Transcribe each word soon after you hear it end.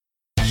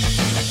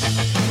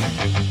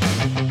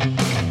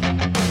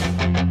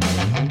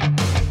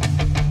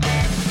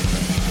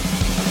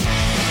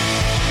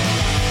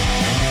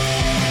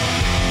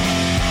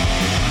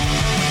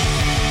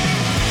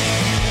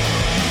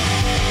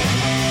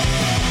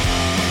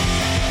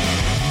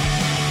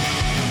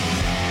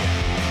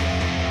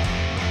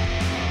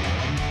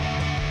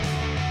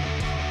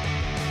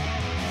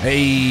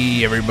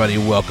Hey everybody,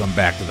 welcome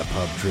back to the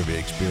Pub Trivia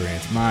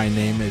Experience. My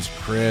name is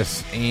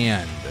Chris,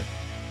 and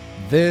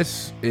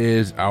this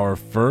is our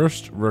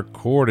first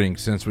recording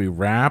since we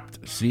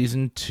wrapped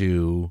Season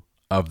 2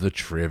 of the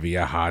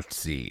Trivia Hot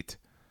Seat.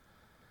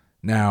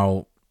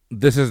 Now,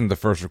 this isn't the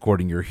first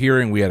recording you're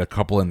hearing. We had a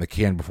couple in the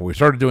can before we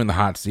started doing the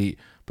Hot Seat,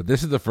 but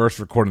this is the first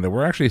recording that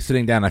we're actually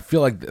sitting down. I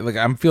feel like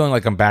I'm feeling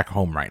like I'm back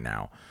home right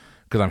now,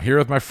 because I'm here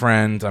with my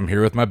friends, I'm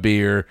here with my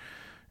beer.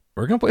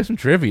 We're going to play some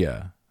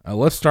trivia.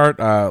 Let's start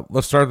the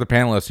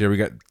panelists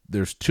here.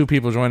 There's two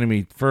people joining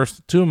me.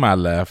 First, to my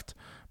left,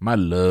 my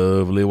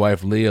lovely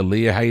wife, Leah.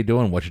 Leah, how you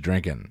doing? What you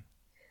drinking?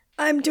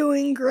 I'm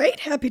doing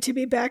great. Happy to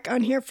be back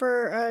on here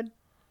for a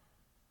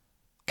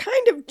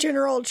kind of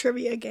general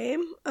trivia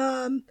game.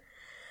 I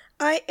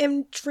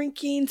am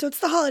drinking, so it's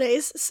the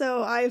holidays,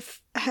 so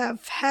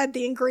have had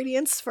the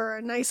ingredients for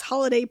a nice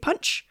holiday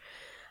punch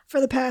for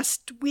the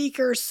past week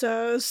or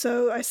so.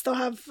 So I still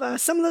have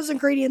some of those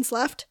ingredients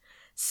left.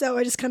 So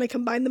I just kind of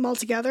combined them all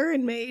together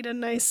and made a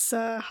nice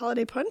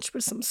holiday punch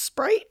with some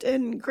Sprite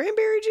and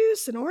cranberry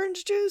juice and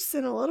orange juice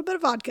and a little bit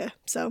of vodka.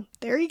 So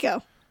there you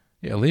go.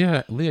 Yeah,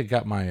 Leah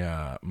got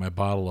my my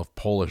bottle of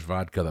Polish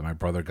vodka that my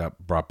brother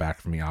brought back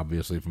for me,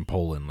 obviously from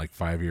Poland, like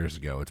 5 years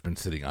ago. It's been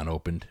sitting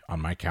unopened on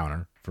my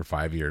counter for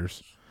 5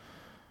 years.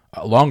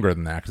 Longer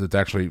than that, because it's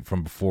actually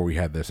from before we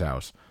had this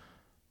house.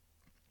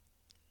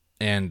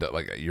 And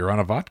you're on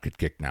a vodka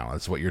kick now.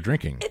 That's what you're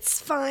drinking. It's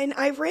fine.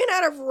 I ran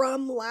out of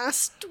rum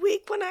last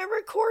week when I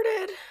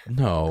recorded.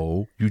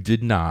 No, you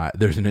did not.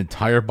 There's an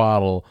entire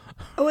bottle.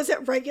 Oh, is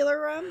it regular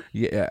rum?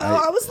 Yeah.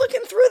 I was looking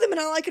through them, and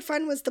all I could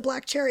find was the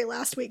black cherry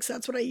last week, so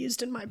that's what I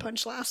used in my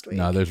punch last week.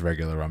 No, there's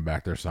regular rum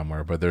back there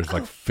somewhere, but there's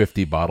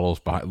 50 bottles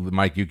behind.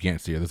 Mike, you can't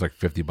see her. There's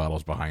 50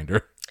 bottles behind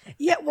her.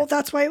 Yeah, well,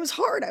 that's why it was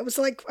hard. I was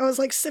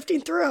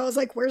sifting through. I was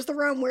like, where's the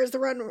rum? Where's the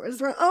rum? Where's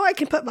the rum? Oh, I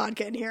can put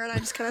vodka in here. And I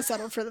just kind of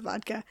settled for the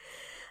vodka.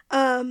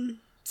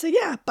 So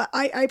yeah, but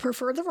I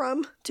prefer the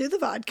rum to the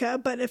vodka,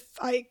 but if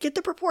I get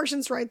the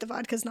proportions right, the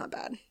vodka's not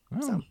bad.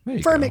 Oh, so there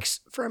you for go.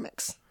 a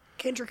mix.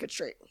 Can't drink it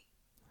straight.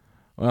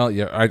 Well,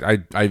 yeah,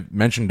 I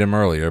mentioned him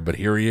earlier, but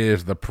here he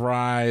is, the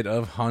pride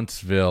of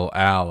Huntsville,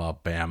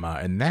 Alabama.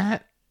 And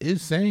that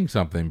is saying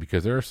something,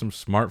 because there are some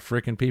smart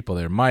freaking people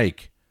there.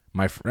 Mike,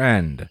 my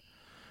friend.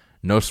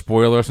 No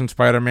spoilers in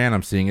Spider-Man.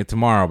 I'm seeing it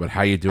tomorrow, but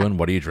how you doing?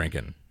 What are you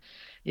drinking?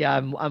 Yeah,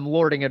 I'm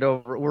lording it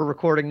over. We're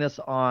recording this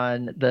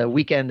on the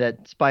weekend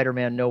that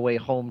Spider-Man No Way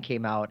Home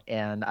came out,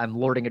 and I'm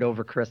lording it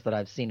over Chris that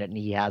I've seen it and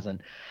he hasn't.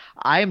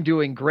 I am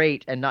doing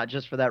great, and not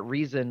just for that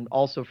reason,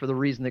 also for the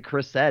reason that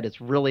Chris said. It's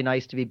really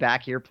nice to be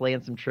back here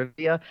playing some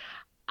trivia.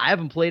 I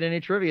haven't played any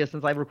trivia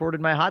since I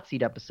recorded my Hot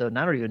Seat episode, and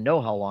I don't even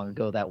know how long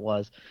ago that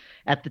was.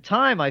 At the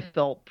time, I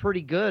felt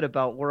pretty good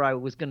about where I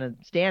was going to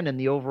stand in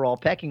the overall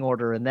pecking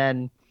order, and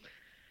then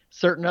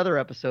certain other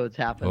episodes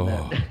happened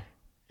that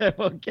I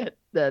won't get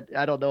that.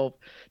 I don't know if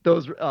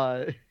those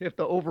if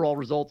the overall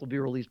results will be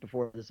released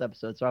before this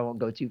episode, so I won't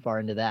go too far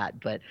into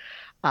that. But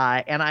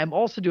and I'm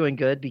also doing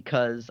good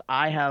because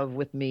I have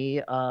with me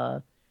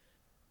a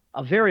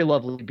very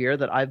lovely beer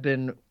that I've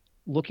been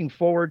looking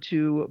forward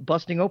to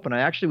busting open.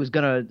 I actually was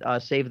going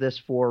to save this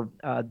for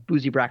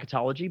Boozy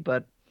Bracketology,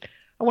 but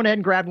I went ahead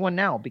and grabbed one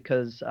now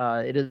because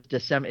it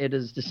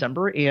is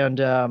December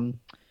and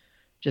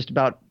just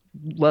about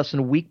less than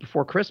a week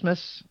before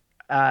Christmas,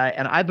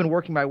 and I've been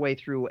working my way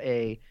through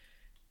a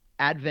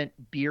Advent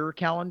beer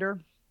calendar,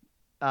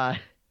 but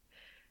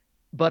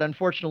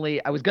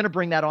unfortunately I was going to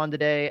bring that on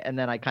today, and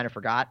then I kind of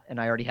forgot, and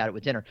I already had it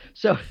with dinner.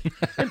 So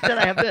instead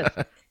I have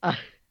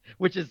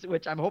this,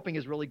 which I'm hoping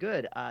is really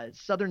good.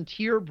 Southern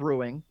Tier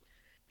Brewing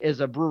is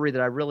a brewery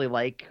that I really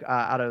like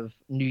out of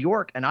New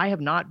York, and I have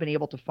not been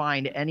able to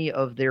find any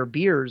of their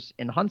beers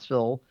in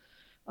Huntsville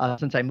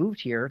since I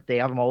moved here. They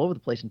have them all over the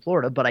place in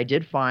Florida, but I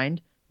did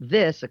find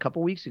this a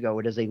couple weeks ago.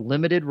 It is a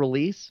limited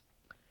release,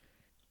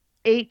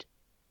 8%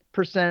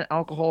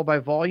 alcohol by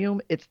volume.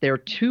 It's their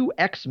 2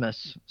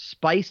 Xmas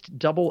spiced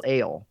double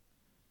ale.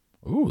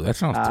 Ooh, that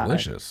sounds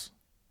delicious.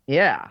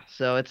 Yeah,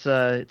 so it's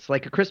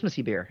like a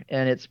Christmassy beer,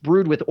 and it's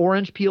brewed with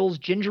orange peels,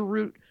 ginger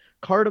root,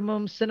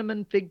 cardamom,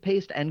 cinnamon, fig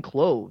paste, and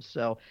cloves.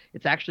 So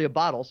it's actually a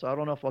bottle. So I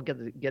don't know if I'll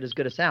get as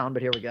good a sound,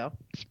 but here we go.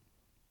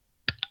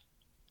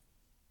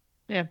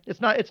 Yeah,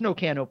 it's no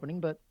can opening,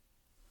 but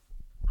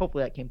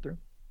hopefully that came through.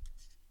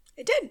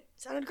 It did.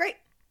 Sounded great.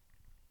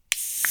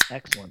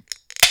 Excellent.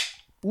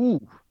 Ooh.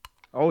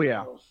 Oh,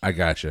 yeah. I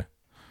gotcha.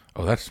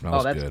 Oh, that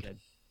smells good.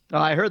 Oh,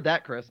 I heard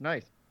that, Chris.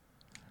 Nice.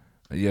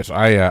 Yes,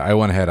 I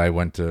went ahead. I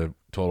went to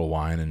Total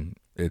Wine, and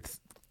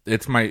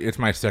it's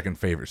my second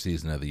favorite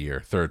season of the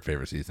year, third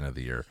favorite season of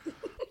the year.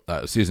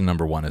 Season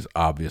number 1 is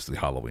obviously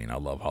Halloween. I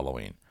love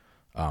Halloween.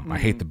 I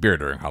hate the beer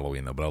during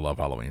Halloween, though, but I love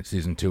Halloween.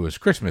 Season 2 is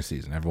Christmas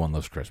season. Everyone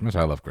loves Christmas.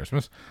 I love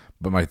Christmas.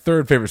 But my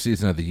third favorite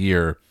season of the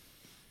year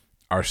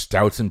are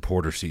stouts and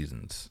porter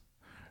seasons.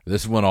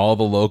 This is when all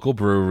the local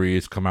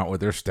breweries come out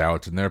with their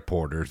stouts and their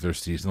porters, their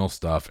seasonal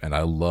stuff, and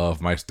I love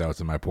my stouts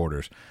and my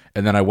porters.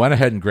 And then I went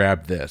ahead and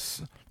grabbed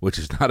this, which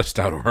is not a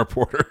stout or a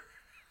porter.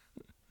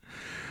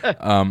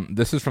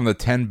 This is from the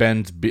Ten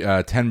Bends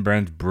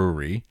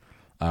Brewery.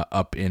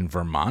 up in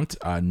Vermont.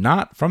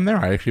 Not from there.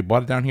 I actually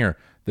bought it down here.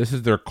 This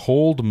is their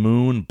Cold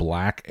Moon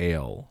Black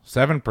Ale,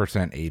 7%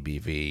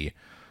 ABV.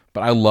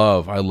 But I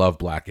love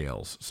black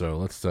ales. So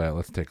let's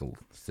take a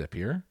sip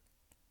here.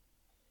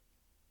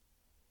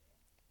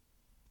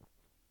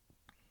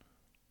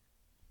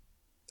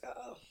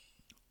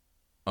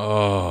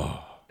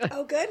 Oh.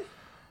 Oh, good.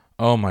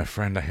 Oh, my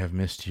friend, I have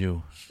missed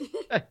you.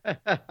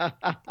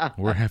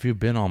 Where have you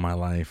been all my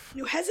life?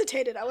 You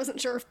hesitated. I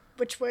wasn't sure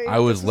which way. I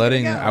was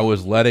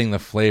letting the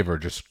flavor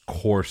just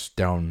course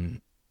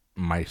down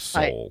my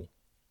soul.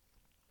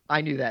 I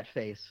knew that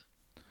face.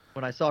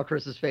 When I saw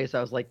Chris's face,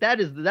 I was like,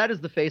 that is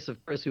the face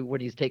of Chris who,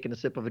 when he's taking a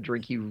sip of a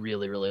drink he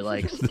really, really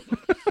likes.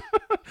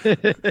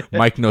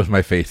 Mike knows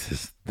my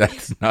faces.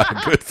 That's not a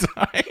good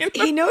sign.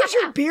 He knows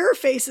your beer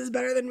faces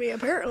better than me,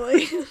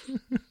 apparently.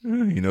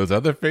 He knows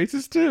other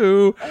faces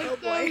too. Oh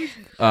boy.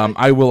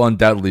 I will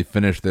undoubtedly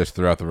finish this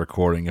throughout the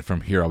recording, and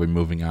from here I'll be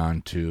moving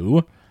on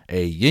to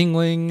a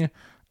Yuengling,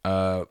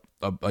 a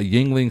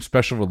Yuengling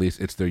special release.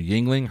 It's their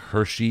Yuengling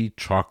Hershey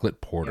Chocolate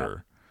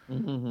Porter. Yeah.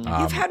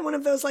 Mm-hmm. You've had one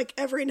of those like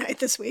every night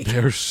this week.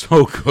 They're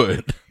so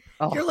good.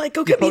 Oh, You're like,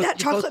 go get me that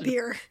chocolate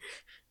beer.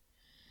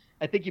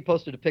 I think you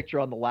posted a picture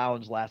on the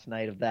lounge last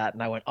night of that,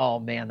 and I went, "Oh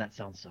man, that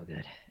sounds so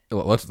good."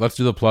 Let's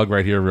do the plug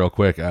right here real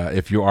quick.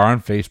 If you are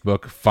on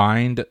Facebook,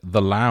 find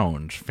The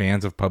Lounge,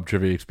 fans of Pub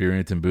Trivia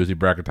Experience and Boozy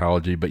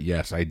Bracketology. But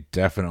yes, I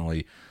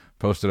definitely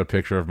posted a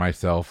picture of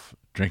myself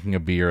drinking a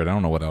beer. And I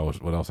don't know what else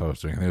I was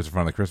doing. I think it was in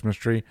front of the Christmas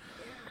tree.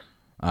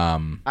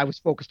 I was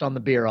focused on the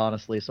beer,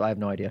 honestly, so I have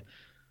no idea.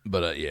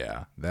 But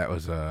yeah, that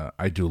was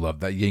I do love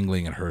that.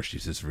 Yuengling and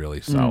Hershey's is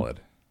really solid.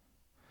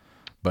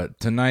 But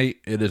tonight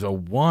it is a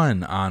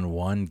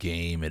 1-on-1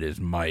 game. It is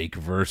Mike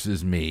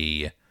versus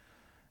me.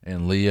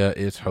 And Leah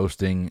is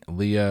hosting.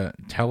 Leah,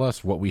 tell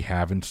us what we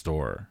have in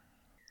store.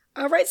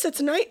 All right, so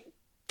tonight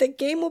the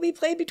game will be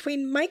played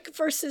between Mike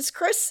versus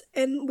Chris,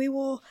 and we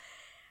will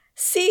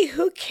see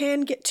who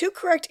can get 2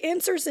 correct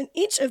answers in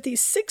each of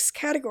these 6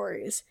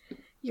 categories.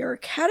 Your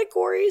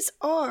categories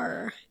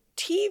are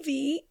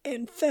TV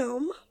and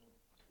film,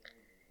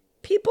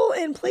 people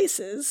and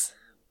places,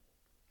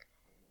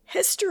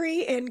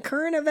 history and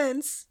current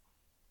events,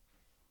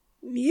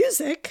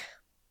 music,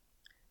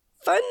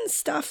 fun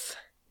stuff,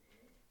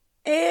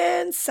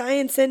 and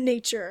science and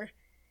nature.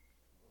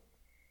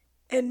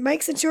 And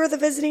Mike, since you're the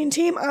visiting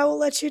team, I will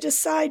let you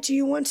decide. Do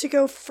you want to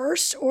go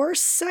first or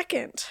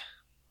second?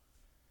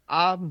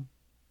 I'll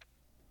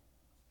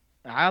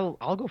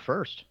go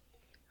first.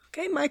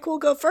 Okay, Mike will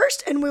go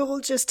first, and we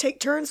will just take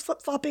turns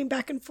flip-flopping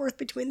back and forth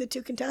between the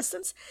 2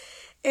 contestants.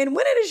 And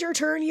when it is your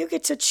turn, you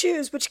get to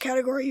choose which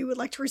category you would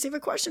like to receive a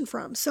question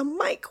from. So,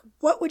 Mike,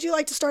 what would you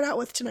like to start out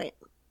with tonight?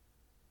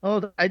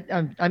 Oh,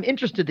 I'm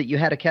interested that you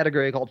had a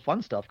category called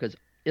fun stuff, because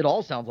it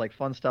all sounds like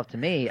fun stuff to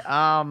me.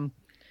 I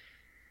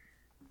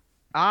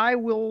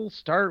will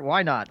start.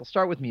 Why not? I'll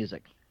start with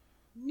music.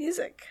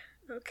 Music.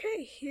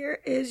 Okay, here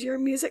is your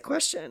music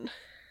question.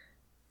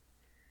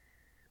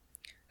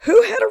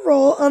 Who had a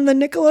role on the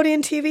Nickelodeon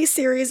TV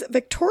series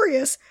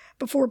Victorious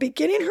before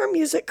beginning her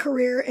music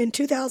career in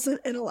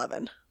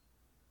 2011?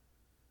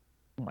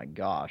 Oh my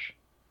gosh.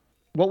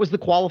 What was the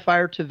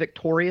qualifier to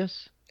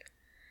Victorious?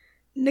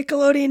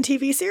 Nickelodeon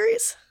TV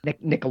series?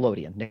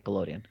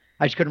 Nickelodeon.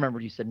 I just couldn't remember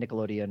if you said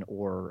Nickelodeon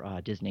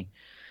or Disney.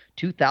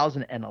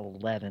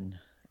 2011.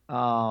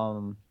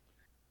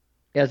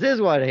 Yes, this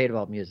is what I hate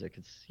about music.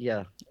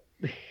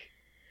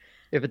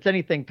 If it's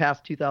anything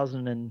past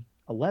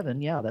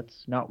 2011, yeah,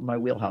 that's not my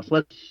wheelhouse.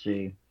 Let's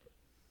see.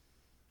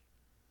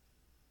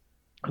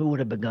 Who would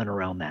have begun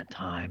around that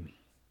time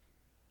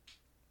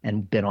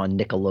and been on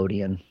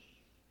Nickelodeon?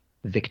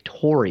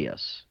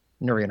 Victorious.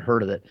 Never even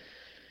heard of it.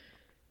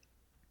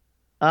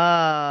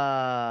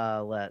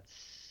 Let's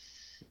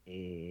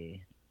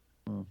see.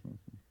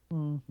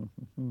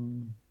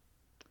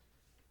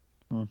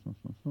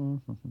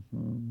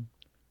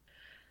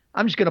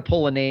 I'm just going to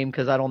pull a name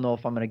because I don't know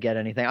if I'm going to get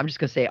anything. I'm just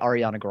going to say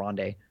Ariana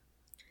Grande.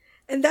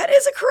 And that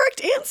is a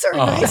correct answer.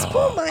 Nice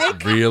pull,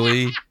 Mike.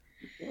 Really?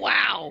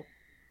 Wow.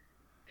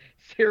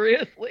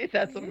 Seriously?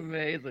 That's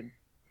amazing.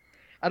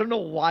 I don't know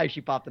why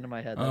she popped into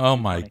my head. Oh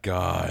my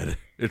God.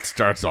 It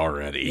starts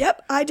already.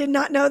 Yep, I did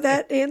not know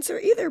that answer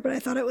either, but I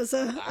thought it was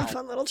a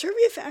fun little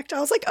trivia fact.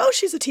 I was like, oh,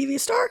 she's a TV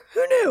star?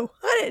 Who knew?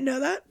 I didn't know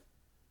that.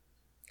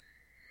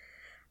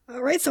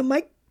 All right, so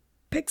Mike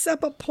picks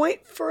up a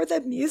point for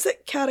the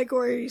music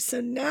category. So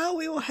now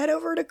we will head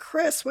over to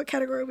Chris. What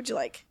category would you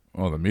like?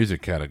 Well, the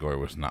music category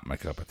was not my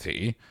cup of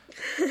tea.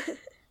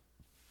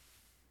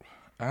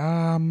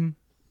 Yeah,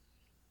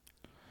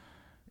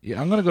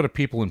 I'm going to go to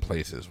people and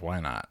places. Why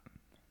not?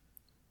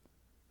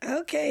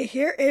 Okay,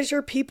 here is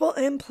your people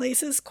and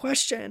places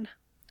question.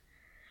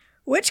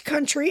 Which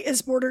country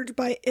is bordered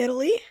by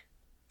Italy,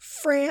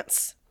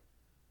 France,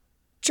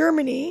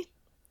 Germany,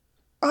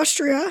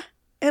 Austria,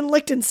 and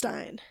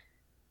Liechtenstein?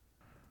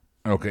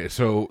 Okay,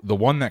 so the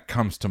one that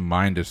comes to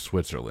mind is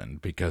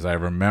Switzerland, because I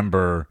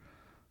remember,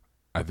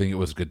 I think it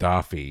was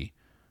Gaddafi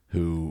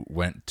who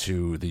went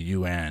to the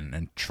UN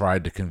and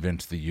tried to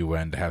convince the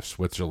UN to have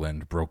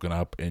Switzerland broken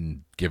up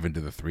and given to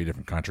the 3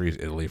 different countries,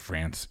 Italy,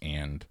 France,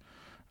 and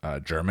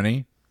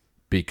Germany,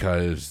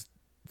 because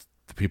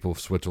the people of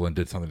Switzerland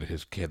did something to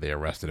his kid. They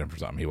arrested him for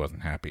something. He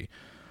wasn't happy.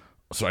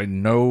 So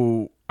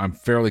I'm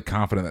fairly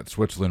confident that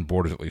Switzerland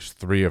borders at least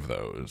 3 of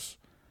those.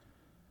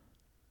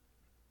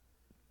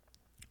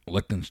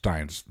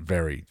 Liechtenstein's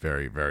very,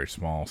 very, very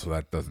small, so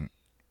that doesn't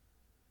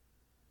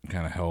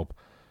kind of help.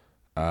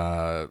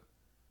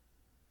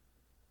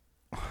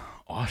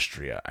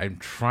 Austria. I'm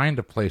trying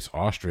to place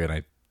Austria, and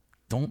I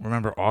don't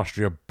remember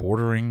Austria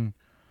bordering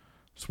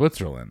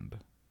Switzerland.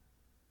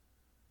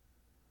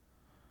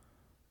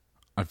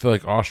 I feel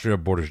like Austria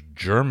borders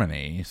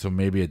Germany, so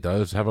maybe it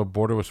does have a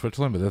border with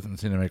Switzerland, but it doesn't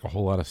seem to make a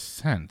whole lot of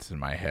sense in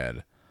my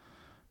head.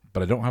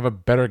 But I don't have a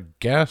better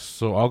guess,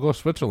 so I'll go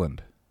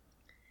Switzerland.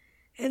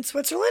 And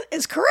Switzerland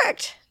is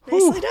correct.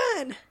 Nicely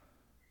done.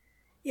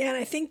 Yeah, and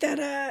I think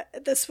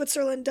that the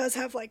Switzerland does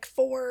have like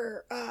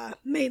 4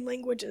 main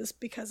languages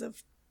because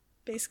of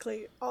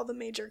basically all the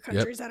major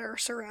countries that are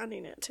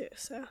surrounding it too.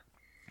 So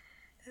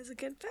that's a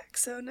good fact.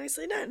 So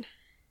nicely done.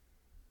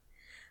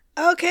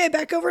 Okay,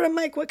 back over to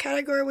Mike. What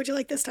category would you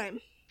like this time?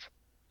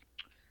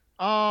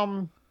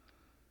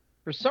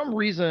 For some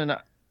reason,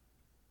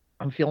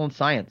 I'm feeling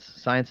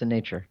science and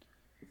nature.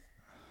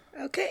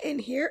 Okay, and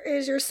here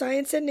is your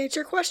science and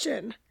nature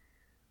question.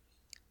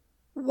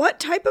 What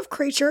type of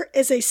creature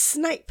is a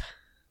snipe?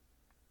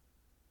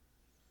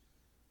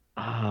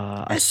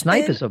 A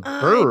snipe is a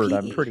bird,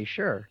 I'm pretty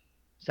sure.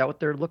 Is that what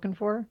they're looking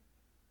for?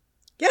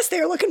 Yes, they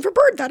are looking for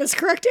bird. That is the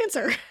correct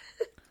answer.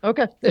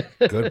 Okay.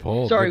 Good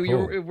pull. Sorry,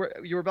 good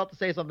pull. you were about to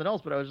say something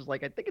else, but I was just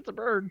like, I think it's a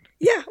bird.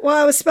 Yeah, well,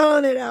 I was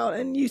spelling it out,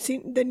 and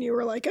then you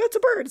were like, oh, it's a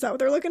bird. Is that what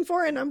they're looking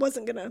for? And I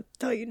wasn't going to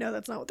tell you, no,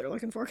 that's not what they're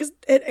looking for, because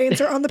the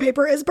answer on the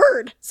paper is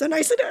bird. So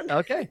nicely done.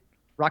 Okay.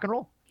 Rock and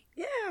roll.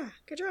 Yeah,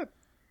 good job.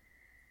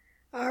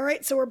 All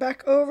right, so we're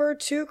back over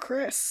to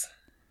Chris.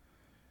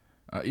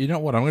 You know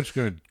what? I'm just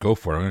going to go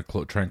for it. I'm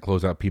going to try and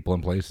close out people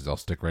and places. I'll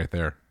stick right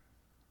there.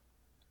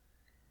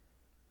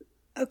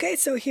 Okay,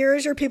 so here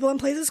is your people and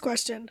places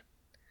question.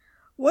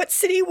 What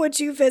city would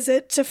you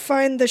visit to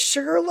find the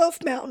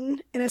Sugarloaf Mountain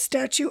and a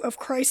statue of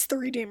Christ the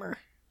Redeemer?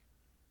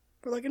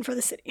 We're looking for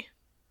the city.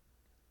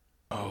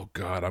 Oh,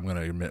 God, I'm going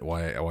to admit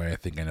why I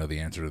think I know the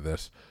answer to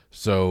this.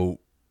 So,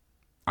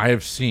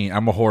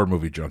 I'm a horror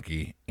movie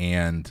junkie,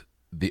 and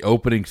the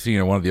opening scene,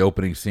 or one of the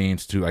opening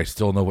scenes to I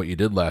Still Know What You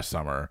Did Last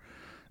Summer,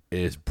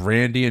 is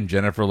Brandy and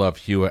Jennifer Love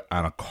Hewitt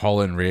on a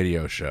call-in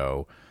radio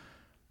show,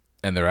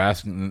 and they're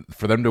asking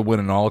for them to win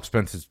an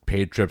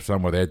all-expenses-paid trip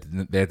somewhere.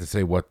 They had to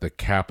say what the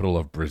capital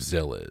of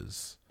Brazil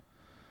is,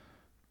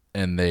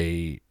 and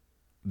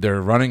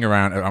they're running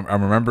around.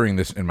 I'm remembering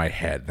this in my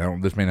head. Now,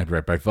 this may not be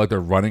right, but I feel like they're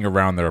running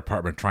around their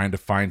apartment trying to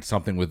find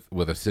something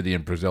with a city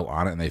in Brazil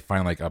on it, and they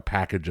find like a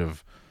package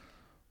of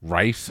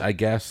rice, I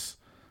guess,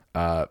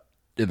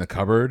 in the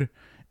cupboard,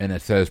 and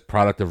it says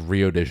product of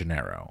Rio de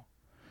Janeiro.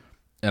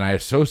 And I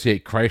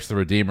associate Christ the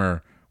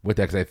Redeemer with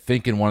that because I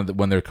think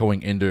when they're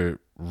going into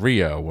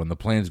Rio, when the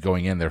plane's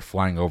going in, they're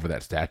flying over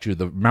that statue.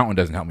 The mountain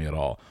doesn't help me at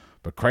all,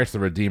 but Christ the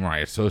Redeemer I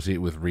associate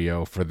with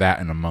Rio for that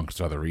and amongst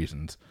other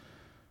reasons.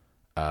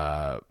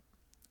 And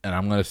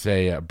I'm going to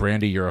say,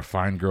 Brandy, you're a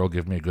fine girl.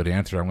 Give me a good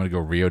answer. I'm going to go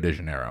Rio de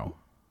Janeiro.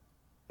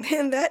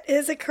 And that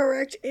is a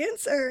correct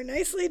answer.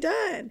 Nicely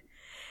done.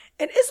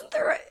 And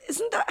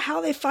isn't that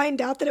how they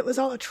find out that it was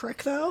all a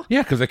trick, though?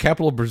 Yeah, because the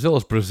capital of Brazil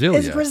is Brasilia.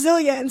 It's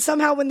Brasilia, and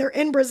somehow when they're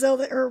in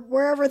Brazil or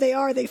wherever they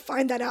are, they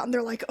find that out, and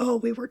they're like, oh,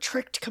 we were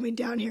tricked coming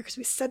down here because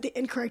we said the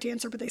incorrect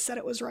answer, but they said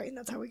it was right, and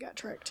that's how we got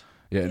tricked.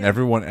 Yeah, and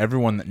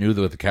everyone that knew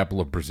that the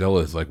capital of Brazil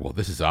is like, well,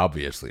 this is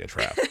obviously a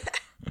trap.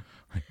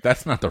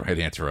 That's not the right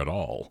answer at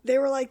all. They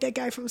were like that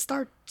guy from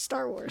Star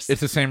Wars.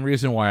 It's the same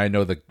reason why I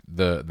know that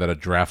a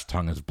giraffe's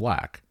tongue is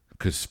black,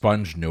 because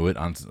Sponge knew it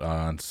on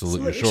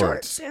Salute Your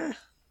Shorts. Yeah.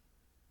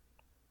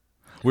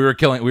 We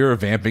were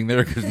vamping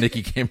there because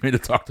Nikki came in to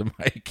talk to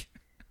Mike.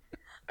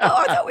 Oh,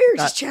 I thought we were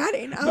just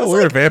chatting. No, we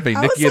were vamping.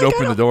 Nikki had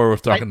opened the door, was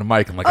talking to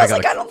Mike. I'm like, I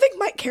don't think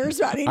Mike cares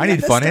about anything. I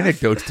need fun stuff.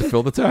 anecdotes to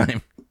fill the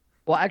time.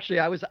 Well, actually,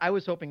 I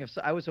was hoping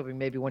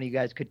maybe one of you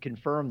guys could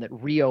confirm that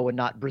Rio and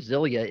not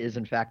Brasilia is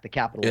in fact the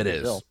capital of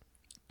Brazil. Is.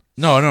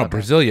 No, okay.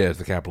 Brasilia is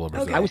the capital of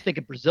Brazil. Okay. I was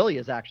thinking Brasilia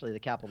is actually the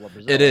capital of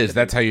Brazil. It is.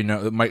 That's how you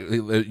know. Mike,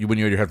 when you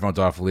had your headphones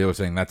off, Leo was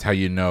saying that's how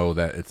you know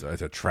that it's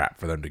a trap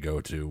for them to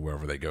go to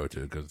wherever they go to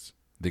because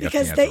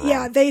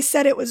they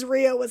said it was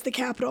Rio was the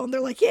capital, and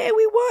they're like, yeah,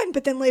 we won.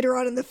 But then later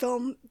on in the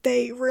film,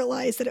 they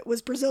realized that it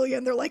was Brasilia,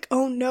 and they're like,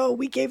 oh no,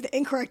 we gave the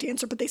incorrect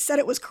answer, but they said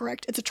it was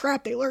correct. It's a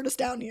trap. They lured us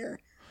down here.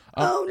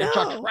 Oh no, it's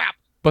a trap.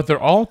 But they're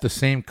all at the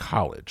same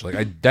college.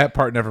 That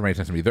part never made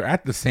sense to me. They're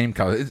at the same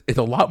college. It's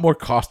a lot more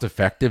cost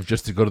effective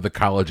just to go to the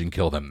college and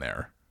kill them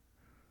there.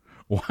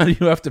 Why do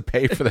you have to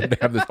pay for them to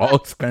have this all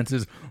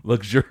expenses,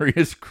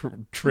 luxurious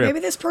trip maybe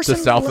this person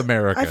to South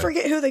America? I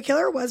forget who the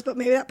killer was, but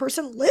maybe that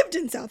person lived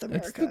in South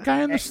America. It's the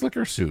guy in the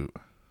slicker suit.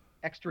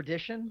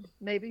 Extradition,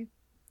 maybe?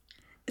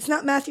 It's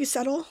not Matthew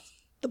Settle,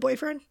 the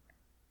boyfriend?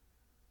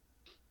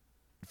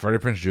 Freddie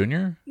Prinze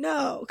Jr.?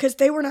 No, because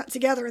they were not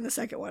together in the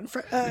second one.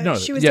 No,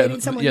 she was dating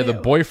someone Yeah, new. the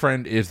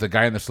boyfriend is the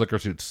guy in the slicker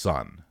suit's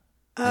son.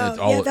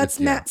 Oh, that's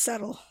Matt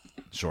Settle.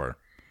 Sure.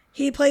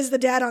 He plays the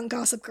dad on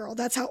Gossip Girl.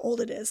 That's how old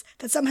it is.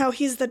 That somehow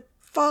he's the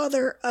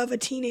father of a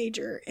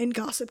teenager in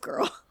Gossip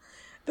Girl.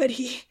 But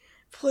he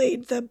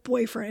played the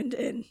boyfriend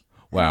in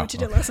What You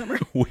Did Last Summer.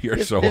 We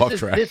are so off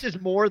track. This is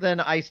more than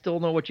I Still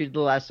Know What You Did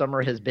Last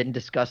Summer has been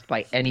discussed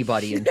by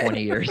anybody in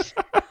 20 years.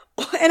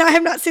 And I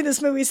have not seen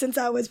this movie since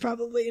I was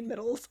probably in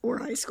middle or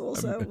high school,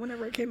 so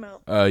whenever it came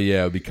out.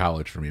 Yeah, it would be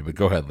college for me, but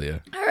go ahead,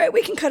 Leah. All right,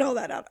 we can cut all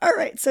that out. All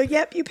right, so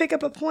yep, you pick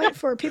up a point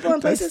for People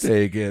and Places.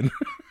 Say again.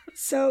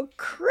 So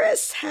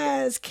Chris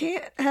has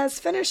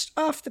finished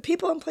off the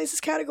People and Places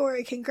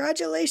category.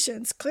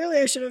 Congratulations. Clearly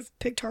I should have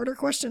picked harder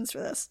questions for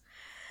this.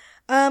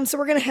 So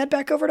we're going to head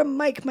back over to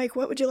Mike. Mike,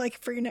 what would you like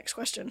for your next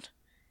question?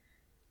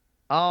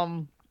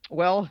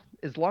 Well,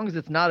 as long as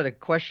it's not a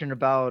question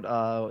about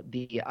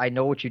the I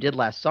Know What You Did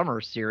Last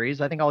Summer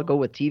series, I think I'll go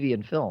with TV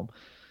and film.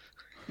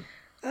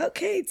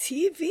 Okay,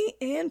 TV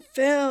and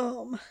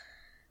film.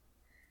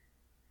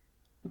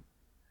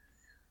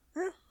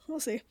 We'll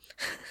see.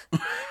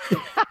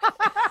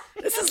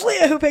 This is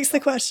Leah who picks the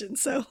question,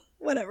 so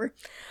whatever.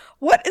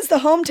 What is the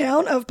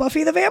hometown of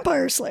Buffy the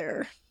Vampire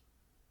Slayer?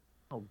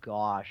 Oh,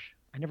 gosh.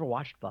 I never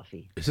watched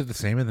Buffy. Is it the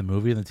same in the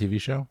movie and the TV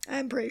show?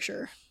 I'm pretty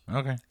sure.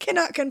 Okay.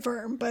 Cannot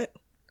confirm, but...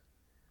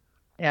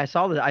 Yeah, I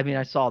saw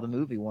the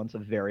movie once a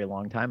very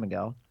long time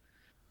ago.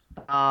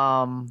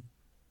 I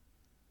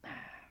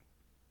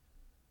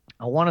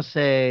want to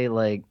say,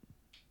 like...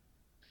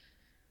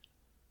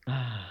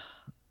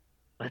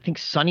 I think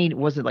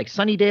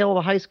Sunnydale,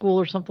 the high school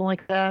or something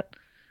like that?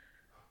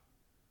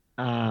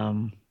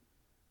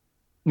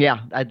 Yeah,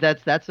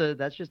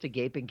 that's just a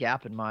gaping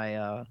gap in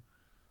my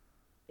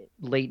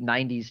late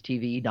 90s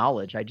TV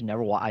knowledge. I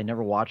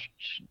never watched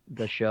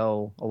the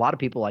show. A lot of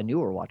people I knew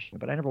were watching it,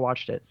 but I never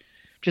watched it.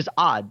 Which is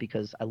odd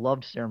because I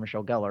loved Sarah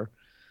Michelle Gellar.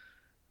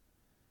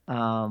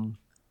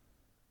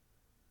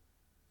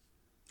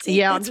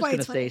 Yeah, I'm just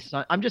gonna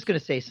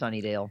say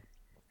Sunnydale.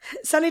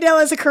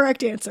 Sunnydale is a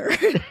correct answer.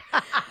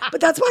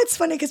 But that's why it's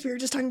funny because we were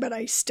just talking about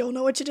I Still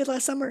Know What You Did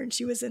Last Summer, and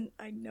she was in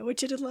I Know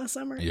What You Did Last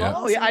Summer. Yeah.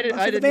 Oh yeah, I didn't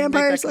make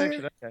that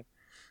connection. Okay.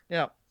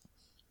 Yeah.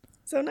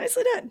 So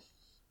nicely done.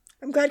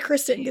 I'm glad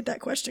Chris didn't get that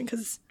question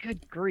because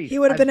good grief, he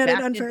would have been at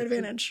an unfair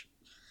advantage.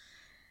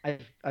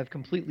 I've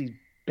completely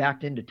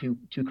backed into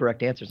two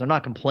correct answers. I'm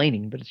not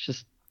complaining, but it's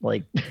just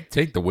like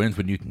take the wins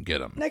when you can get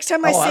them. Next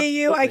time I see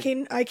you, I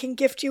can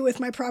gift you with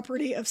my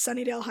property of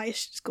Sunnydale High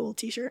School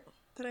T-shirt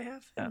that I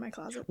have in my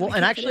closet. Well,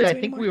 and actually, I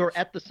think we were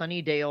at the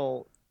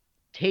Sunnydale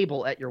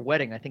table at your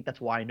wedding. I think that's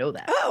why I know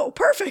that. Oh,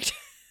 perfect.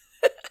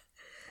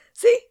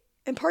 See?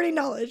 Imparting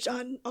knowledge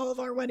on all of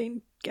our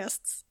wedding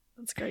guests.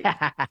 That's great.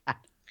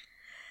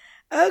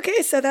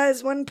 Okay, so that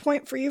is 1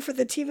 point for you for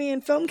the TV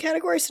and film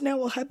category. So now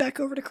we'll head back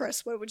over to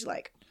Chris. What would you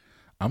like?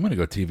 I'm going to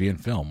go TV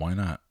and film. Why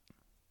not?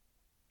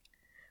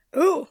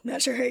 Ooh,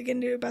 not sure how you're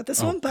going to do about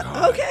this one, but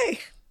God.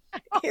 Okay.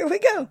 Here we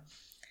go.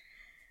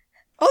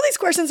 All these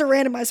questions are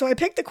randomized, so I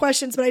picked the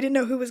questions, but I didn't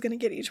know who was going to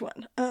get each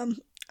one.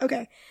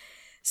 Okay.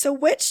 So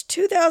which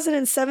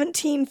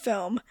 2017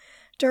 film,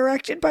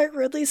 directed by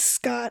Ridley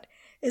Scott,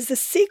 is the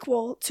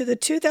sequel to the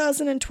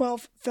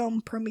 2012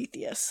 film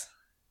Prometheus?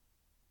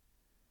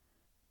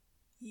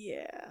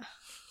 Yeah.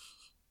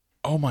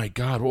 Oh my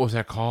God, what was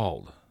that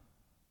called?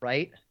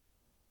 Right?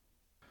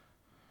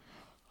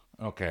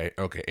 Okay.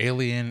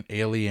 Aliens,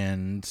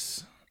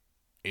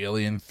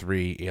 Alien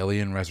 3,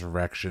 Alien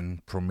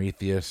Resurrection,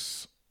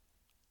 Prometheus.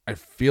 I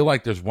feel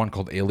like there's one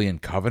called Alien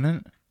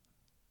Covenant.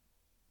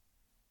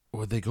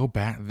 Or they go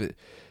back?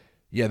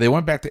 Yeah, they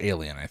went back to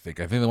Alien, I think.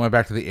 I think they went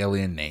back to the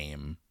Alien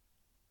name.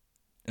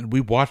 And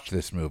we watched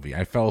this movie.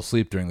 I fell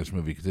asleep during this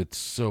movie because it's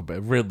so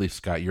bad. Ridley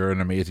Scott, you're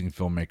an amazing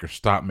filmmaker.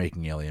 Stop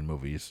making alien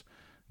movies.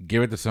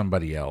 Give it to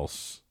somebody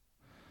else.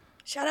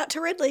 Shout out to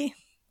Ridley.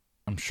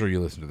 I'm sure you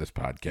listen to this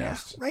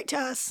podcast. Yeah, right to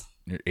us.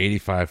 You're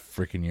 85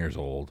 freaking years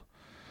old.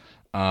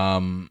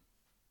 Alien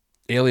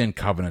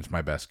Covenant's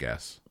my best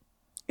guess.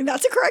 And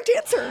that's a correct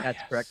answer.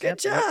 That's correct. Good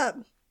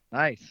job.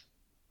 Nice.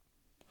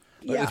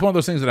 Yeah. It's one of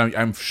those things that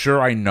I'm sure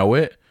I know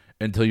it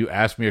until you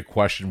ask me a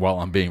question while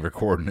I'm being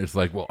recorded. It's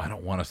like, well, I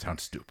don't want to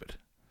sound stupid.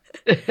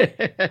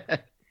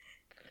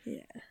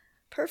 Yeah.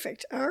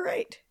 Perfect. All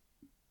right.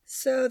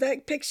 So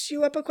that picks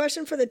you up a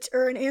question for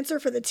an answer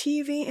for the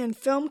TV and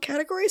film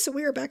category. So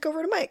we are back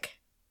over to Mike.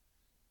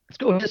 Let's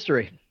go with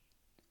history.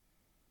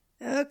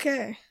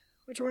 Okay.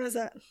 Which one is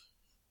that?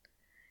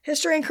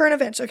 History and current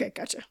events. Okay,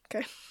 gotcha.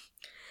 Okay.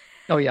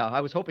 Oh yeah,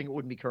 I was hoping it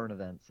wouldn't be current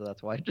events, so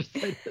that's why I just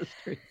said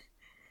history.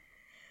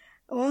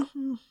 Well,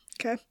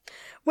 okay.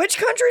 Which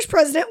country's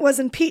president was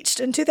impeached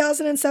in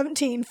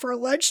 2017 for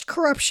alleged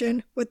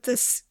corruption with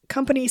this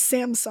company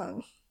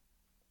Samsung?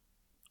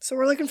 So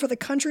we're looking for the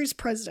country's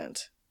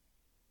president.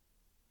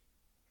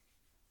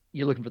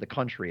 You're looking for the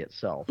country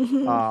itself.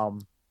 Mm-hmm.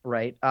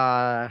 Right.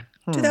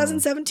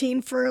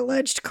 2017 for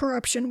alleged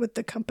corruption with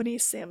the company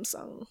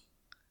Samsung.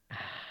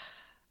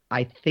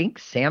 I think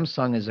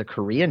Samsung is a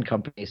Korean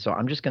company, so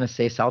I'm just going to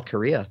say South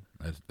Korea.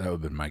 That would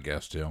have been my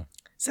guess, too.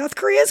 South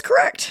Korea is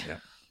correct. Yeah.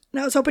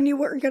 And I was hoping you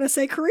weren't going to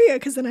say Korea,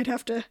 because then we'd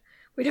have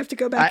to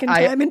go back in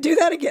time and do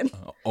that again.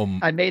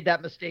 I made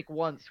that mistake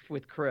once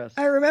with Chris.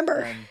 I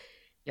remember.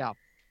 Yeah.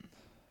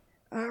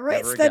 All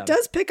right, so that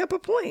does pick up a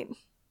point.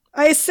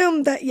 I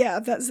assume that,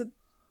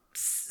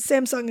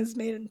 Samsung is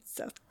made in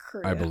South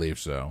Korea. I believe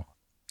so.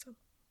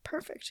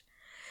 Perfect.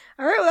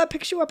 All right, well, that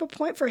picks you up a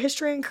point for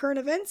history and current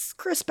events.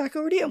 Chris, back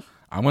over to you.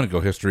 I'm going to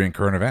go history and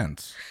current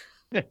events.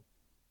 Quit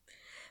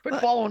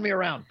following me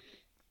around.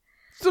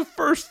 It's the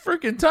first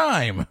freaking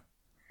time.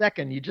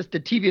 Second, you just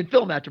did TV and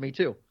film after me,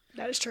 too.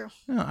 That is true.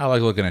 I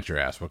like looking at your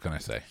ass. What can I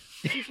say?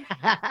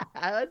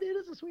 It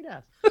is a sweet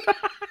ass.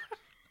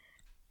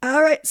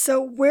 All right,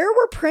 so where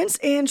were Prince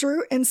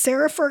Andrew and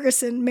Sarah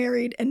Ferguson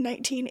married in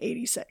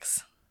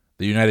 1986?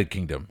 The United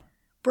Kingdom.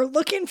 We're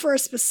looking for a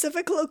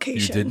specific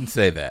location. You didn't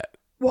say that.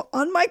 Well,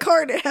 on my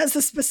card, it has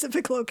a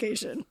specific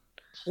location.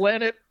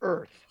 Planet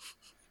Earth.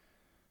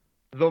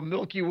 The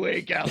Milky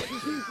Way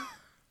galaxy.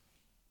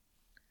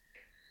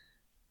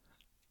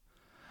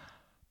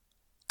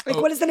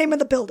 What is the name of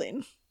the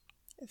building?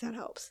 If that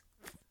helps.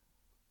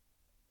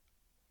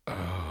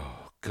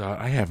 Oh, God,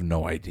 I have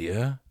no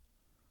idea.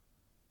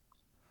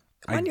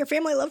 Come on, your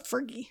family loved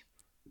Fergie.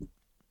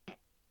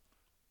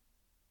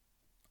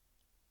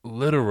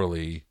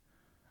 Literally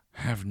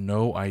have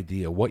no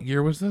idea. What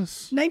year was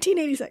this?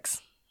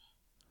 1986.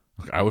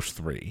 I was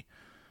 3.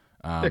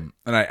 And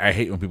I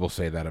hate when people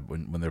say that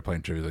when they're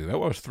playing trivia. Like,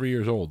 oh, I was 3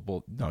 years old.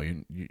 Well, no,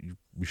 you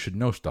should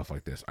know stuff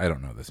like this. I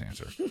don't know this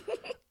answer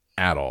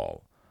at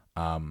all.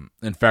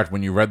 In fact,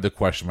 when you read the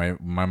question,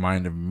 my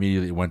mind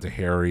immediately went to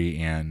Harry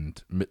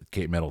and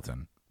Kate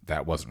Middleton.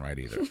 That wasn't right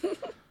either.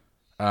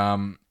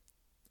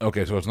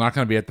 Okay, so it's not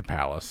going to be at the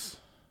Palace.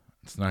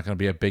 It's not going to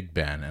be at Big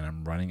Ben, and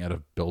I'm running out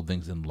of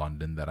buildings in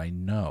London that I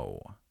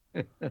know.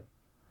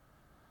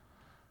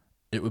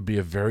 It would be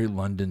a very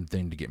London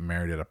thing to get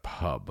married at a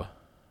pub.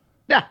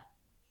 Yeah.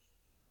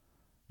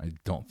 I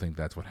don't think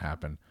that's what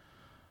happened.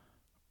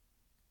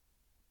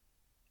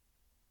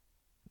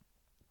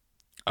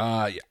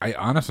 I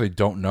honestly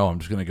don't know. I'm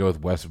just going to go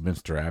with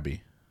Westminster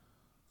Abbey.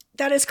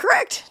 That is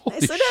correct. Holy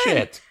Nicely done.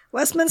 shit.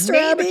 Westminster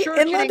Name a Abbey church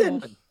in London.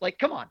 England. Like,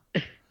 come on.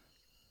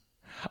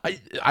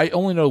 I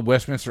only know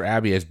Westminster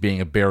Abbey as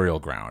being a burial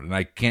ground, and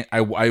I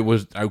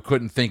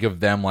couldn't think of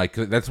them like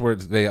that's where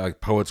they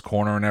like Poets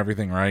Corner and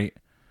everything, right?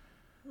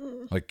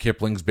 Like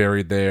Kipling's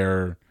buried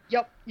there.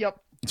 Yep.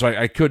 So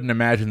I couldn't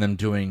imagine them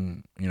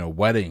doing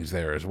weddings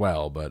there as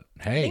well. But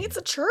hey, I think it's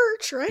a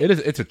church, right? It is.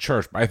 It's a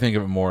church. But I think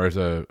of it more as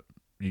a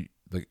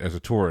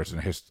tourist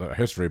and a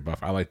history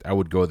buff. I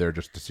would go there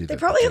just to see. They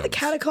probably have the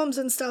catacombs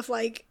and stuff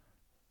like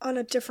on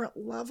a different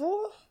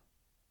level,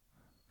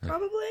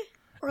 probably.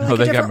 Or like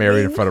they got married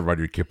wing. in front of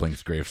Rudyard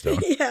Kipling's gravestone.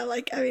 Yeah,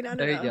 I don't know.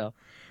 There you go.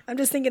 I'm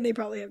just thinking they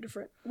probably have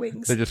different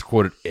wings. They just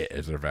quoted it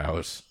as their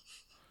vows.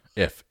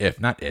 If,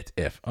 not it,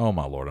 if. Oh,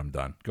 my Lord, I'm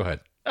done. Go ahead.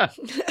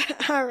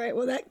 All right,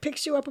 well, that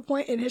picks you up a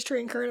point in history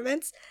and current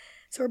events.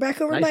 So we're back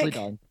over to Mike.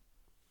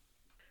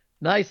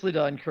 Nicely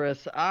done,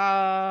 Chris.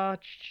 I'll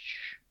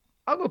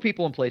go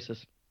people and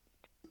places.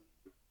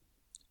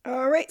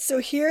 All right, so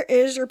here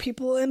is your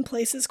people and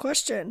places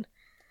question.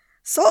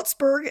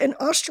 Salzburg in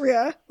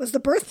Austria was the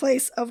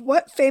birthplace of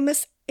what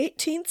famous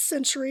 18th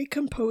century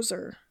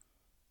composer?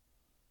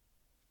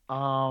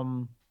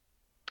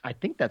 I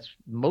think that's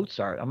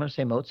Mozart. I'm going to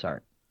say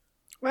Mozart.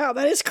 Wow,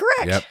 that is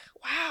correct. Yep.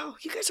 Wow,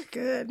 you guys are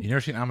good. You never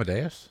seen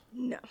Amadeus?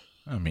 No.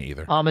 Oh, me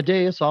either.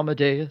 Amadeus.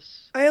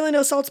 I only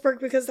know Salzburg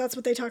because that's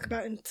what they talk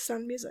about in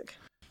Sound of Music.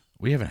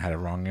 We haven't had a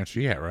wrong answer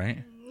yet,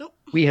 right? Nope.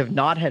 We have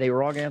not had a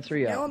wrong answer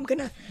yet. Now I'm going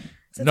to...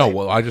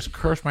 Well, I just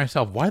cursed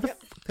myself. Why the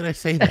fuck did I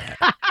say that?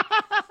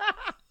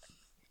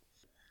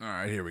 All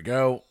right, here we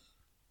go.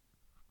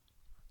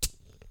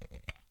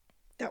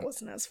 That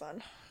wasn't as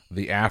fun.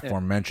 The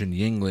aforementioned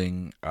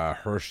Yingling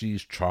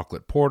Hershey's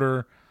Chocolate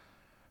Porter.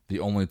 The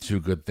only 2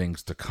 good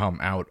things to come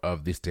out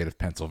of the state of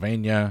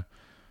Pennsylvania.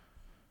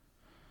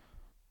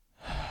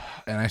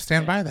 And I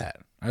stand by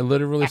that. I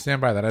literally stand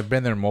by that. I've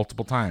been there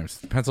multiple times.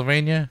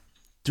 Pennsylvania,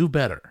 do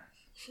better.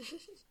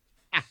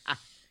 All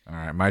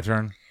right, my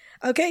turn.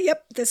 Okay,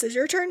 yep, this is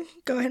your turn.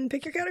 Go ahead and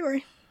pick your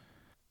category.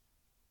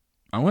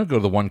 I'm going to go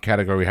to the one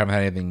category we haven't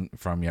had anything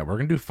from yet. We're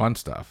going to do fun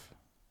stuff.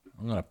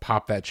 I'm going to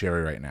pop that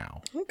cherry right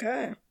now.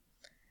 Okay.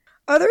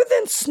 Other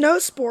than snow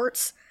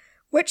sports,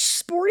 which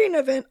sporting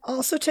event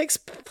also takes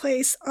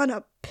place on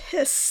a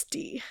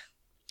piste?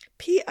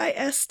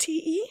 Piste?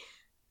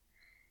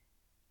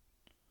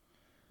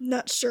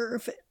 Not sure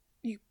if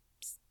you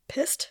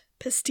piste?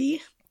 Piste?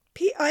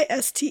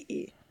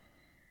 Piste.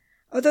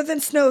 Other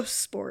than snow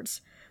sports,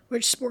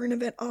 which sporting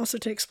event also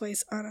takes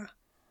place on a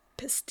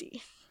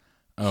piste?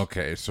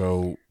 Okay,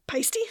 so...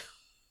 Pasty?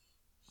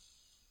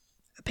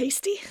 A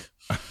pasty?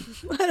 I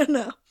don't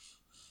know.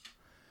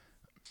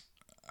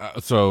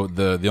 So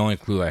the only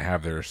clue I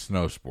have there is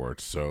snow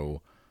sports.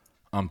 So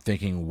I'm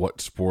thinking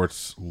what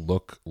sports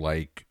look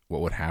like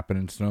what would happen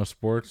in snow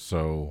sports.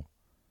 So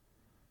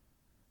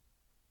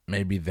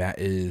maybe that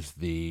is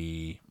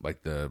the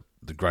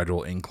the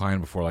gradual incline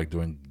before like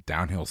doing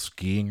downhill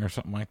skiing or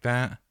something like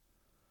that.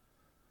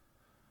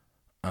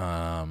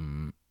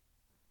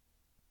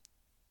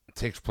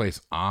 Takes place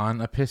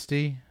on a piste.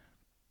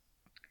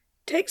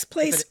 Takes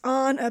place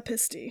on a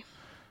piste. Okay.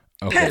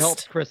 It Pest.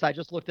 helps, Chris. I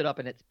just looked it up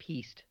and it's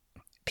Piste.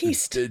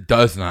 Piste. It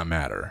does not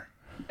matter.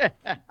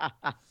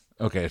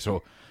 Okay,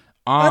 so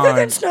Other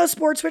than on. snow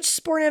sports, which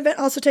sporting event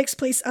also takes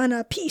place on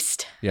a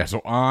piste? Yeah,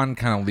 so on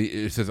kind of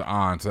it says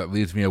on, so that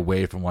leads me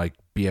away from like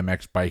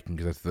BMX biking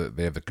because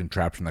they have the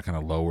contraption that kind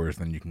of lowers,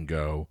 then you can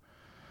go.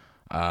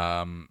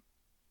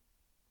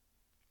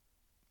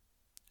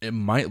 It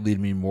might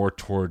lead me more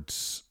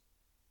towards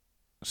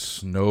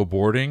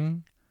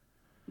snowboarding.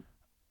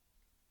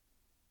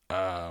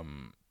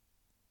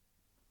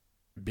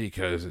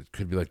 Because it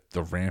could be like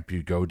the ramp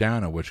you go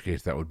down, in which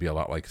case that would be a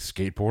lot like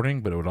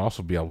skateboarding, but it would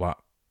also be a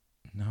lot.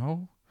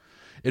 No,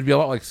 it'd be a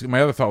lot like.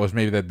 My other thought was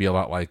maybe that'd be a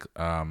lot like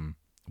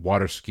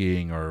water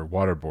skiing or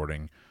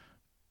waterboarding,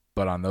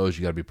 but on those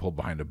you got to be pulled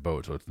behind a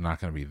boat, so it's not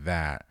going to be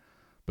that.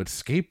 But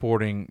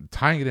skateboarding,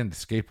 tying it into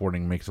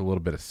skateboarding makes a little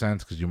bit of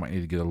sense because you might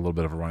need to get a little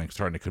bit of a running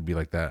start, and it could be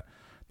like that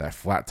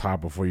flat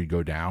top before you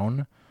go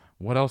down.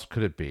 What else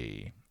could it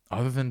be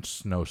other than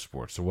snow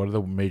sports? So what are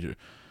the major?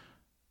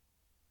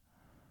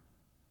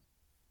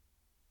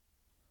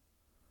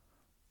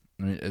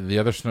 I mean, the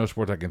other snow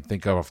sports I can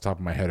think of off the top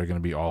of my head are going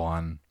to be all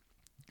on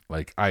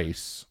like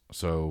ice.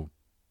 So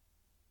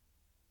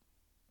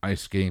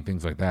ice skating,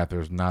 things like that.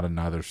 There's not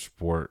another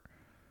sport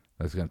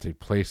that's going to take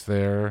place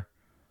there.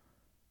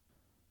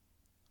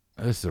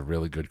 This is a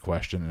really good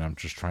question, and I'm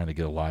just trying to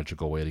get a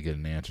logical way to get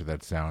an answer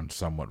that sounds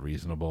somewhat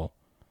reasonable.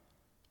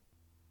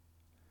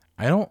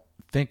 I don't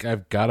think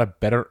I've got a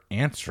better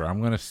answer.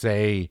 I'm going to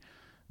say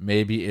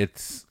maybe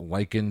it's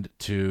likened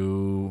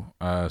to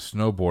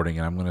snowboarding,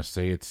 and I'm going to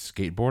say it's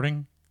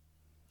skateboarding.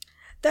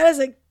 That is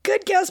a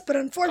good guess, but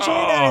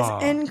unfortunately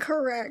that is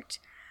incorrect.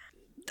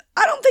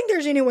 I don't think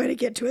there's any way to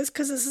get to it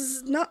because this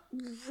is not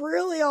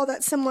really all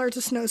that similar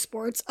to snow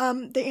sports.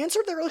 The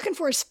answer they're looking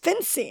for is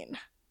fencing.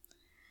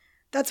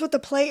 That's what the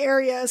play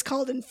area is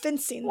called in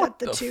fencing. What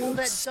that the two Well,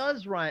 that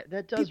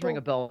does ring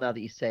a bell now that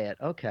you say it.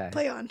 Okay.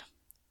 play on.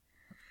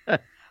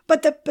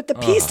 But the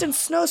piste in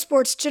snow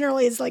sports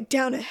generally is like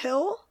down a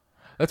hill.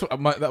 That's what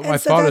my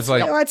And so thought that's is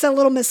like. why it's a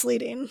little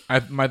misleading.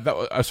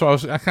 So I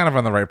was kind of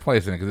on the right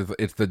place because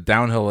it's the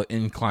downhill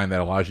incline that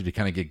allows you to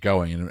kind of get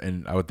going,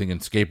 and I would think in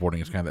skateboarding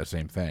it's kind of that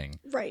same thing.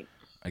 Right.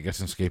 I guess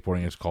in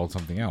skateboarding it's called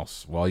something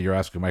else. While you're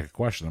asking Mike a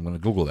question, I'm going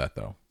to Google that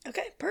though.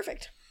 Okay,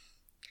 perfect.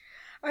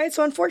 All right,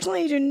 so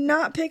unfortunately you do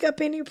not pick up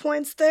any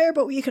points there,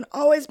 but you can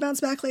always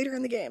bounce back later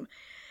in the game.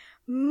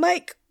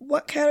 Mike,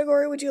 what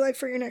category would you like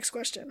for your next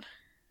question?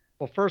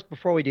 Well, first,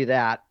 before we do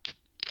that,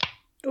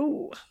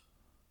 Ooh.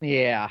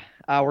 yeah,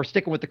 we're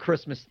sticking with the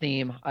Christmas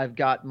theme. I've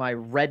got my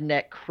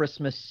Redneck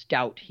Christmas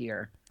Stout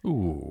here.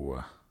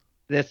 Ooh.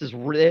 This is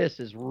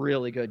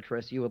really good,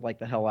 Chris. You would like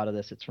the hell out of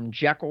this. It's from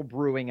Jekyll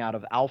Brewing out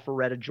of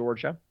Alpharetta,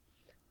 Georgia.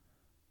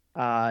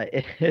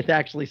 It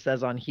actually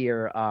says on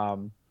here,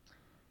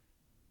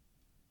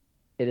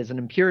 it is an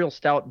imperial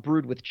stout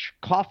brewed with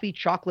coffee,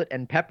 chocolate,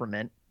 and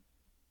peppermint.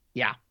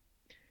 Yeah.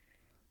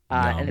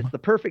 And it's the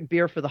perfect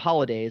beer for the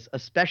holidays,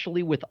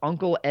 especially with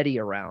Uncle Eddie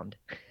around.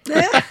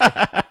 No,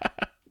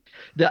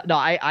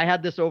 I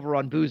had this over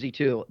on Boozy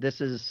too.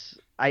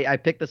 I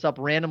picked this up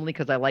randomly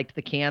because I liked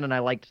the can and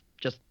I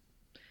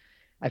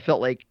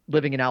felt like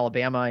living in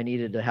Alabama, I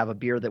needed to have a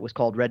beer that was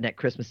called Redneck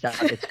Christmas Stout.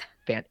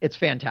 It's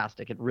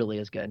fantastic. It really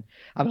is good.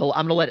 I'm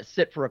gonna let it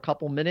sit for a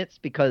couple minutes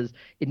because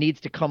it needs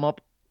to come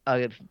up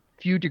a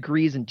few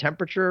degrees in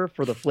temperature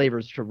for the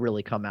flavors to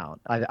really come out.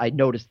 I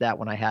noticed that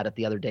when I had it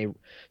the other day,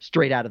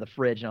 straight out of the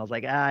fridge, and I was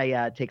like,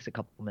 yeah, it takes a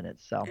couple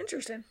minutes. So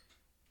Interesting.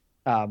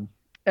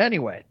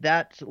 Anyway,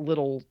 that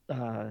little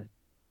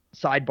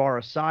sidebar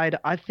aside,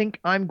 I think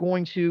I'm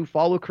going to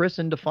follow Chris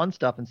into fun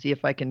stuff and see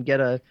if I can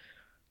get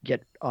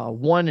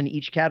one in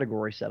each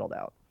category settled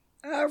out.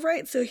 All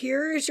right, so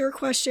here is your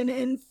question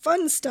in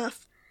fun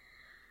stuff.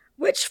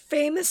 Which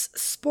famous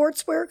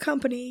sportswear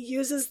company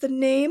uses the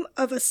name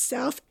of a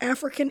South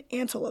African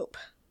antelope?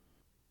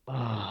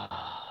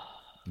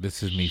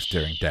 This is me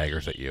staring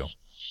daggers at you.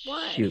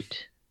 Why?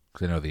 Shoot.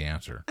 Because I know the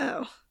answer.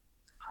 Oh.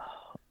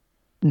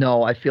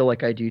 No, I feel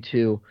like I do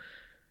too.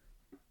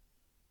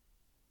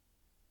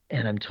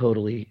 And I'm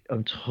totally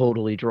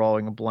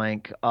drawing a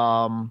blank.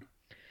 Can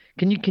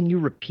you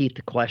repeat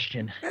the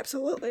question?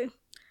 Absolutely.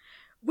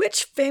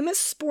 Which famous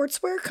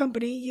sportswear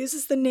company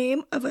uses the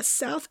name of a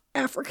South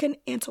African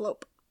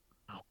antelope?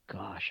 Oh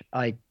gosh,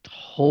 I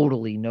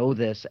totally know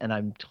this, and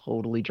I'm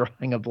totally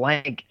drawing a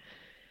blank.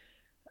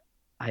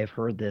 I have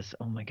heard this.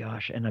 Oh my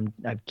gosh, and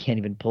I can't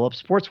even pull up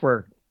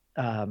sportswear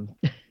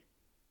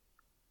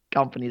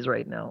companies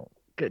right now.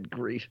 Good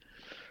grief.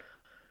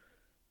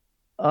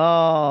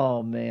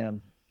 Oh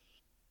man.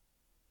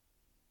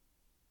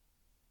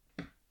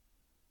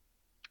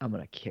 I'm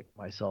gonna kick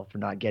myself for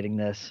not getting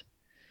this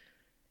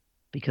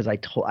because I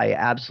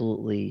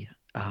absolutely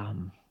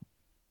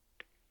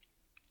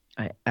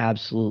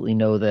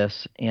know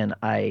this, and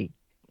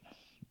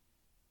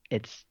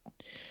it's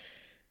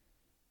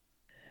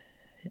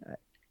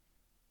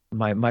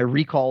my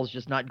recall is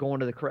just not going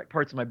to the correct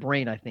parts of my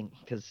brain, I think,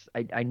 because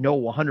I know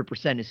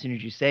 100% as soon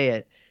as you say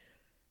it,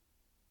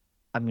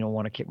 I'm going to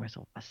want to kick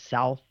myself. A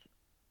South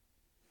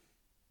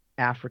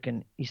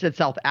African. You said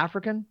South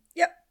African?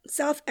 Yep,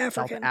 South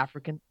African. South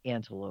African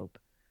antelope.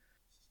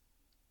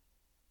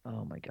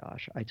 Oh my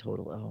gosh,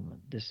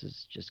 this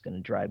is just going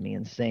to drive me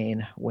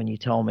insane when you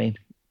tell me.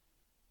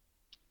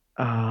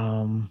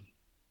 I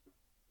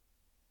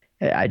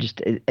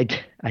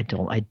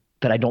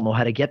don't know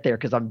how to get there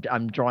because I'm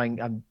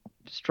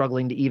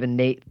struggling to even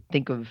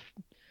think of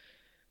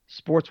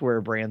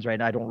sportswear brands right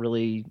now. I don't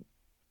really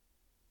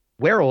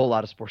wear a whole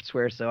lot of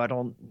sportswear, so I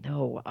don't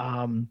know.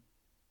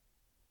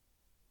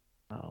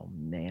 Oh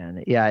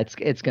man, yeah,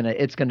 it's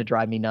gonna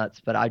drive me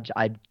nuts. But I'm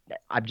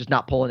just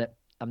not pulling it.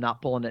 I'm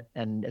not pulling it.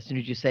 And as soon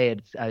as you say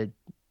it,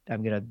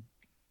 I'm gonna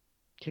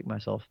kick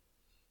myself.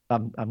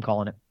 I'm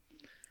calling it.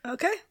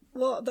 Okay.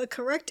 Well, the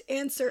correct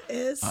answer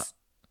is.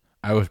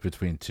 I was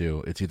between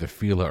two. It's either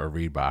Fila or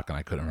Reebok, and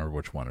I couldn't remember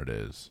which one it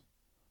is.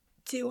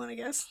 Do you want to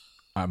guess?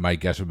 My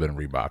guess would have been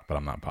Reebok, but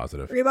I'm not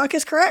positive. Reebok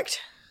is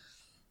correct.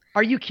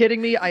 Are you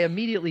kidding me? I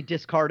immediately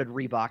discarded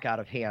Reebok out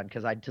of hand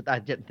because I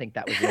didn't think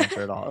that was the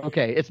answer at all.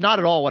 Okay, it's not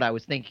at all what I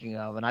was thinking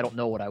of, and I don't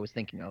know what I was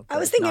thinking of. I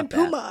was thinking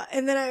Puma,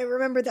 and then I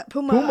remembered that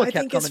Puma I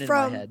think is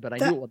from my head, but I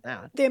knew it was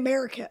that. The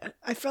America.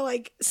 I feel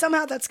like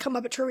somehow that's come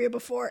up at trivia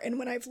before, and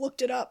when I've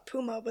looked it up,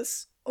 Puma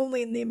was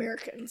only in the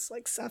Americans,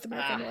 like South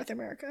America, North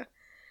America.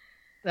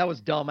 That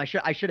was dumb. I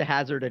should have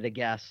hazarded a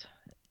guess.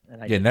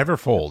 Never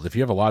fold. If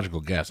you have a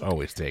logical guess,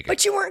 always take it.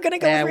 But you weren't going to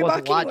go with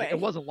Reebok anyway. It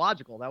wasn't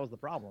logical. That was the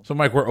problem. So,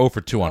 Mike, we're 0 for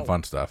 2 on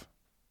fun stuff.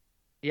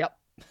 Yep.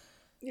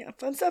 Yeah,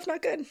 fun stuff,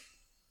 not good.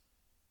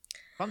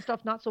 Fun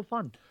stuff, not so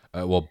fun.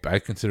 Well, I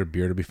consider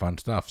beer to be fun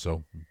stuff,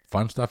 so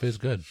fun stuff is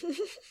good.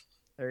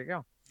 There you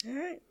go. All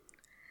right.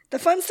 The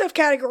fun stuff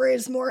category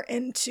is more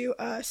into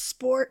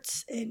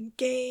sports and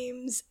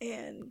games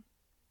and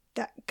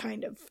that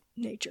kind of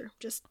nature,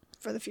 just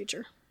for the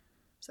future.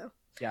 So.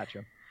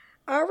 Gotcha.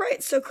 All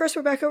right, so Chris,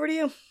 we're back over to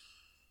you.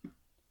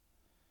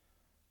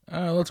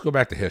 Let's go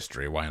back to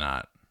history. Why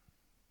not?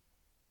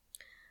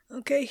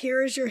 Okay,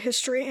 here is your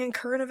history and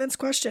current events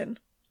question.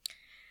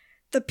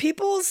 The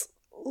People's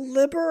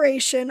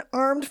Liberation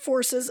Armed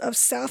Forces of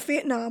South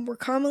Vietnam were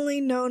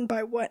commonly known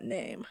by what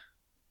name?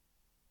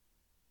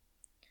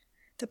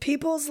 The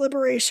People's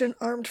Liberation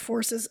Armed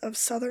Forces of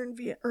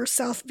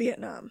South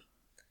Vietnam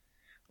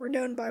were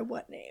known by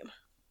what name?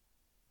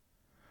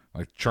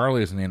 Like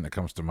Charlie is a name that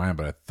comes to mind,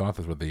 but I thought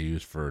that's what they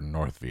used for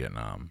North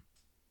Vietnam.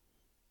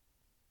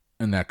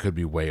 And that could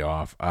be way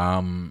off.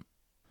 I'm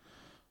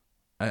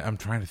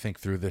trying to think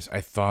through this. I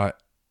thought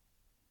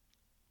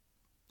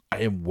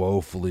I am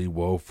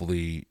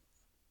woefully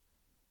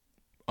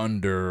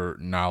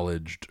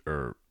under-knowledged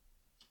or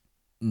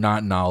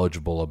not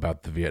knowledgeable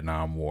about the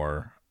Vietnam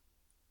War.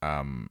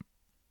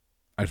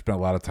 I spent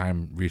a lot of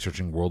time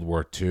researching World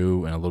War II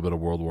and a little bit of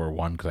World War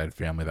I because I had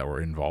family that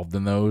were involved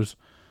in those.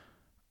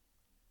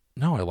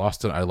 No, I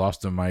lost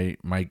to my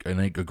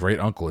a great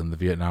uncle in the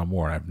Vietnam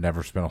War, and I've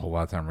never spent a whole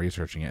lot of time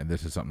researching it, and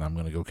this is something I'm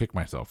going to go kick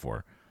myself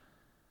for.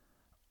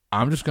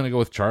 I'm just going to go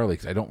with Charlie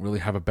because I don't really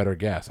have a better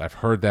guess. I've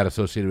heard that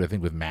associated, I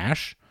think, with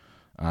MASH,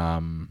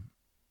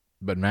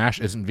 but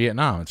MASH isn't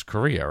Vietnam. It's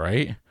Korea,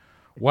 right?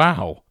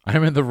 Wow,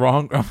 I'm in the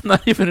wrong. I'm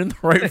not even in the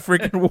right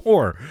freaking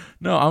war.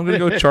 No, I'm going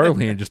to go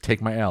Charlie and just take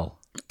my L.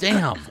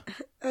 Damn.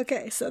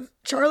 Okay, so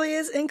Charlie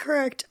is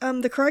incorrect.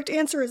 The correct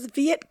answer is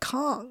Viet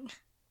Cong.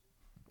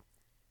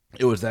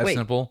 It was that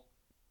simple?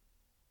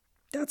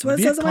 That's what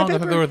it says on my paper. I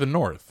thought they were the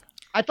North.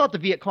 I thought the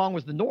Viet Cong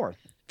was the North.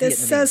 This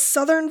says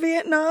Southern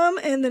Vietnam,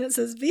 and then it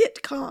says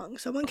Viet Cong.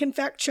 Someone can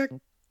fact check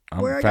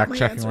where I got my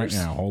answers. I'm fact checking right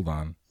now. Hold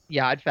on.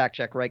 Yeah, I'd fact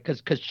check, right?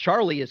 Because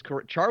Charlie is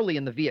correct. Charlie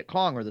and the Viet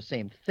Cong are the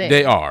same thing.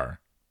 They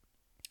are.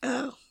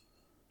 Oh.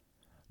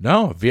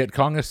 No, Viet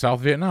Cong is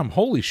South Vietnam.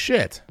 Holy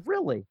shit.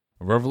 Really?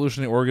 A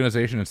revolutionary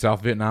organization in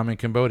South Vietnam and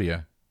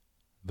Cambodia.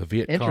 The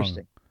Viet Cong.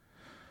 Interesting.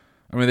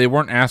 I mean, they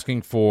weren't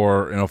asking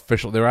for an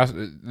official. They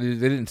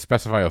didn't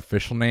specify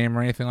official name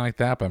or anything like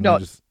that. But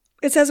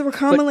it says we're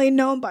commonly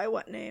known by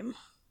what name?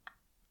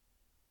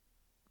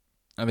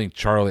 I think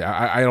Charlie.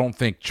 I don't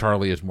think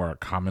Charlie is more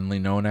commonly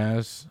known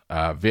as.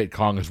 Viet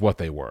Cong is what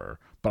they were.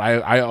 But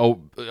I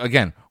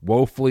again,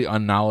 woefully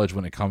unknowledge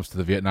when it comes to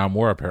the Vietnam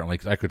War. Apparently,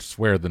 because I could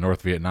swear the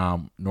North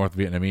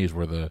Vietnamese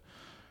were the.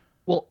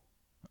 Well,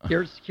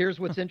 here's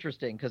what's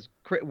interesting because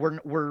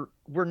we're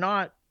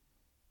not.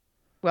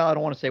 Well, I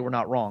don't want to say we're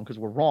not wrong because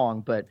we're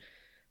wrong, but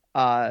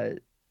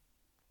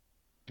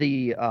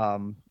the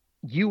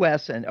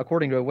U.S. and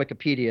according to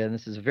Wikipedia, and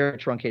this is a very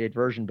truncated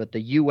version, but the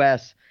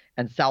U.S.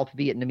 and South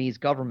Vietnamese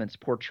governments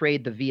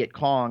portrayed the Viet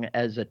Cong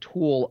as a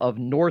tool of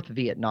North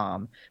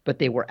Vietnam, but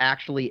they were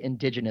actually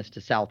indigenous to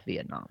South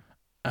Vietnam.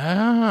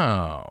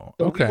 Oh,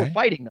 so okay. We were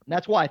fighting them.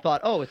 That's why I thought,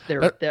 it's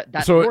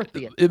that's so North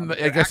Vietnam.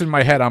 I guess in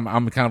my head, I'm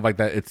kind of like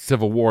that. It's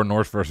Civil War,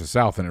 North versus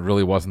South, and it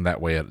really wasn't that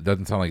way. It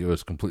doesn't sound like it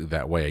was completely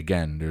that way.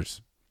 Again,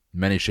 there's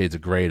many shades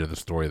of gray to the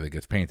story that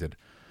gets painted.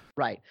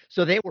 Right.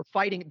 So they were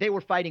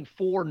fighting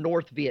for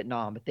North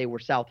Vietnam, but they were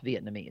South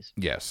Vietnamese.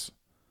 Yes.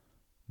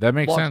 That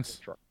makes Long sense.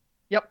 story short.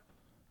 Yep.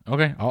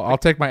 Okay, I'll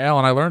take my L,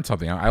 and I learned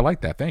something. I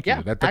like that. Thank you.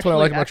 Yeah, That's what I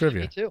like about actually,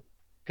 trivia. Me too.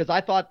 Because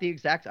I thought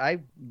I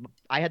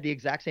had the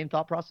exact same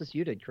thought process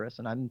you did, Chris,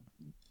 and I'm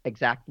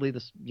exactly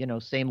the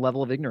same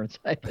level of ignorance.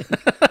 I think.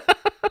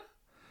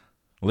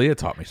 Leah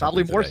taught me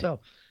something. Probably more today. so.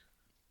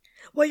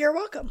 Well, you're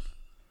welcome.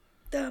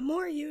 The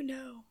more you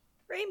know.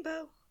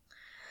 Rainbow.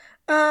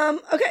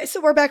 Okay,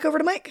 so we're back over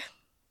to Mike.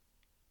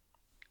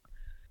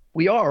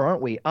 We are,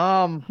 aren't we?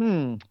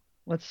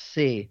 Let's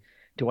see.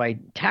 Do I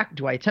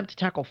attempt to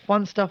tackle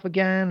fun stuff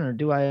again, or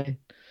do I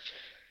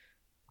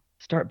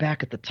start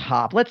back at the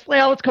top? Let's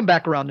come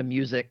back around to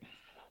music.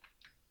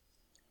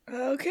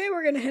 Okay,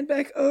 we're going to head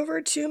back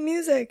over to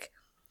music.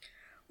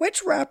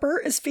 Which rapper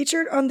is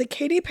featured on the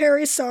Katy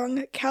Perry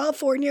song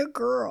California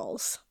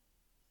Girls?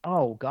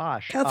 Oh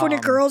gosh. California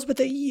Girls with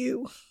a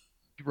U.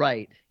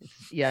 Right.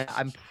 Yeah,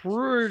 I'm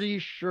pretty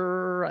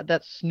sure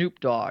that's Snoop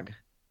Dogg.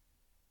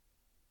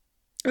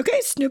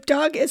 Okay, Snoop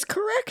Dogg is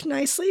correct.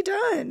 Nicely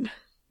done.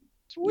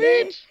 Sweet.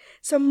 Yay.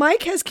 So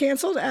Mike has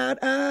canceled out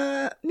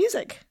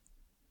music.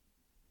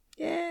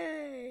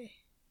 Yay.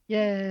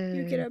 Yay.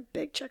 You get a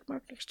big check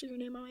mark next to your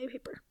name on my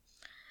paper.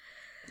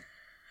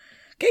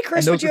 Okay,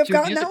 Chris, and those would you are have two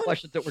gotten music that one?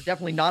 questions that were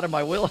definitely not in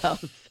my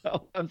wheelhouse,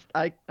 so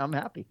I'm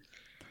happy.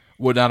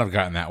 Would not have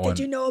gotten that one.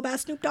 Did you know about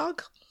Snoop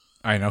Dogg?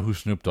 I know who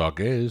Snoop Dogg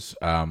is.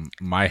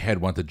 My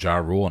head went to Ja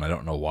Rule, and I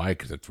don't know why,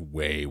 because it's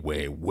way,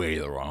 way, way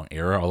the wrong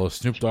era. Although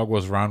Snoop Dogg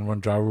was around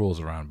when Ja Rule was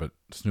around, but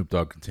Snoop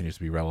Dogg continues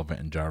to be relevant,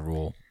 and Ja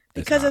Rule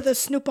is Because not. of the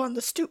Snoop on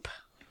the stoop.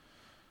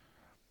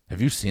 Have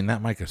you seen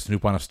that, Mike? A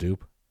Snoop on a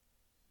stoop?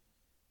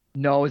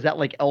 No, is that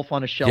like Elf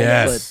on a Shelf?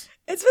 Yes.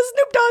 It's with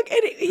Snoop Dogg,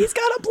 and he's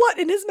got a blunt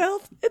in his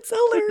mouth. It's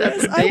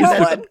hilarious. That's I amazing. want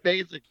That's one.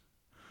 amazing.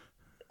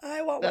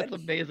 I want That's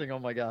one. amazing. Oh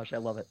my gosh, I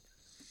love it.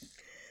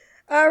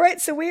 All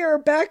right, so we are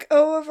back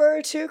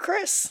over to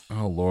Chris.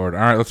 Oh, Lord.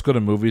 All right, let's go to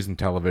movies and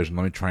television.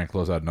 Let me try and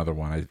close out another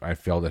one. I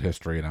failed at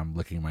history, and I'm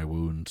licking my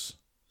wounds.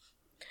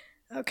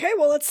 Okay,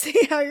 well, let's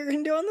see how you're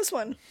going to do on this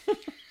one.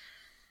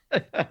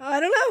 I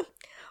don't know.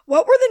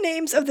 What were the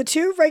names of the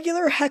two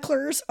regular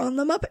hecklers on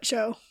The Muppet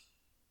Show?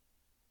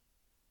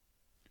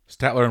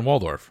 Statler and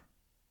Waldorf.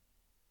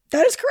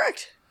 That is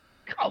correct.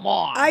 Come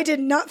on. I did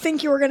not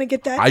think you were going to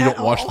get that I at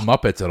don't watch all. the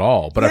Muppets at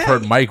all, but I've Yeah.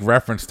 heard Mike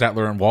reference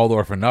Statler and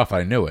Waldorf enough.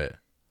 I knew it.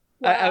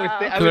 I was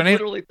So they named-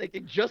 literally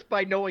thinking, just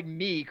by knowing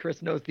me,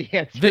 Chris knows the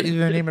answer. They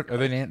named it.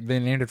 They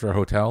named it for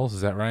hotels.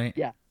 Is that right?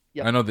 Yeah.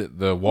 Yep. I know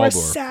the Or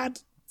Waldorf. sad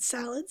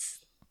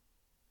salads.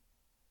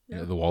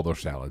 Yeah, the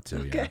Waldorf salad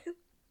too. Yeah. Okay.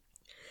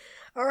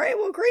 All right,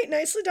 well, great.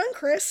 Nicely done,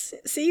 Chris.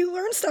 See, you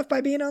learn stuff by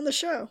being on the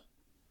show.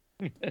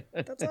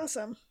 That's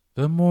awesome.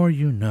 The more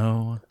you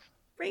know.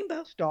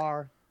 Rainbow.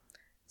 Star.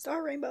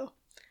 Star Rainbow.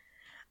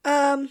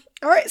 All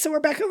right, so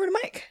we're back over to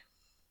Mike.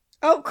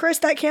 Oh, Chris,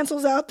 that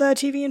cancels out the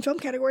TV and film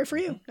category for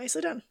you.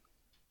 Nicely done.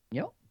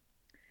 Yep.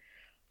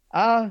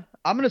 I'm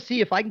gonna see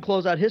if I can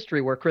close out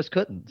history where Chris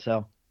couldn't.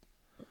 So.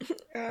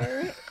 All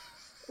right.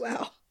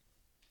 Wow.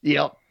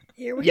 Yep.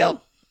 Here we Yep.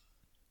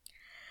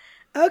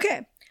 go.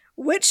 Okay.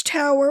 Which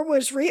tower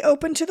was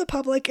reopened to the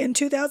public in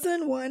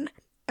 2001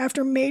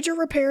 after major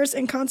repairs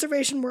and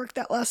conservation work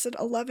that lasted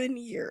 11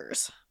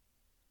 years?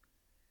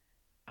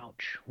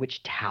 Ouch.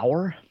 Which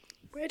tower?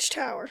 Which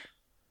tower?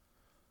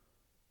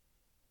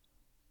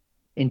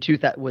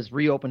 That was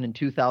reopened in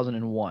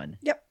 2001.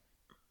 Yep.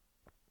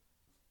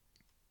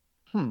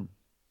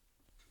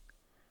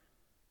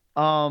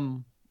 I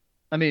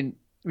mean,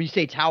 when you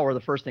say tower, the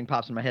first thing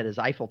pops in my head is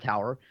Eiffel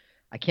Tower.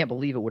 I can't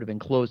believe it would have been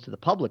closed to the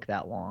public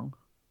that long,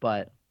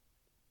 but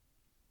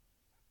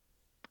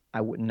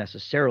I wouldn't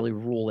necessarily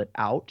rule it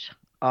out.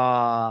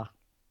 I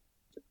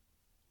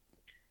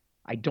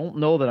don't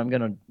know that I'm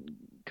gonna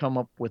come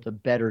up with a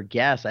better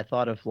guess. I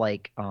thought of the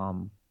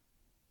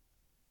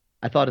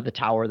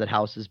tower that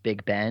houses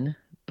Big Ben,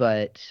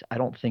 but I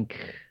don't know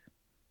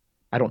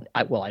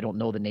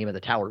the name of the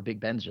tower. Big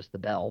Ben's just the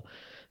bell.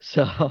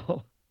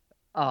 So,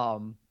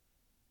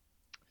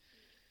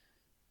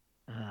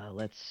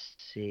 let's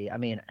see. I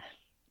mean,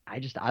 I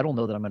don't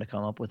know that I'm going to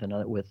come up with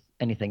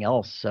anything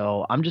else.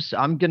 So I'm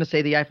going to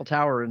say the Eiffel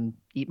Tower and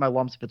eat my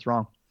lumps if it's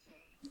wrong.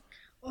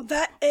 Well,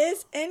 that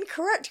is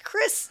incorrect.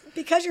 Chris,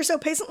 because you're so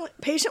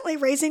patiently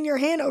raising your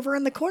hand over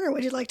in the corner,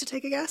 would you like to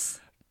take a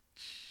guess?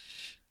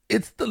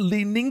 It's the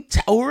Leaning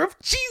Tower of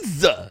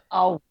Pisa.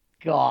 Oh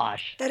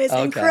gosh. That is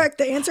Okay. incorrect.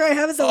 The answer I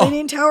have is the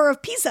Leaning Tower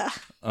of Pisa.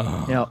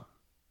 Oh. Yeah.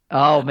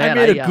 Oh man.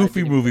 I made a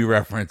Goofy movie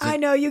reference. I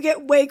know, you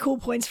get way cool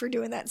points for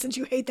doing that since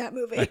you hate that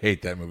movie. I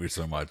hate that movie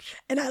so much.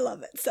 And I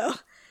love it. So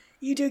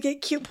you do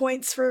get cute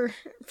points for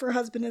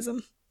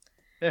husbandism.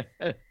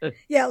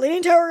 Yeah,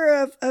 Leaning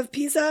Tower of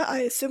Pisa, I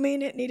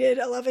assuming it needed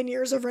 11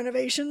 years of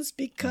renovations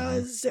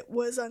because it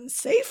was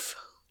unsafe.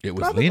 It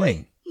was Probably.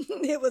 leaning.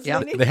 It was Yeah.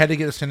 leaning. They had to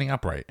get it standing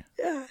upright.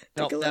 Yeah,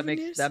 No, took 11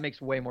 years. that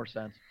makes way more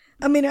sense.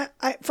 I mean,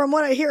 I from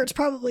what I hear, it's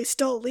probably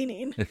still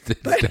leaning. It's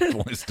But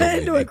definitely still they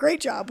didn't do a leaning. great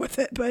job with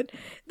it, but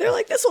they're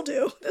like, this will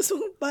do. This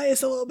will buy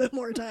us a little bit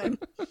more time.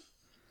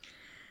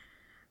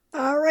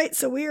 All right,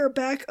 so we are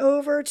back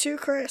over to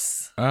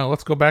Chris.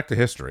 Let's go back to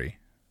history.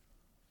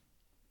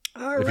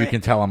 All If you right.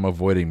 can tell, I'm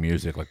avoiding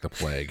music like the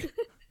plague.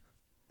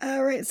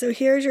 All right, so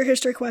here's your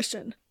history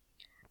question.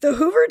 The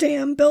Hoover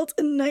Dam, built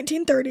in the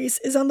 1930s,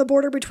 is on the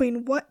border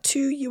between what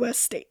two U.S.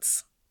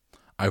 states?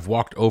 I've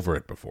walked over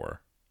it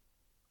before.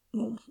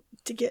 Well,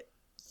 to get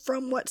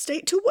from what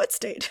state to what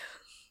state?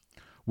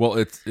 Well,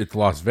 it's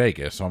Las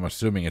Vegas, so I'm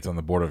assuming it's on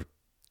the border of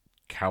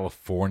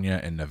California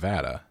and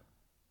Nevada.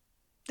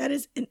 That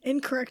is an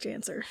incorrect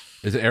answer.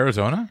 Is it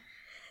Arizona?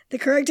 The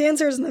correct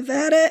answer is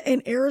Nevada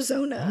and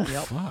Arizona.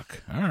 Oh,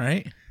 fuck. All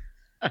right.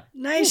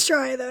 Nice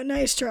try, though.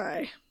 Nice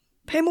try.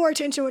 Pay more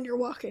attention when you're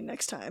walking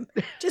next time.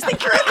 Just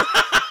think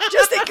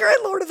you're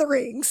in Lord of the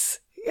Rings.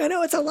 I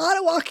know it's a lot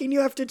of walking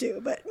you have to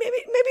do, but maybe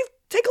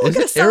take a look Is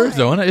at a it sign.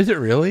 Arizona? Is it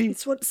really?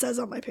 That's what it says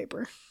on my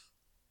paper.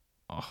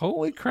 Oh,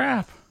 holy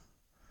crap.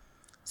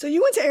 So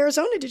you went to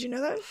Arizona, did you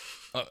know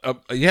that?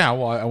 Yeah,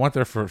 well, I went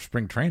there for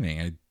spring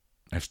training.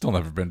 I've still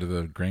never been to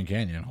the Grand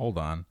Canyon. Hold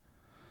on.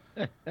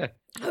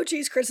 Oh,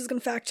 geez, Chris is going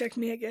to fact check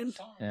me again.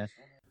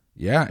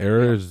 Yeah,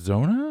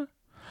 Arizona?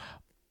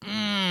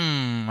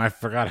 I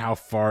forgot how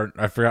far.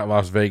 I forgot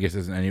Las Vegas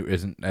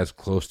isn't as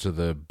close to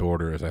the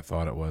border as I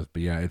thought it was.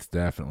 But yeah, it's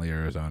definitely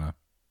Arizona.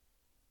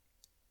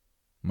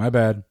 My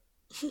bad.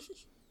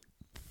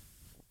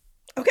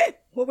 Okay,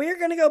 well, we are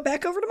going to go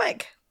back over to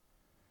Mike.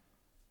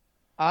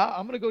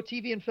 I'm going to go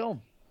TV and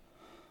film.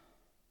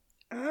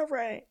 All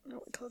right.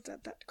 Oh, we closed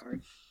out that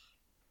card.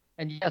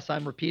 And yes,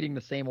 I'm repeating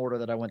the same order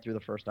that I went through the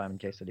first time in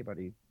case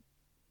anybody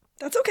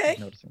That's okay. is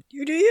noticing.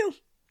 You do you.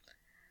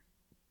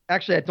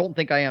 Actually, I don't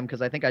think I am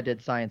because I think I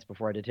did science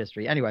before I did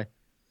history. Anyway,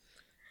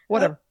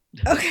 whatever.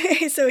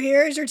 Okay, so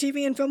here is your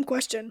TV and film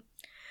question.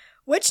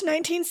 Which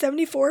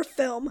 1974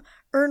 film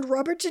earned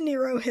Robert De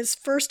Niro his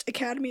first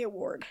Academy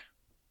Award?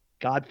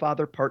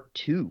 Godfather Part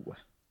 2.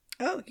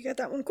 Oh, you got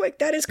that one quick.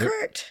 That is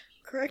correct.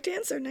 Correct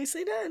answer.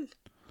 Nicely done.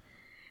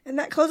 And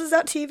that closes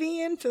out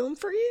TV and film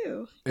for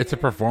you. It's a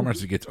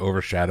performance that gets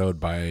overshadowed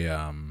by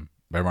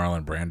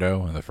Marlon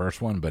Brando in the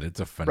first one, but it's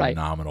a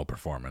phenomenal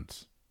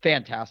performance.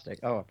 Fantastic.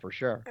 Oh, for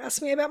sure.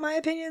 Ask me about my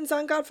opinions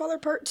on Godfather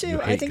Part 2.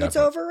 You I hate think it's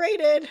Godfather.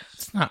 overrated.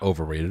 It's not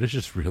overrated. It's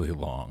just really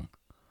long.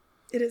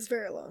 It is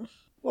very long.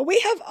 Well, we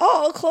have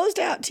all closed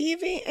out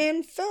TV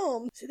and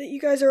film. See that you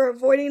guys are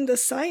avoiding the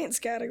science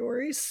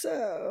categories,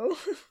 so...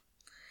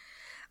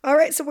 All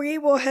right, so we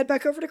will head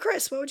back over to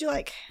Chris. What would you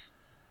like?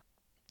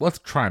 Let's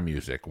try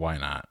music. Why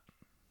not?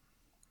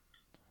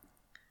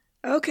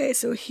 Okay,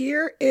 so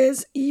here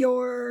is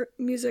your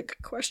music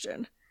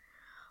question.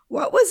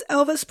 What was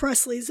Elvis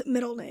Presley's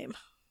middle name?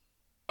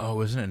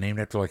 Oh, isn't it named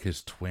after like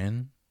his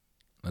twin?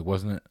 Like,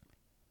 wasn't it?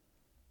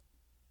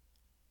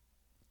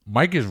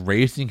 Mike is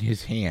raising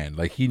his hand.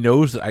 Like he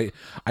knows. I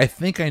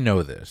think I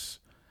know this.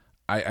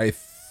 I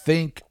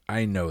think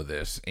I know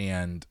this,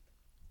 and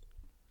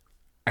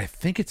I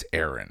think it's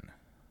Aaron.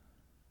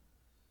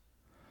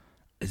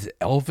 Is it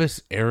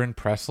Elvis Aaron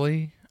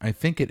Presley? I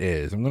think it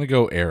is. I'm gonna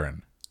go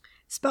Aaron.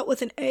 Spelled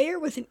with an A or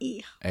with an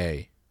E?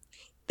 A.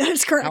 That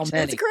is correct. How That's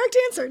many? the correct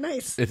answer.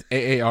 Nice. It's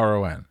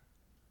Aaron.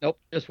 Nope,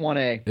 just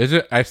 1A. Is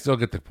it? I still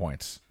get the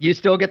points. You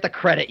still get the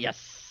credit, you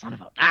son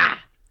of a...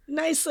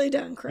 Nicely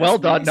done, Chris. Well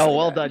done. No, Nicely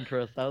well done,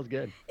 Chris. That was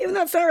good. Even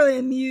though it's not really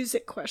a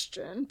music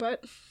question,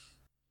 but...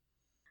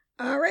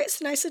 All right,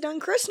 so nicely done,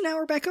 Chris. Now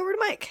we're back over to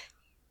Mike.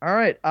 All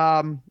right.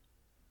 I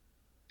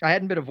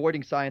hadn't been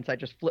avoiding science. I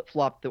just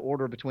flip-flopped the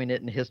order between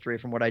it and history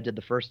from what I did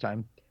the first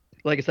time.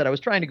 Like I said, I was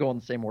trying to go in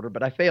the same order,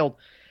 but I failed.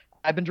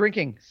 I've been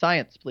drinking.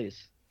 Science,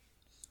 please.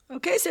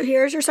 Okay, so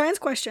here's your science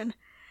question.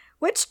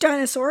 Which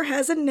dinosaur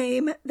has a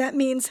name that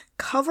means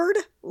covered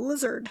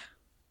lizard?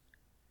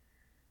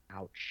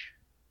 Ouch.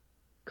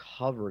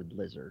 Covered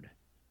lizard.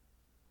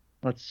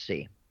 Let's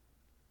see.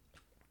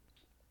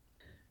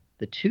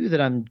 The two that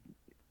I'm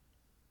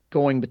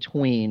going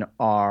between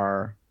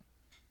are...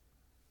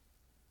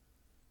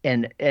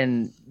 And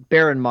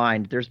bear in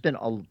mind, there's been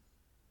a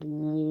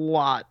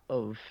lot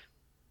of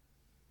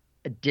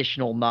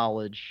additional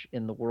knowledge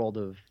in the world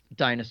of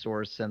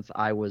dinosaurs since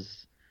I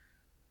was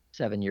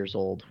 7 years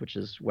old, which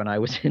is when I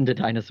was into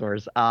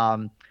dinosaurs.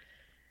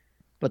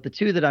 But the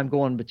two that I'm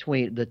going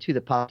between, the two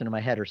that popped into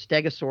my head are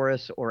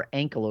Stegosaurus or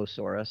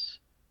Ankylosaurus.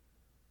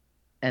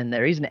 And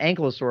the reason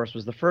Ankylosaurus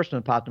was the first one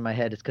that popped in my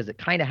head is because it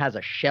kind of has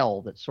a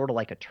shell that's sort of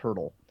like a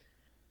turtle.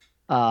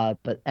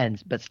 But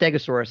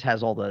Stegosaurus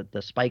has all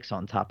the spikes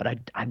on top. But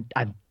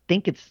I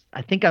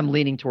think I'm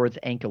leaning towards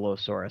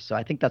Ankylosaurus. So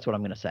I think that's what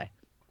I'm going to say.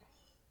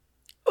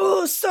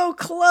 Oh, so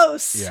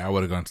close. Yeah, I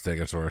would have gone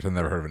Stegosaurus. I've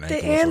never heard of an The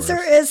Ankylosaurus.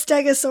 answer is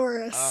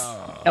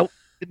Stegosaurus.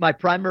 My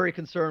primary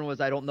concern was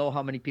I don't know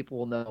how many people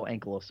will know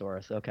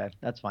Ankylosaurus. Okay,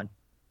 that's fine.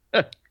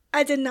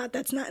 I did not.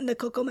 That's not in the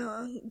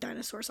Cocomelon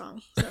dinosaur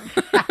song. So.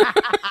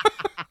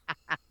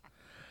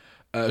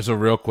 So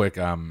real quick,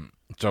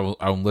 so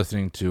I'm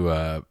listening to.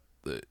 I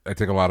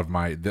take a lot of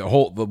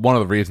one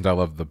of the reasons I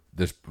love the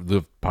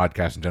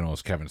podcast in general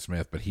is Kevin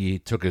Smith, but he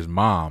took his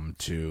mom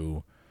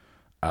to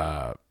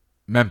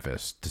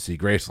Memphis to see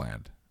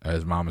Graceland.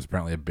 His mom is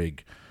apparently a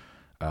big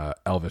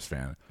Elvis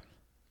fan,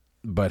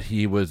 but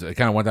it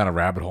kind of went down a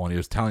rabbit hole, and he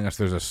was telling us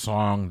there's a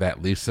song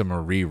that Lisa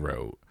Marie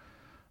wrote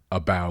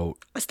about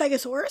A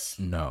Stegosaurus?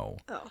 no,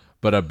 Oh.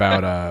 but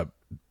about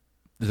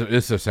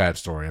This is a sad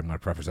story. I'm going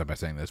to preface that by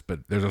saying this,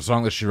 but there's a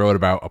song that she wrote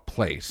about a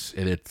place,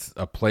 and it's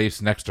a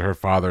place next to her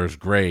father's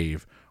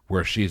grave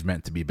where she's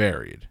meant to be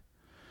buried,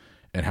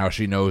 and how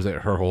she knows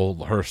that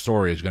her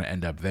story is going to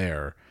end up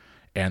there,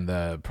 and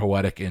the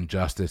poetic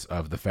injustice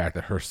of the fact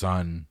that her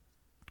son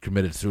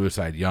committed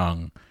suicide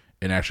young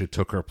and actually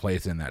took her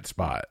place in that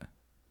spot.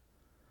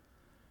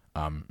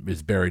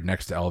 Is buried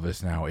next to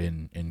Elvis now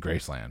in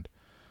Graceland.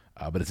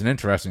 But it's an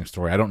interesting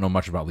story. I don't know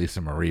much about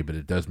Lisa Marie, but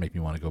it does make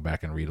me want to go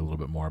back and read a little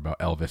bit more about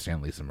Elvis and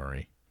Lisa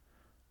Marie.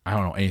 I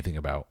don't know anything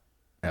about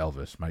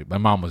Elvis. My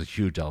mom was a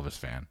huge Elvis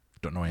fan.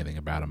 Don't know anything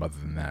about him other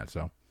than that.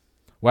 So,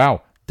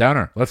 wow,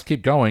 downer. Let's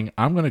keep going.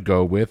 I'm going to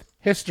go with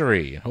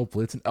history.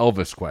 Hopefully it's an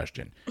Elvis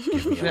question.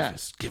 Give me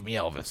Elvis. Give me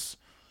Elvis.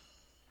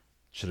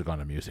 Should have gone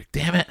to music.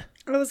 Damn it.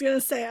 I was going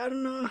to say, I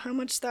don't know how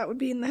much that would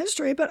be in the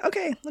history, but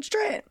okay, let's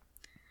try it.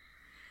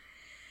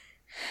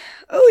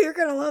 Oh, you're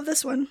going to love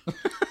this one.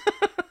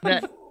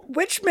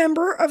 Which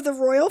member of the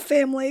royal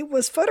family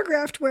was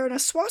photographed wearing a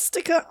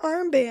swastika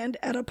armband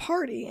at a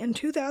party in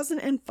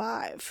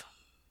 2005?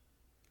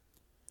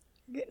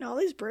 I'm getting all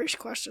these British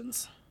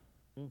questions.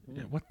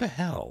 Yeah, what the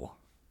hell?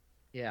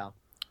 Yeah.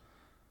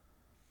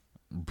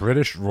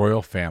 British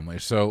royal family.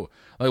 So,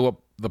 like, what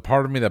the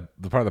part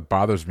that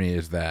bothers me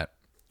is that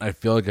I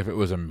feel like if it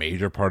was a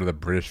major part of the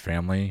British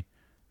family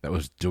that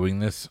was doing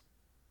this,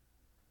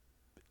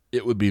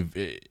 it would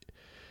be.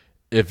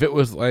 If it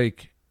was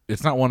like,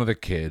 it's not one of the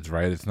kids,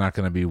 right? It's not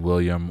going to be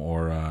William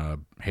or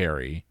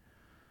Harry.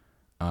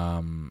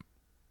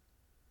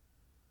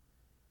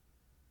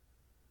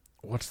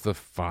 What's the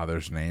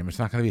father's name? It's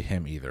not going to be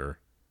him either.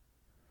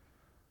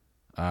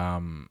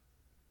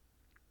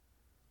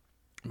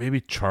 Maybe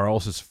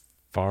Charles is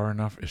far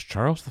enough. Is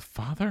Charles the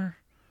father?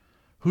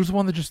 Who's the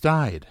one that just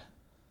died?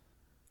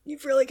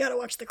 You've really got to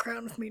watch The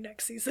Crown with me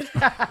next season.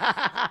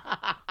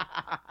 I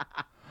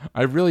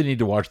really need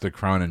to watch The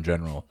Crown in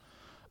general.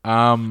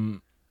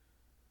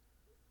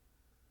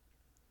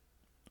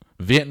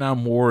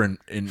 Vietnam War and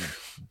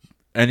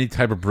any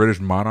type of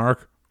British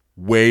monarch,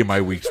 way my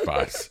weak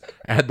spots.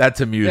 Add that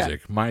to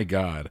music. Yeah. My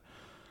God.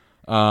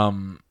 I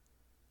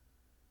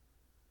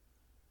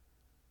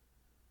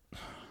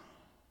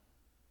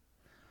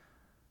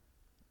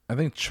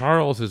think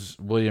Charles is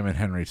William and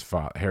Harry's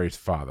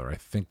father. I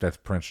think that's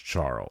Prince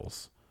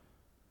Charles.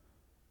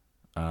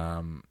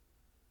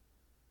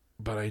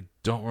 But I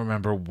don't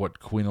remember what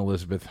Queen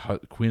Elizabeth's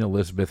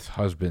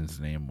husband's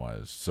name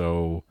was.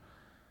 So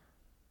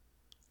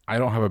I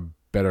don't have a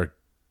better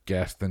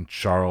guess than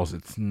Charles.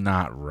 It's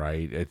not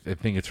right. I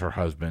think it's her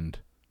husband,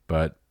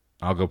 but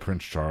I'll go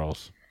Prince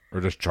Charles or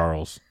just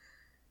Charles.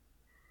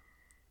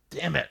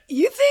 Damn it.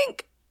 You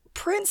think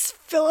Prince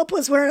Philip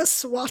was wearing a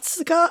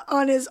swastika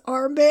on his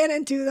armband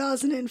in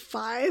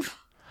 2005?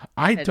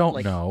 I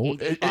don't know.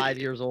 85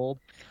 years old.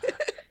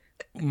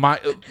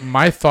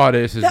 My thought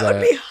is that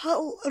would be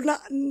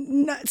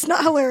it's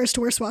not hilarious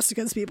to wear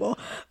swastikas, people.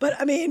 But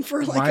I mean,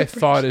 for like my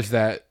thought is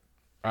that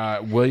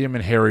William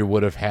and Harry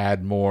would have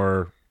had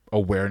more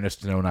awareness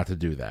to know not to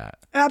do that.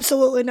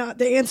 Absolutely not.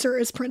 The answer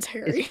is Prince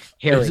Harry.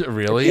 Harry. Is it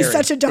really? He's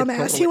such a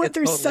dumbass. He went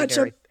through such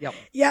a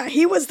yeah.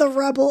 He was the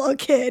rebel, a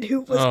kid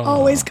who was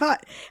always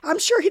caught. I'm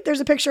sure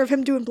there's a picture of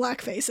him doing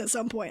blackface at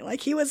some point.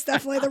 Like he was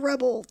definitely the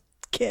rebel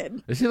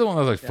kid. Is he the one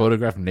that was like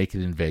photographed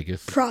naked in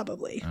Vegas?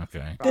 Probably.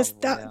 Okay.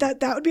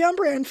 That would be on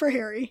brand for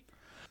Harry.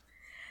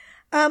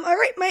 All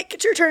right, Mike,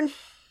 it's your turn.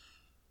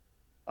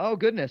 Oh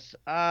goodness.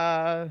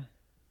 I'm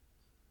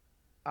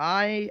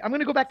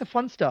gonna go back to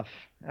fun stuff.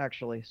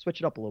 Actually, switch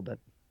it up a little bit.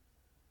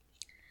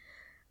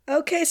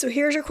 Okay, so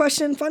here's your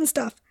question. Fun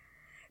stuff.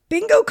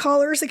 Bingo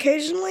callers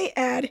occasionally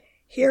add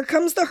 "Here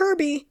comes the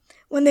Herbie"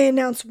 when they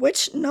announce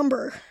which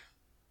number.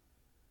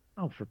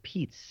 Oh, for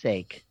Pete's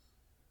sake.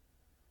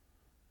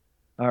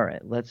 All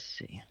right, let's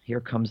see. Here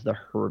comes the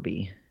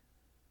Herbie.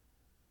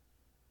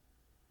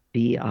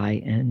 Bingo.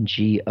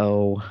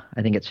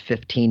 I think it's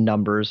 15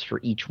 numbers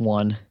for each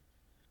one.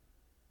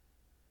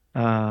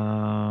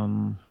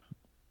 I'm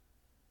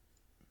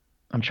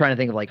trying to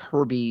think of like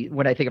Herbie.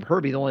 When I think of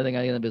Herbie, the only thing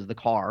I think of is the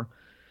car.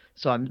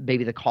 So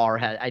maybe the car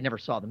had, I never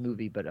saw the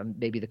movie, but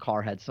maybe the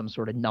car had some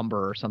sort of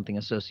number or something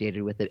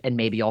associated with it, and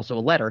maybe also a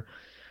letter,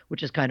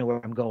 which is kind of where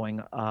I'm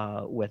going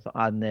with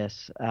on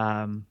this.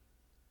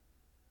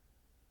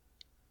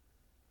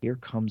 Here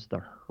comes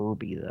the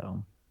Herbie,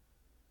 though.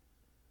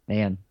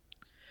 Man.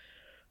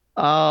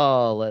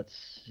 Oh, let's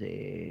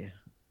see.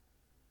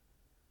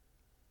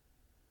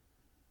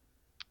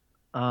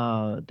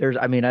 I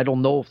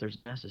don't know if there's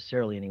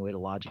necessarily any way to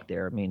logic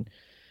there. I mean,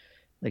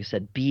 like I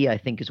said, B, I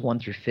think, is 1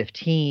 through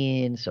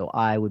 15, so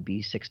I would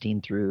be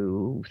 16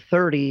 through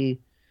 30.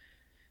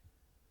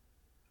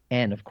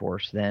 And, of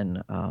course,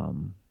 then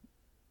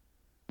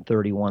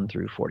 31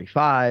 through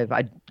 45.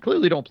 I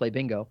clearly don't play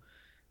bingo.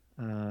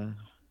 I'm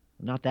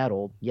not that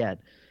old yet.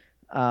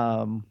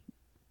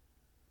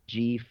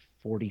 G,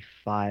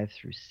 45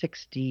 through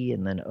 60,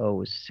 and then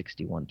O is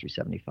 61 through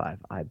 75,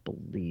 I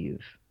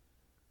believe.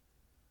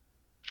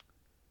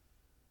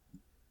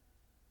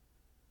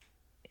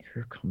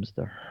 Here comes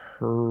the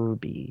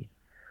Herbie.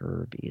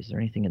 Herbie. Is there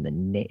anything in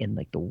the in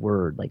like the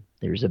word? Like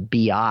there's a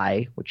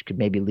BI, which could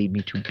maybe lead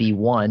me to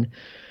B1.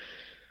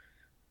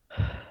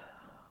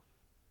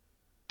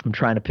 I'm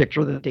trying to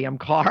picture the damn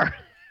car.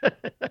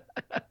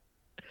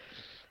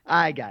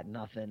 I got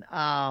nothing.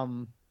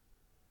 I'll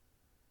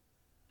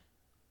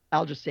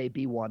just say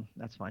B1.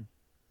 That's fine.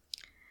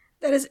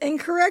 That is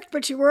incorrect,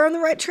 but you were on the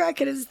right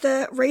track. It is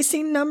the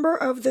racing number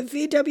of the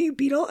VW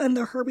Beetle and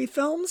the Herbie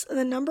films, and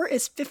the number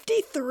is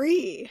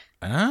 53.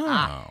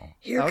 Oh.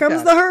 Here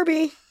comes the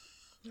Herbie.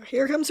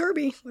 Here comes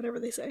Herbie, whatever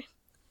they say.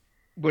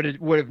 Would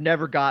have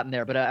never gotten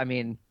there, but I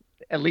mean,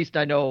 at least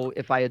I know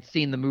if I had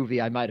seen the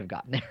movie, I might have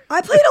gotten there.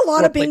 I played a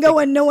lot of bingo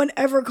and no one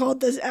ever called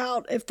this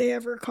out if they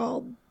ever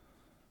called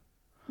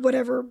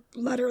whatever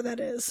letter that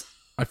is.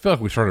 I feel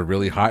like we started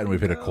really hot and we've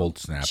hit a cold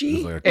snap. G?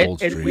 It's like a cold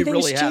streak. We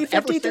really have. G53?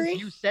 Ever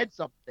since you said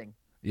something.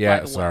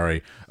 Yeah,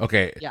 sorry.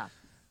 Okay. Yeah.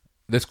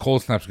 This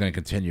cold snap's going to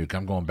continue.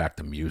 I'm going back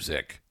to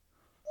music.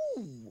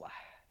 Ooh.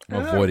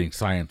 I'm avoiding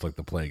science like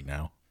the plague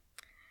now.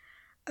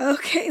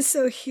 Okay,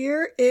 so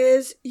here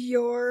is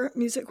your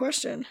music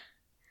question.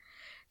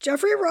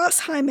 Jeffrey Ross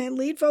Hyman,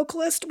 lead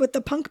vocalist with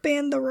the punk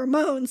band The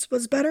Ramones,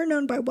 was better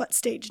known by what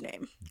stage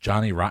name?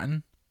 Johnny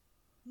Rotten?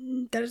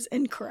 That is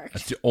incorrect.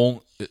 That's the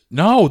only...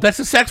 No, that's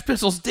the Sex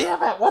Pistols.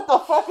 Damn it. What the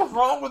fuck is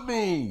wrong with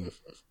me?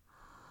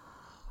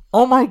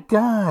 Oh my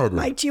God.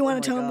 Mike, do you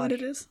want to tell him what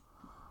it is?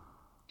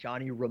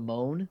 Johnny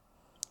Ramone?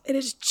 It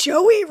is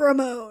Joey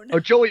Ramone. Oh,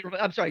 Joey.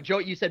 I'm sorry,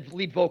 Joey. You said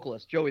lead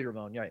vocalist, Joey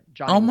Ramone. Right.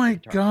 Johnny Oh my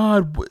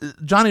God.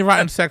 Johnny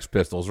Rotten Sex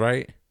Pistols,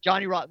 right?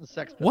 Johnny Rotten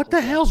Sex Pistols. What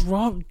the hell's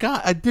wrong?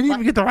 God, I didn't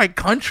even get the right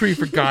country,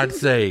 for God's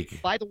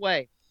sake. By the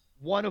way,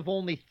 one of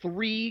only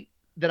 3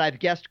 that I've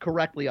guessed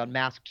correctly on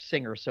Masked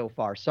Singer so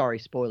far. Sorry,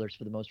 spoilers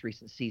for the most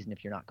recent season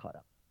if you're not caught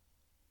up.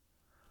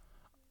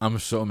 I'm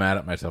so mad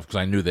at myself because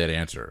I knew that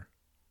answer.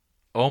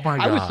 Oh my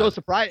God. I was so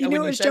surprised. You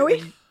knew it was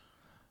Joey?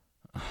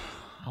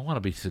 I want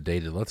to be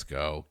sedated. Let's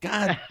go.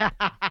 God.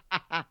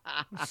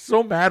 I'm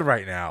so mad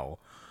right now.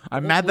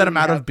 I'm mad that I'm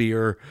out of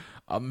beer.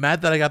 I'm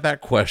mad that I got that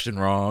question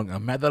wrong.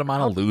 I'm mad that I'm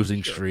on a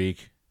losing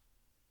streak.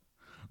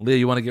 Leah,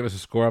 you want to give us a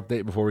score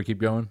update before we keep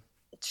going?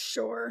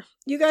 Sure.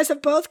 You guys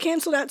have both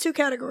canceled out 2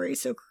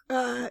 categories. So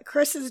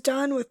Chris is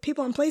done with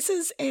people and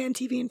places and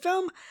TV and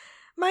film.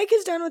 Mike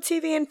is done with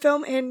TV and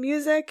film and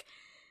music.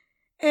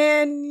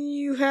 And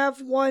you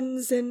have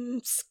ones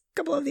in a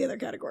couple of the other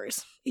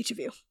categories, each of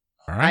you.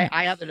 All right.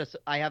 I have it as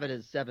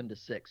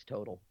 7-6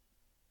 total.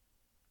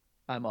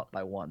 I'm up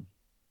by 1.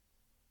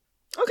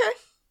 Okay.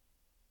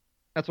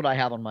 That's what I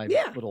have on my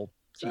little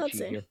cheat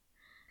sheet here.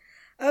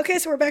 Okay,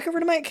 so we're back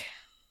over to Mike.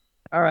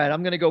 All right,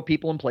 I'm going to go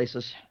people and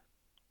places.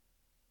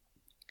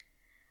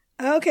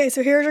 Okay,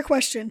 so here's your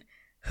question.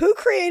 Who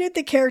created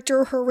the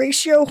character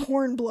Horatio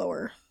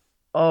Hornblower?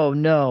 Oh,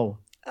 no.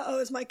 Uh-oh,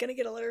 is Mike going to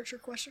get a literature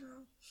question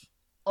wrong?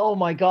 Oh,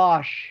 my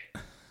gosh.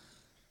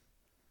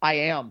 I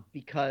am,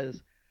 because...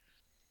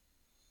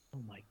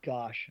 Oh, my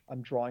gosh.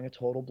 I'm drawing a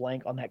total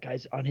blank on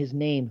on his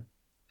name.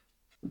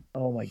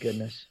 Oh, my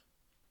goodness.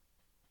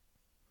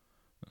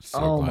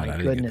 So glad I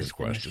didn't get this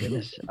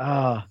question.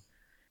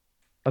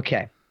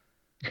 Okay.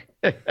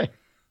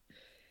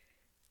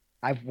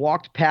 I've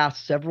walked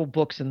past several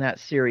books in that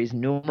series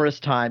numerous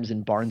times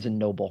in Barnes &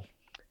 Noble.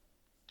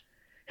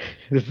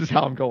 This is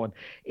how I'm going.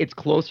 It's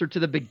closer to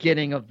the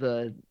beginning of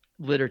the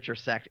literature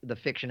section, the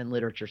fiction and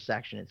literature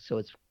section. So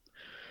it's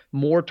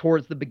more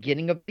towards the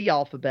beginning of the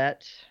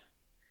alphabet.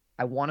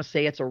 I want to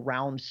say it's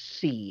around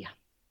C.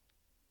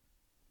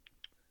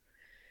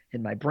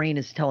 And my brain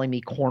is telling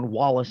me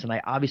Cornwallis, and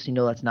I obviously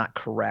know that's not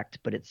correct,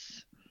 but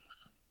it's...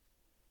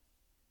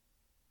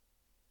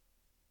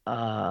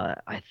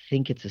 I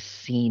think it's a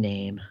C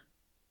name,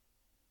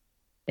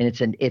 and it's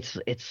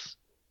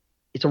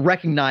a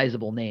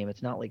recognizable name.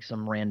 It's not like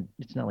some random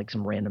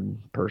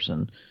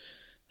person.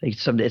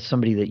 It's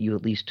somebody that you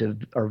at least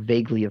or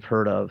vaguely have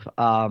heard of.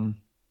 I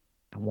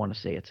want to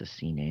say it's a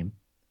C name.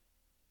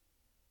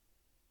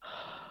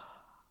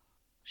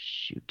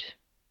 Shoot.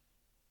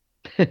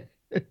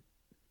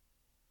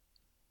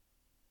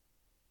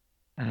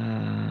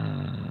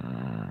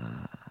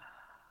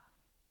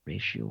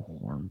 Horatio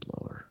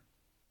Hornblower.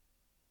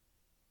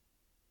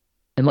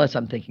 Unless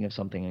I'm thinking of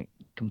something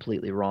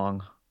completely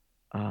wrong,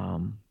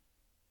 and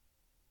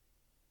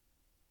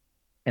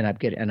I'm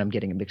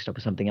getting it mixed up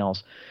with something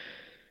else.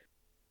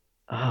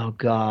 Oh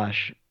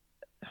gosh,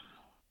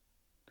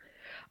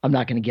 I'm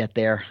not going to get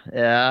there.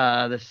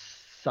 This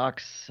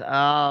sucks.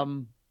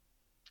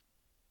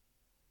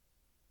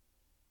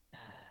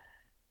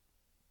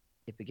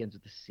 It begins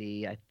with a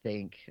C, I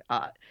think.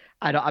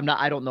 I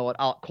don't know it.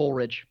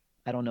 Coleridge.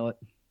 I don't know it.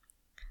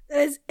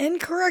 That is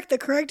incorrect. The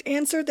correct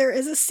answer, there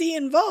is a C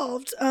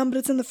involved, but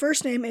it's in the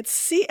first name. It's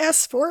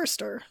C.S.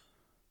 Forester.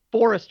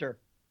 Forester.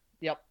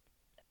 Yep.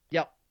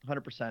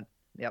 100%.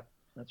 Yep,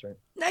 that's right.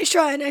 Nice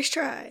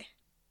try.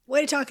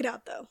 Way to talk it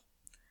out, though.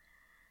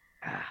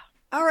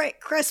 All right,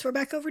 Chris, we're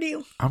back over to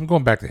you. I'm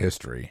going back to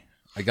history.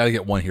 I got to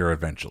get one here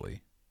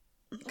eventually.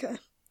 Okay.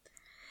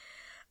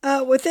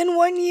 Within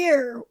 1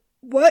 year,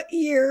 What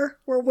year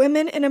were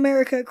women in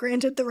America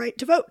granted the right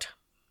to vote?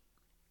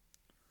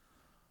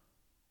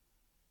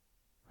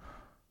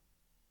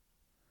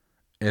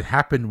 It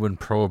happened when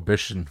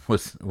prohibition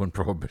was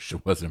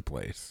in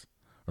place,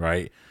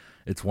 right?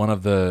 It's one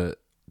of the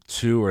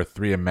 2 or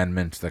 3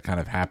 amendments that kind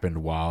of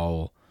happened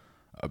while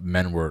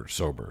men were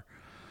sober.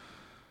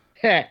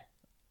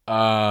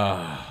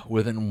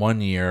 Within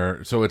 1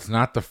 year. So it's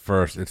not the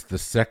first, it's the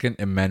second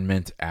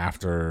amendment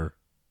after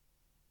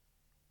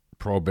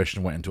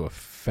prohibition went into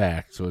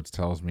effect. So it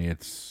tells me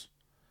it's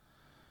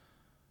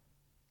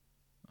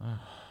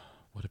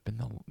would have been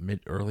the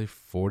early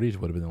 40s,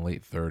 would have been the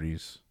late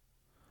 30s.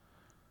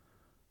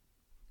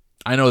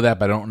 I know that,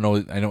 but I don't know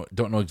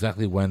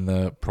exactly when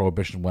the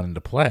prohibition went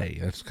into play.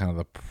 That's kind of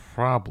the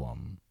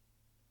problem.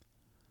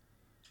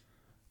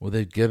 Were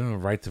they given a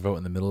right to vote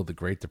in the middle of the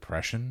Great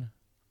Depression?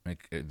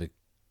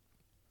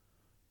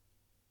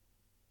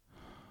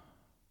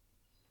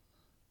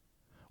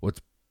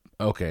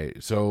 Okay,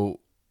 so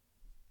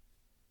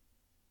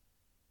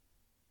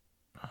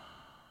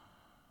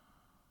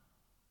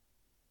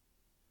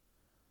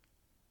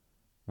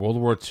World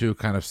War II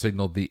kind of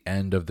signaled the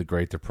end of the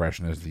Great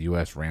Depression as the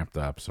U.S. ramped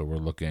up. So we're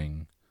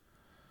looking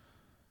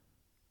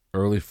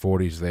early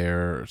 40s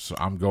there. So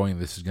I'm going,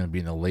 this is going to be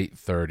in the late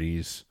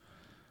 30s.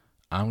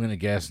 I'm going to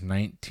guess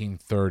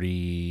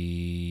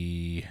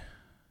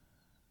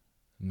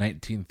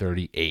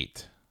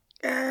 1938.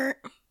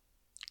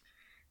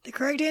 The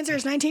correct answer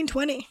is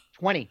 1920.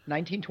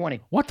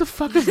 1920. What the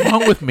fuck is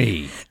wrong with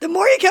me? The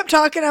more you kept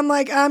talking, I'm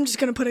like, I'm just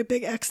going to put a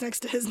big X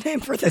next to his name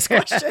for this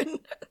question.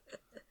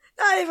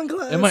 Not even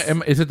close.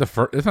 Is it the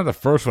first? It's not the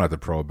first one at the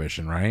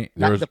Prohibition, right?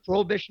 The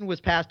Prohibition was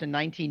passed in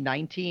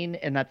 1919,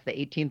 and that's the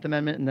 18th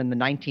Amendment, and then the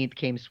 19th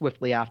came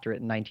swiftly after it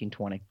in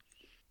 1920.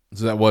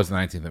 So that was the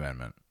 19th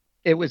Amendment.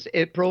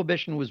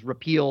 Prohibition was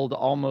repealed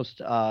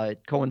almost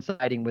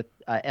coinciding with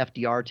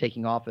FDR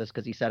taking office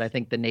because he said, I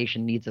think the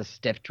nation needs a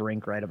stiff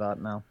drink right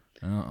about now.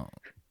 Oh.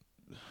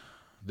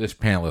 This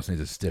panelist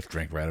needs a stiff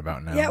drink right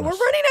about now. Yeah, we're running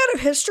out of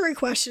history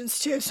questions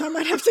too, so I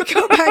might have to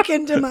go back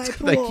into my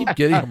pool. They keep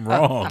getting them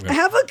wrong. I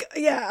have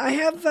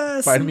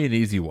Find me an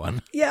easy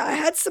one. Yeah, I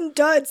had some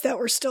duds that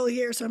were still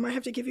here, so I might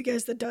have to give you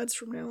guys the duds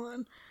from now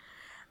on.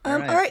 All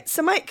right,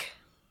 so Mike.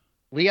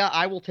 Leah,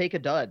 I will take a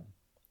dud.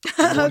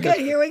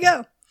 Okay, here we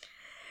go.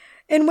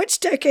 In which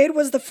decade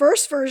was the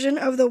first version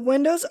of the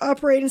Windows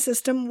operating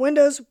system,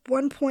 Windows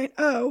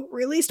 1.0,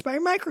 released by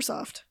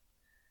Microsoft?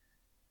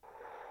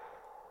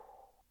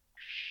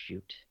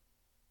 Shoot.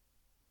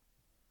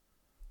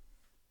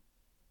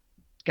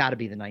 It's got to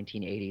be the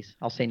 1980s.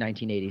 I'll say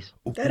 1980s.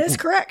 That is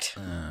correct.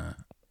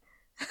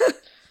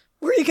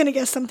 Were you going to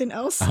guess something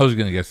else? I was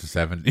going to guess the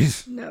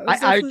 70s. No,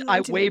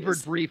 I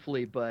wavered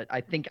briefly, but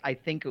I think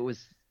it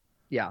was,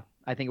 I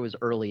think it was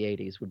early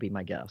 80s would be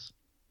my guess.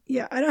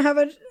 Yeah, I don't have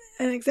an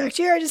exact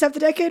year. I just have the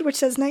decade, which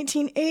says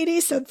 1980.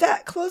 So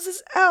that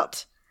closes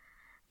out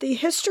the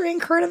history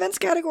and current events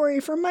category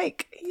for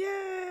Mike.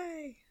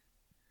 Yay!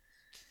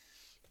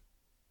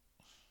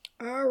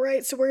 All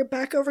right, so we're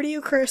back over to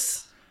you,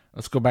 Chris.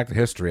 Let's go back to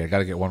history. I got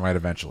to get one right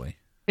eventually.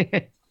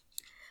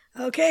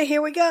 Okay,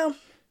 here we go.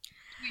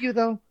 You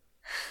though?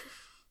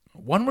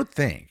 One would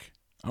think.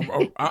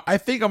 I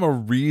think I'm a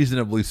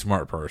reasonably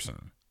smart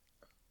person.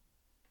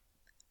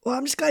 Well,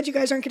 I'm just glad you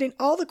guys aren't getting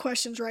all the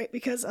questions right,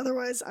 because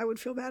otherwise I would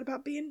feel bad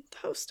about being the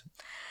host.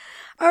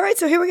 All right,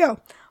 so here we go.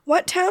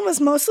 What town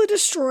was mostly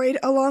destroyed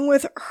along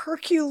with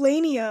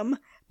Herculaneum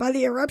by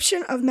the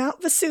eruption of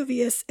Mount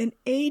Vesuvius in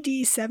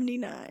AD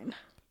 79?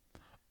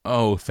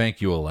 Oh, thank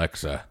you,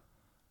 Alexa.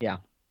 Yeah.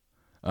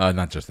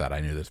 Not just that,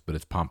 I knew this, but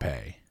it's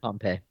Pompeii.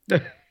 Pompeii.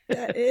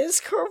 That is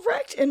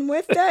correct. And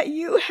with that,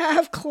 you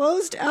have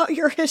closed out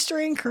your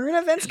history and current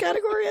events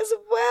category as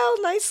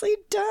well. Nicely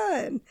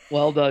done.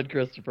 Well done,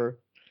 Christopher.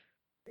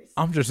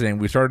 I'm just saying,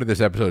 we started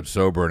this episode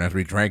sober, and as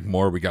we drank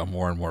more, we got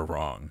more and more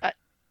wrong.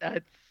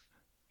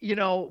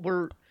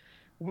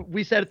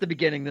 We said at the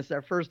beginning, this is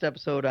our first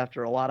episode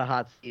after a lot of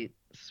hot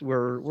seats.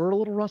 We're a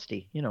little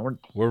rusty.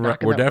 We're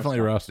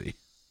definitely rusty.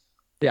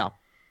 Yeah.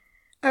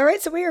 All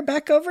right, so we are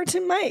back over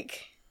to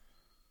Mike.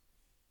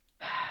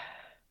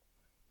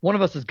 One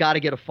of us has got to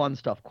get a fun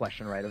stuff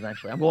question right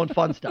eventually. I'm going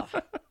fun stuff.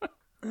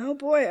 Oh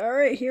boy! All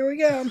right, here we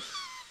go.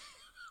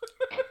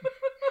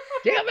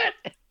 Damn it!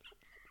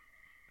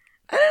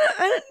 I don't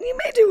know. You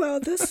may do well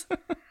with this.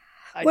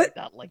 I did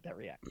not like that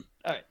reaction.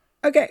 All right.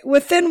 Okay,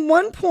 within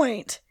 1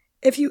 point,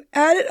 if you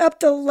added up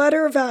the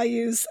letter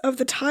values of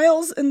the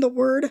tiles in the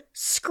word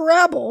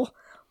Scrabble,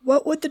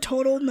 what would the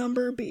total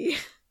number be?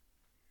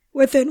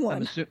 Within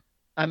one.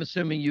 I'm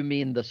assuming you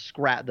mean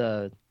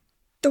the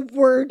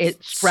word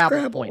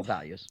Scrabble point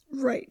values.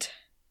 Right.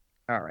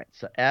 All right.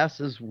 So S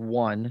is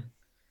 1.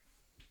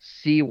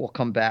 C will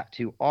come back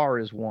to R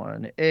is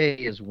 1. A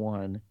is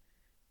 1.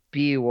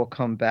 B will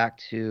come back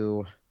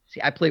to... See,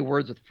 I play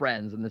Words with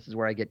Friends, and this is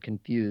where I get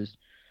confused.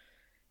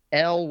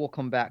 L will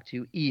come back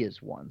to E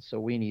is 1. So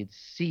we need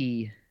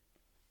C,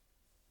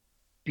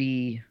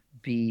 B,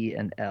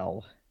 and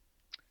L.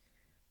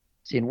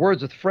 See, in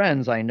Words with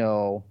Friends, I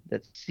know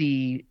that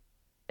C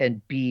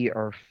and B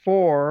are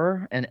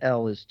 4, and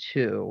L is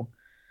 2,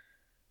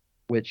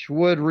 which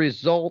would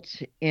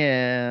result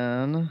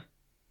in,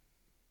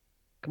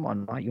 come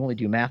on, Matt, you only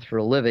do math for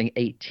a living,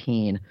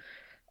 18,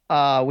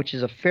 which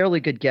is a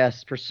fairly good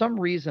guess. For some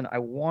reason, I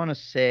want to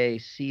say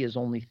C is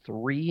only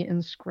 3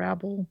 in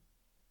Scrabble,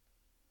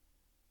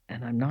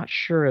 and I'm not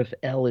sure if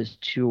L is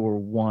 2 or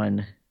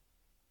 1,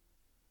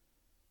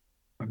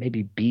 or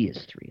maybe B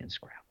is 3 in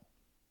Scrabble.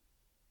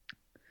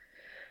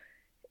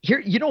 Here,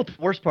 you know what the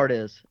worst part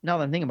is? Now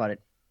that I'm thinking about it,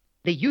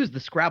 they use the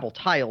Scrabble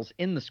tiles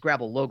in the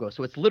Scrabble logo,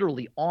 so it's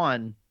literally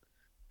on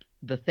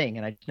the thing,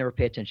 and I just never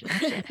pay attention.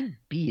 Actually, I think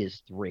B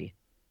is 3.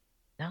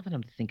 Now that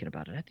I'm thinking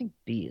about it, I think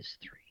B is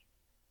 3.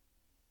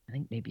 I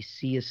think maybe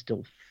C is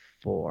still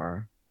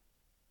 4.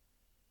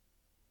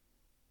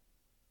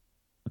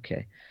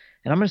 Okay,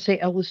 and I'm gonna say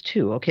L is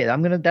 2. Okay,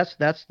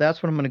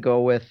 that's what I'm gonna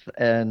go with,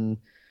 and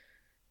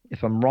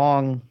if I'm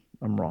wrong,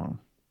 I'm wrong.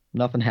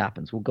 Nothing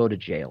happens. We'll go to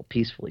jail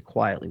peacefully,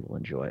 quietly. We'll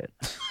enjoy it.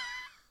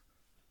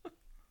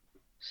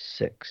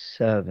 6,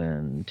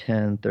 7,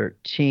 10,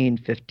 13,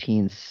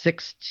 15,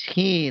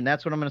 16.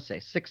 That's what I'm going to say.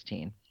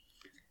 16.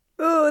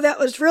 Ooh, that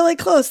was really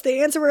close.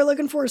 The answer we were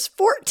looking for is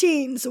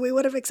 14, so we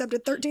would have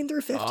accepted 13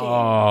 through 15.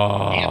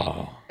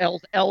 Oh.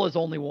 L is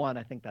only 1.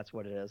 I think that's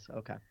what it is.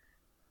 Okay.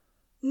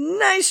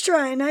 Nice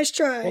try.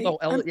 Well, no,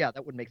 L, yeah,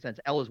 that would make sense.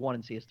 L is 1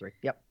 and C is 3.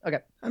 Yep. Okay.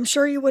 I'm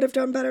sure you would have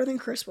done better than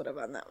Chris would have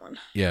on that one.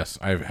 Yes,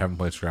 I haven't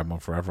played Scrabble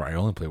in forever. I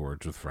only play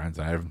Words with Friends.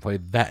 I haven't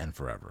played that in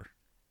forever.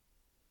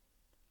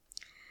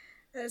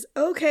 That is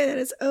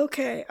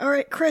okay. All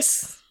right,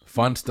 Chris.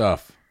 Fun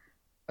stuff.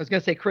 I was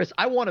going to say, Chris,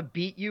 I want to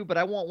beat you, but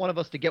I want one of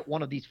us to get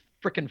one of these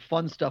freaking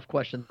fun stuff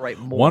questions right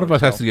more. One of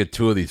us has to get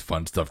 2 of these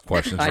fun stuff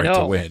questions right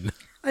to win.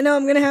 I know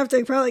I'm going to have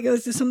to probably go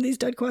through some of these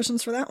dead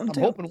questions for that one, too.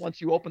 I'm hoping once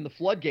you open the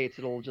floodgates,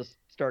 it'll just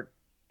start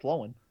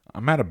flowing.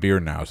 I'm out of beer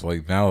now, so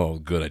now all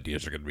good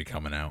ideas are going to be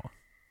coming out.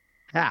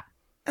 Ha!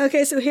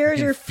 Okay, so here's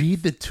your...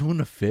 Feed the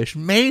tuna fish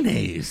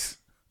mayonnaise.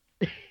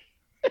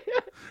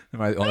 Am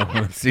I the only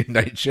one that's seen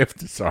Night Shift?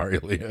 Sorry,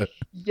 Leah.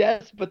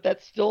 Yes, but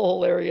that's still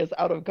hilarious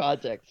out of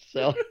context,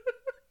 so...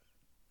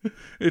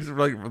 It's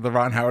like the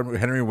Ron Howard,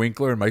 Henry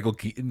Winkler, and Michael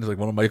Keaton is like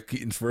one of Michael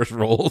Keaton's first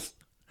roles.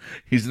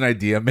 He's an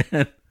idea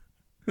man.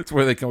 That's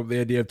where they come up with the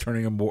idea of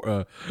turning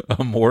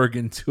a morgue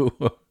into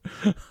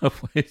a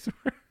place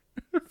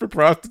for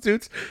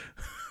prostitutes.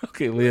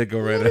 Okay, Leah, go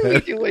right ahead. What are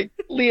we doing?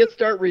 Leah,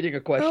 start reading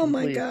a question, Oh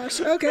my please. gosh,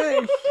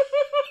 okay.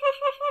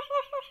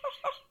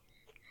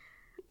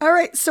 All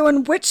right, so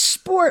in which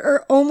sport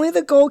are only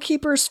the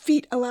goalkeeper's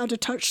feet allowed to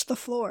touch the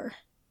floor?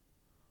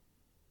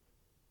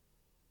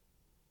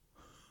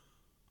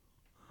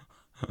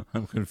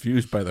 I'm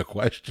confused by the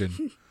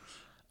question.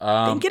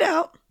 Think it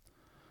out.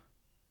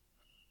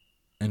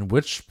 In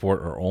which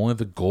sport are only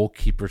the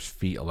goalkeeper's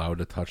feet allowed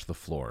to touch the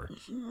floor?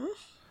 Mm-hmm.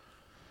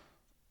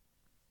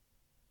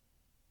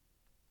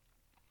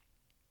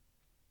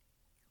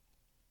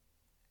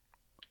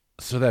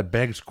 So that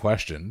begs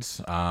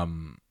questions.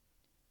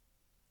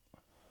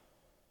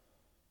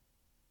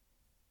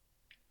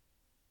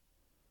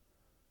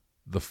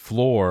 The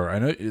floor, I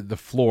know the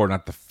floor,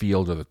 not the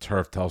field or the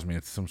turf, tells me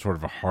it's some sort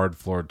of a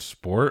hard-floored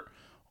sport.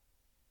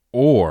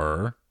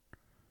 Or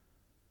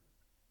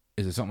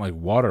is it something like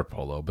water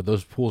polo? But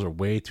those pools are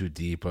way too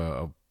deep.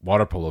 A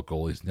water polo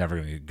goalie's never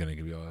going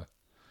to be able to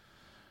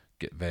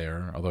get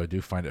there. Although I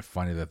do find it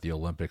funny that the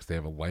Olympics, they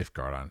have a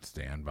lifeguard on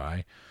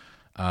standby.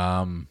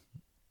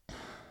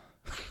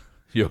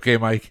 You okay,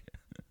 Mike?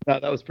 No,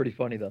 that was pretty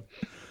funny, though.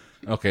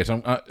 Okay,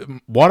 so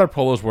water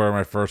polo is where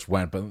I first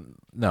went, but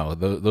no,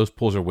 those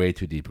pools are way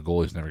too deep. A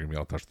goalie's never going to be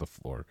able to touch the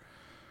floor.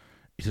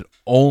 He said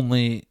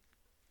only.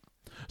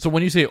 So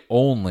when you say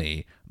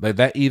only, like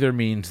that either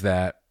means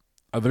that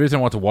the reason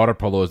I went to water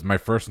polo is my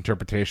first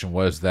interpretation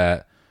was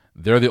that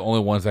they're the only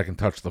ones that can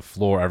touch the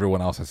floor.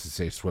 Everyone else has to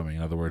stay swimming.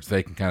 In other words,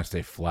 they can kind of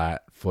stay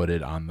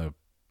flat-footed on the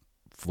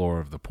floor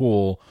of the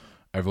pool.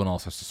 Everyone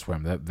else has to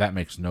swim. That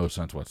makes no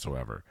sense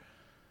whatsoever.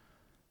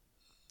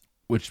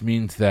 Which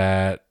means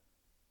that...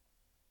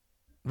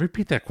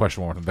 Repeat that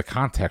question one more time. The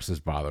context is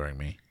bothering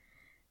me.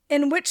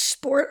 In which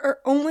sport are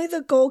only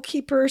the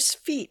goalkeeper's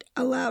feet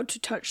allowed to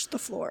touch the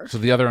floor? So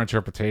the other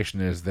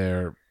interpretation is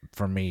nothing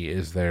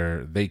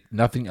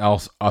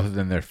else other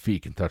than their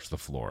feet can touch the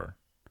floor.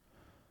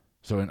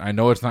 So I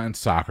know it's not in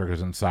soccer,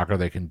 because in soccer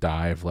they can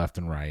dive left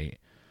and right.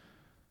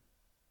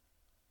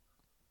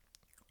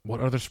 What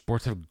other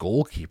sports have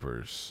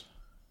goalkeepers?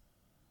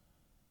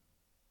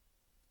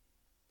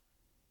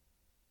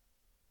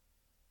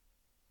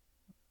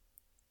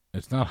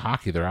 It's not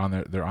hockey. They're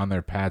on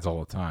their pads all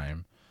the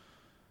time.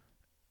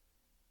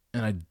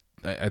 And I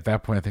at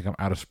that point I think I'm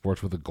out of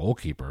sports with a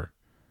goalkeeper.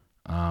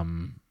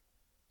 There's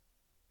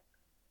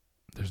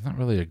not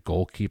really a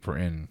goalkeeper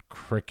in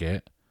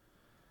cricket.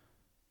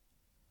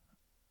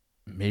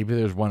 Maybe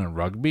there's one in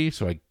rugby,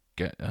 so I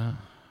get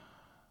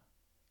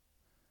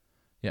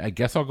I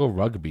guess I'll go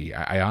rugby.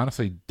 I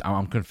honestly,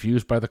 I'm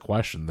confused by the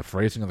question. The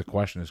phrasing of the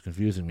question is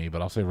confusing me,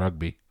 but I'll say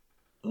rugby.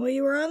 Well,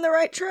 you were on the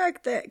right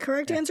track. The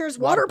correct answer is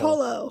water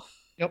polo.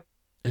 Yep.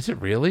 Is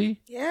it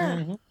really? Yeah.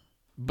 Mm-hmm.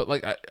 But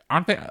like,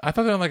 aren't they? I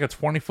thought they were in like a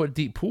 20-foot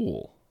deep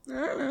pool. I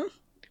don't know.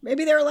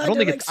 Maybe they're allowed to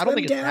like I don't swim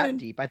think it's that down.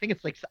 deep. I think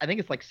it's like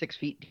 6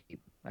 feet deep.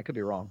 I could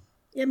be wrong.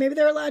 Yeah, maybe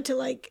they're allowed to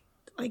like.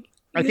 I think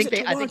use it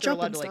to they're launch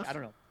allowed up to and like. stuff.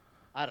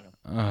 I don't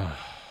know.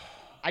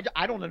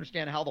 I don't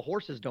understand how the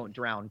horses don't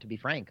drown. To be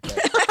frank. But...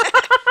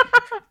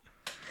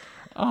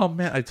 Oh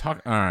man, all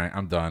right,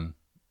 I'm done.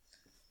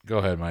 Go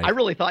ahead, Mike. I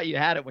really thought you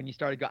had it when you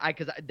started going.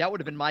 Because that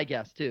would have been my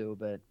guess too.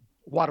 But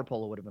water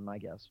polo would have been my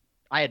guess.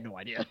 I had no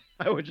idea.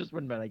 I would just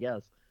wouldn't have been, I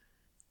guess.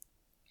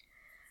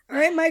 All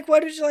right, Mike.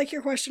 What did you like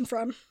your question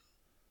from?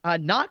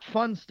 Not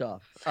fun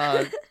stuff.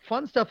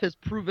 Fun stuff has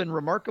proven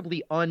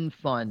remarkably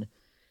unfun.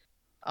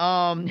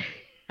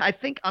 I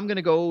think I'm going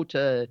to go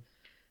to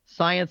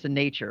science and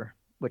nature,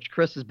 which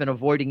Chris has been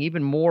avoiding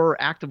even more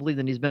actively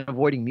than he's been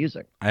avoiding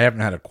music. I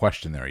haven't had a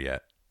question there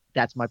yet.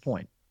 That's my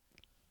point.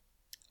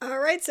 All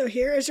right, so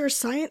here is your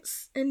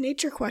science and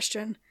nature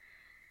question.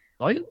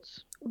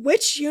 Science?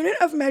 Which unit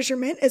of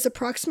measurement is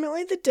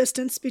approximately the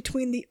distance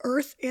between the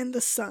Earth and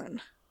the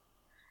Sun?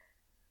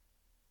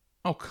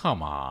 Oh,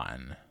 come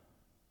on.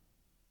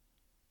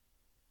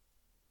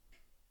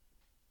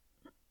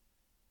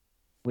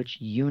 Which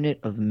unit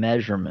of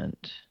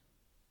measurement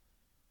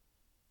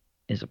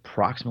is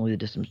approximately the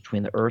distance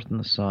between the Earth and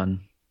the Sun?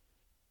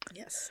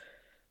 Yes.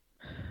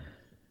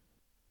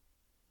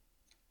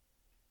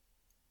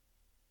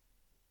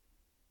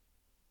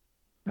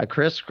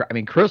 Chris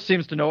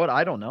seems to know it.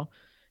 I don't know.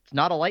 It's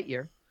not a light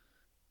year.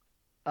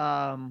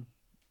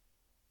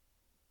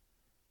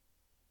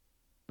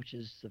 Which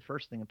is the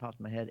first thing that pops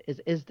in my head.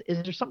 Is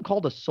there something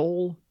called a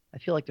sol? I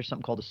feel like there's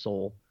something called a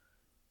sol.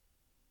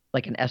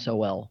 Like an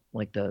SOL,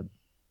 like the,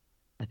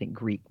 I think,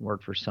 Greek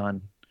word for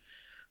sun.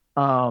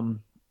 I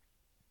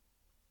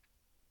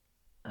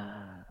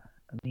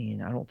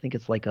don't think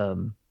it's like a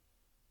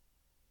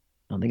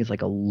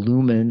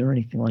lumen or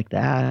anything like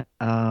that.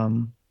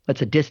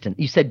 That's a distance.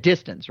 You said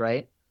distance,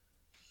 right?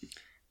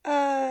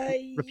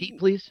 Repeat,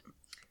 please.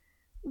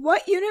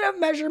 What unit of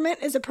measurement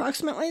is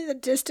approximately the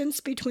distance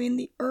between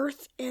the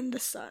Earth and the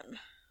Sun?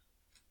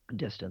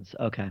 Distance.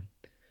 Okay.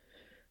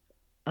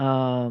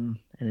 And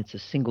it's a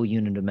single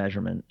unit of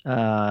measurement.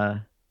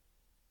 Light.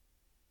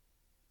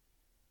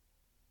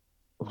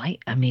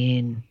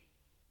 I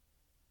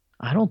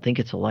don't think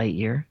it's a light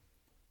year.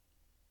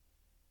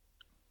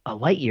 A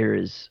light year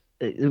is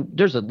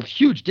there's a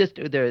huge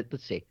distance there.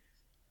 Let's see.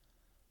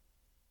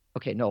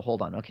 Okay, no,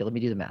 hold on. Okay, let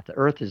me do the math. The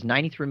Earth is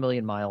 93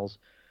 million miles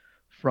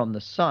from the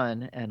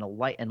sun, and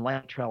light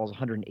travels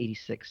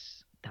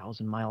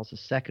 186,000 miles a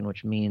second,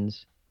 which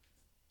means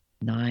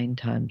 9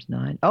 times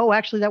 9. Oh,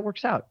 actually, that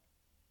works out.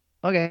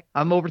 Okay,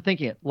 I'm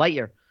overthinking it. Light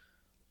year.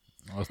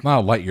 Well, it's not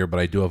a light year, but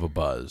I do have a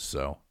buzz,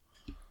 so.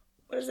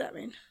 What does that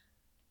mean?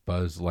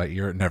 Buzz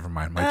Lightyear? Never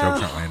mind, my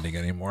jokes aren't landing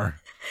anymore.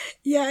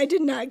 Yeah, I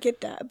did not get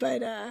that,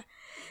 but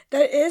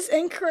that is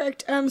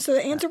incorrect. So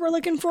the answer we're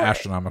looking for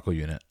astronomical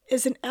unit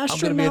is an I'm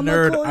astronomical gonna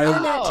be a nerd.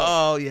 unit.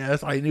 Oh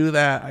yes, I knew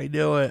that. I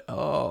knew it.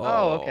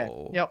 Oh, okay.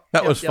 Yep.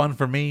 That was fun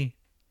for me.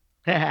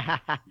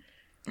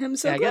 I'm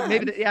so I guess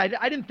glad. maybe.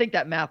 I didn't think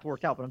that math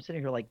worked out, but I'm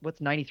sitting here like, what's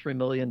 93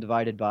 million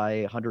divided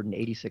by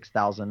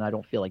 186,000? I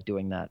don't feel like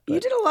doing that. But... You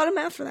did a lot of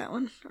math for that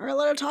one, or a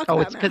lot of talk Oh,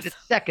 about it's math. because it's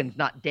seconds,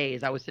 not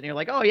days. I was sitting here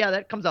like, oh yeah,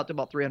 that comes out to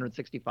about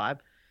 365.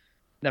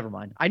 Never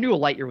mind. I knew a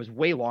light year was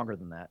way longer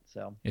than that.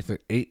 So it's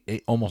like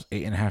almost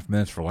 8.5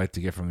 minutes for light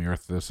to get from the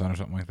Earth to the sun, or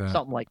something like that.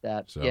 Something like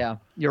that. So, yeah,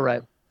 you're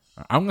right.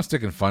 I'm gonna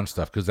stick in fun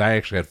stuff because I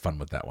actually had fun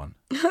with that one.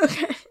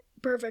 Okay,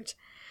 perfect.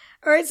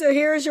 All right, so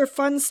here is your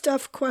fun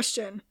stuff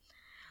question.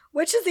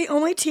 Which is the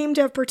only team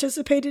to have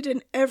participated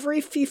in every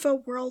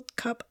FIFA World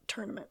Cup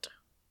tournament?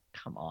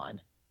 Come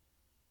on.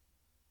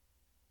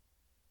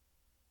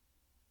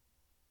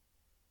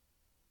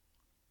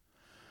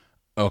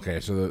 Okay,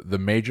 so the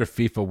major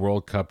FIFA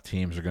World Cup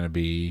teams are going to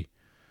be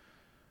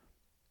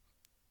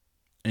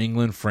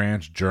England,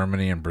 France,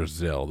 Germany, and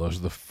Brazil. Those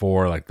are the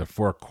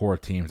four core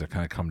teams that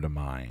kind of come to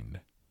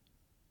mind.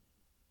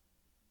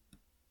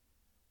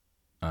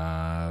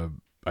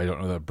 I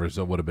don't know that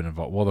Brazil would have been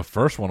involved. Well, the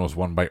first one was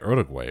won by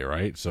Uruguay,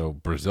 right? So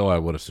Brazil, I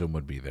would assume,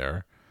 would be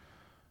there.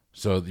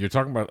 So you're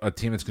talking about a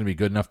team that's going to be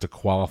good enough to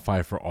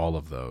qualify for all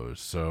of those.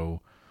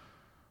 So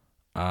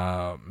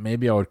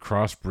maybe I would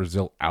cross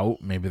Brazil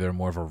out. Maybe they're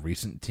more of a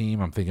recent team.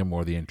 I'm thinking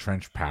more the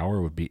entrenched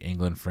power would be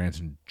England, France,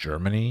 and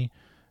Germany.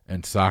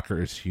 And soccer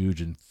is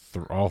huge in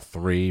all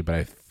three, but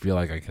I feel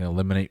like I can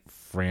eliminate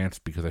France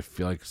because I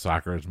feel like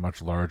soccer is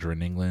much larger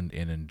in England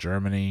and in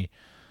Germany.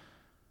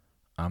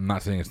 I'm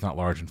not saying it's not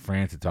large in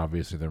France. It's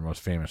obviously their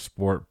most famous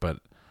sport, but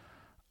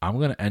I'm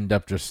going to end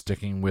up just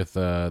sticking with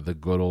the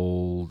good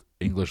old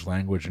English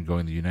language and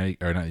going the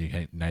not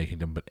United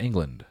Kingdom, but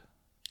England.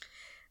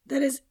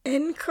 That is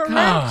incorrect.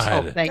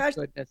 God. Oh, thank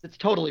goodness. It's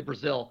totally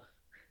Brazil.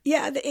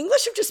 Yeah, the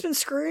English have just been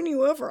screwing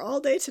you over all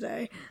day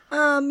today.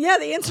 Yeah,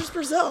 the answer's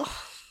Brazil.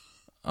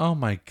 Oh,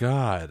 my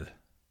God.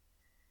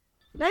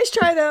 Nice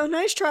try, though.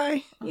 Nice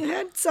try. You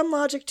had some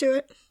logic to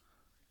it.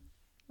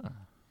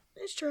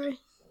 Nice try.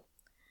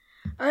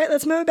 All right,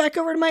 let's move it back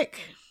over to Mike.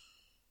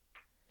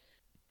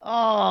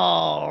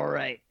 All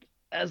right.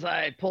 as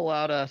I pull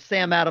out a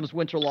Sam Adams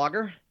Winter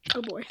Lager.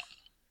 Oh boy.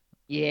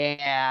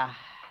 Yeah.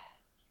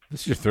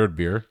 This is your third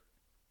beer.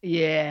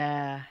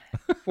 Yeah.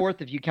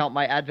 Fourth, if you count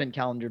my advent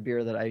calendar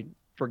beer that I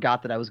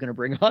forgot that I was going to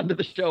bring onto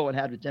the show and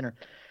had with dinner.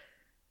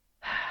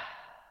 Let's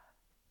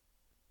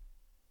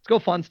go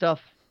fun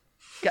stuff.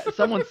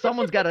 Someone's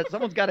got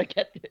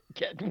to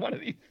get one of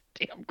these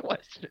damn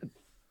questions.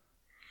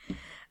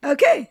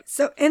 Okay,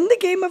 so in the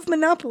game of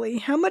Monopoly,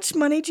 how much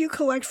money do you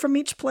collect from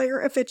each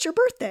player if it's your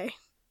birthday?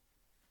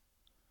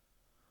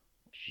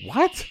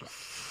 What?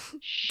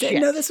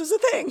 Didn't know this was a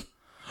thing.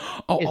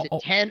 Is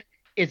it 10?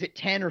 Is it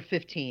 10 or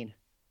 15?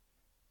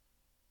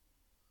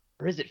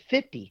 Or is it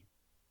 50?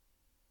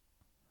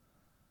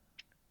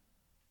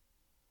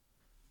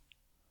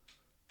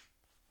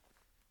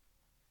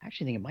 I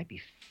actually think it might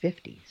be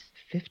 50.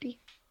 50?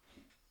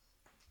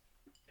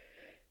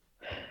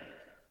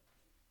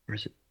 Or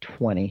is it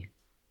 20?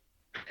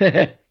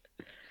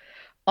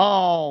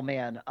 Oh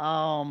man.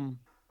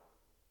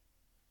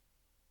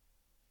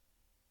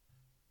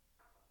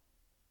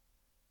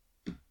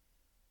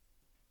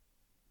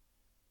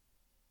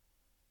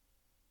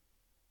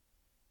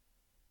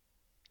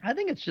 I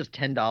think it's just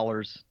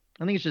 $10.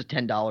 I think it's just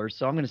 $10,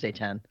 so I'm going to say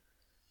 10.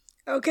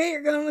 Okay,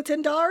 you're going with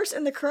 $10,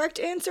 and the correct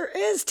answer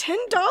is $10.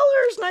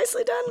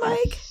 Nicely done,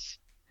 Mike.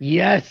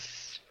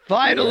 Yes,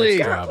 finally.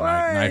 Nice job,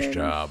 Mike. Nice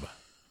job.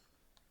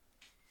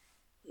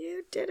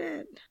 You did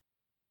it.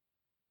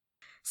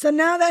 So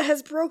now that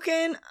has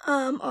broken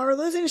our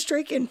losing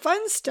streak in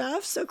fun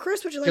stuff. So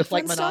Chris, would you like just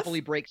fun like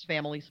Monopoly breaks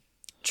families?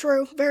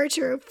 True, very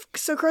true.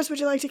 So Chris, would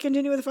you like to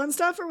continue with the fun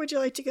stuff, or would you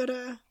like to go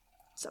to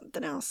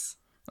something else?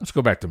 Let's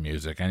go back to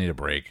music. I need a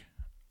break.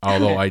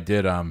 Although I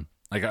did,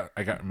 I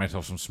got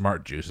myself some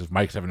smart juice. If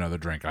Mike's have another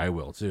drink, I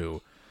will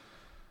too.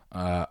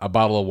 A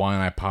bottle of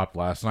wine I popped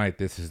last night.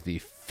 This is the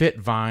Fit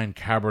Vine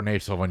Cabernet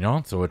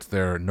Sauvignon, so it's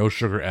their no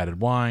sugar added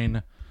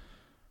wine.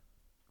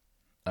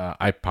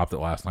 I popped it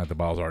last night. The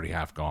bottle's already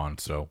half gone,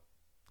 so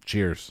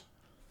cheers.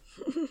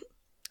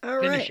 All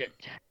right. Finish it.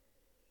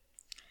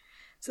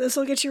 So this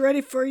will get you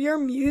ready for your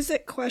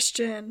music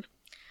question.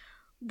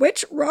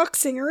 Which rock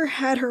singer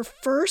had her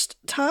first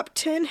top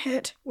 10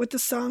 hit with the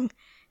song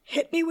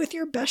Hit Me With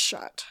Your Best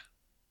Shot?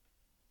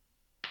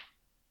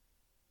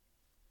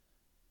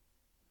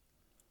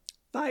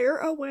 Fire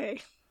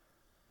away.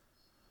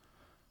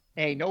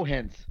 Hey, no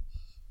hints.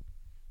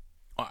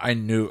 I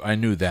knew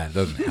that. It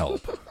doesn't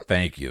help.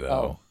 Thank you,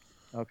 though.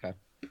 Oh, okay.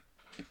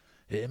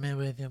 Hit me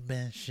with your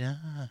best shot.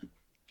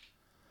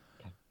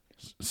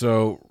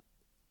 So,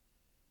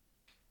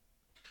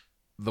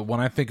 when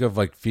I think of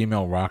like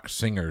female rock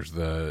singers,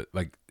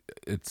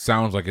 it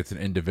sounds like it's an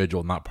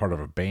individual, not part of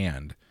a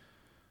band.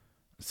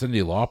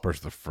 Cyndi Lauper's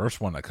the first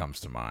one that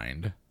comes to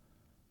mind.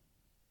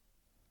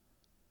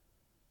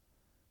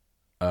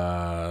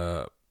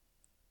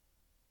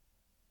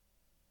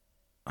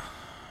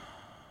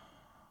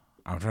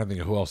 I'm trying to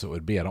think of who else it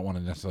would be. I don't want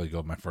to necessarily go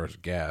with my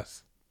first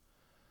guess.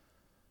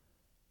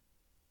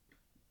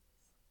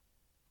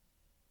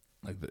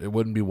 Like, it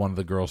wouldn't be one of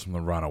the girls from the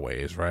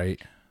Runaways,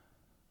 right?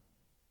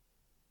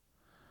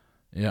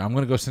 Yeah, I'm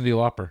going to go Cyndi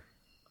Lauper.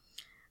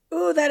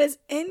 Ooh, that is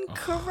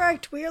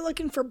incorrect. We are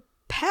looking for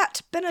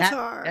Pat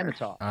Benatar. Pat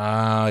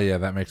Benatar. Yeah,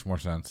 that makes more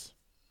sense.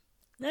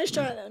 Nice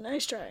try, though.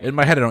 Nice try. In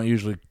my head, I don't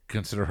usually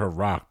consider her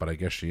rock, but I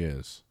guess she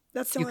is.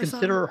 That's the You only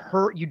consider song.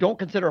 her. You don't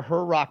consider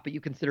her rock, but you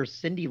consider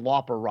Cyndi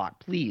Lauper rock.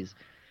 Please,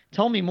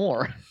 tell me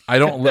more. I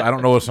don't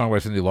know a song by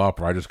Cyndi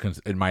Lauper. I just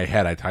in my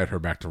head I tied her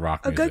back to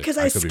rock music. Good, because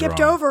I could be skipped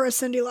wrong. over a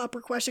Cyndi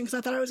Lauper question because I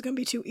thought it was going to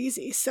be too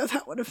easy. So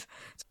that would have.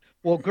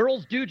 Well,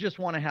 girls do just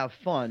want to have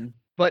fun,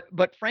 but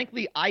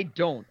frankly, I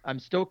don't. I'm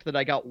stoked that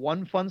I got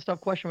one fun stuff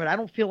question, but I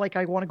don't feel like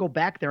I want to go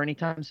back there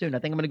anytime soon. I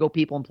think I'm going to go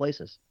people and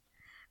places.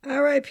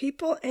 All right,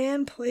 people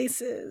and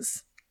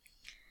places.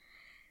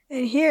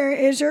 And here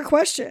is your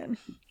question.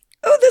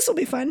 Oh, this will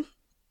be fun.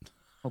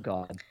 Oh,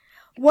 God.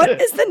 What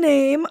is the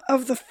name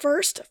of the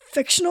first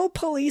fictional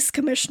police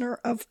commissioner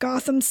of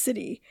Gotham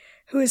City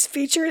who is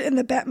featured in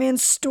the Batman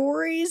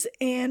stories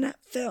and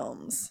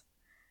films?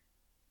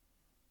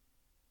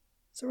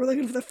 So we're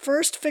looking for the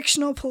first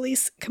fictional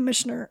police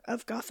commissioner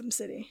of Gotham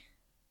City.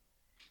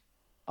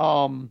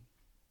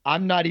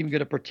 I'm not even going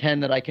to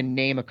pretend that I can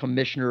name a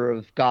commissioner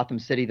of Gotham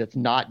City that's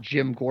not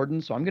Jim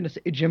Gordon, so I'm going to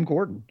say Jim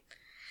Gordon.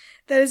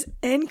 That is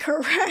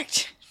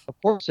incorrect. Of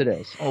course it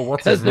is. Oh,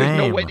 what's his Because there's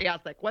no name? way they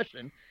ask that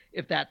question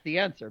if that's the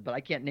answer, but I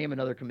can't name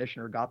another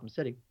commissioner of Gotham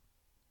City.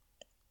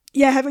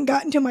 Yeah, I haven't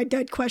gotten to my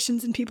dead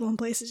questions and people and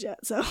places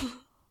yet, so.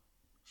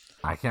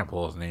 I can't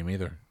pull his name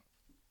either.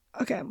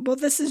 Okay, well,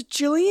 this is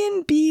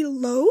Jillian B.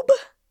 Loeb.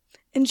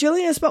 And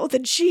Jillian is spelled with a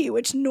G,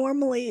 which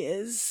normally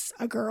is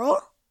a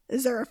girl.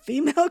 Is there a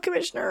female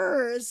commissioner,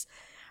 or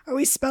are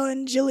we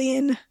spelling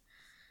Jillian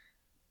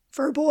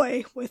for a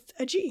boy with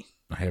a G?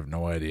 I have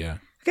no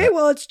idea. Okay,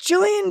 well, it's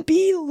Jillian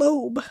B.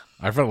 Loeb.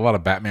 I've read a lot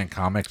of Batman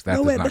comics. That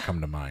does Loeb. not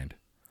come to mind.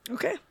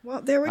 Okay,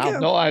 well, there we Wow, go.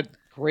 no,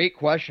 great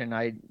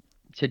question.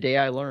 Today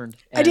I learned.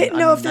 I didn't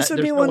know if this would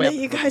there's be no one way that I'm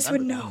you gonna guys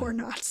would remember know that. or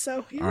not,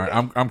 so here All we right,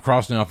 go. I'm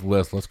crossing off the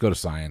list. Let's go to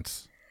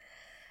science.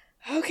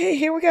 Okay,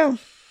 here we go.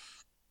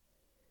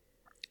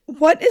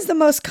 What is the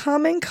most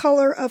common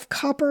color of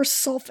copper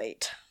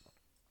sulfate?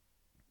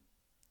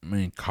 I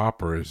mean,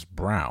 copper is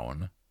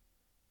brown,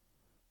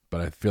 but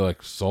I feel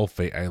like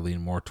sulfate, I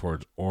lean more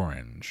towards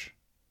orange.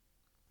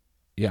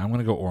 Yeah, I'm going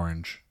to go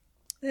orange.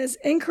 That is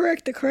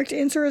incorrect. The correct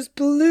answer is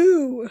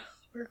blue.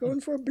 We're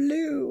going for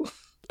blue.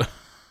 It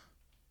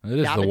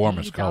is the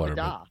warmest color.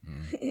 But,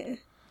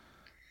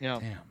 Damn.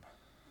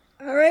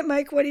 All right,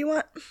 Mike, what do you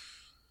want?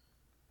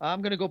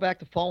 I'm going to go back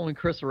to following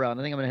Chris around.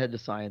 I think I'm going to head to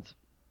science.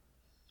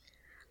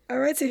 All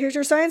right, so here's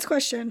your science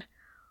question.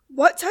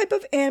 What type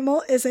of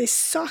animal is a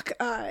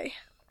sockeye?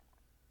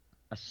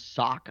 A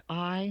sock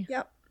eye?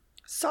 Yep.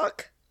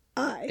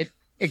 Sockeye.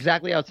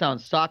 Exactly how it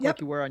sounds. Sock Yep.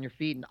 like you wear on your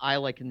feet, and eye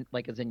like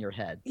is in your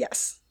head.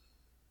 Yes.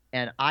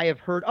 And I have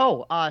heard,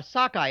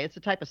 sockeye, it's a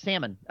type of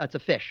salmon. It's a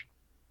fish.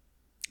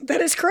 That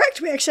is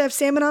correct. We actually have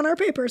salmon on our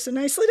paper, so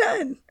nicely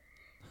done.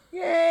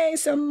 Yay.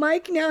 So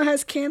Mike now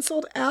has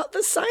canceled out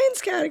the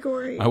science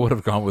category. I would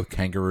have gone with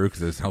kangaroo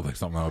because it sounds like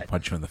something that would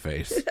punch you in the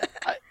face.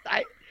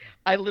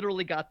 I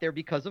literally got there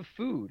because of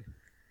food.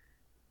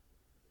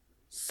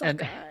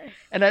 Sockeye.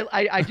 And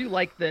I do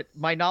like that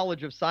my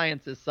knowledge of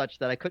science is such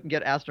that I couldn't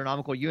get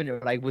astronomical unit,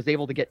 but I was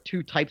able to get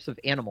 2 types of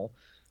animal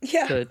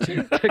Yeah. to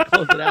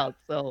close it out.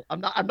 So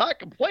I'm not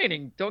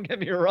complaining. Don't get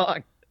me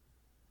wrong.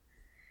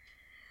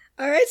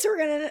 All right, so we're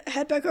going to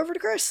head back over to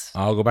Chris.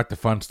 I'll go back to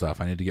fun stuff.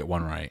 I need to get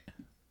one right.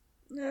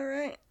 All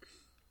right.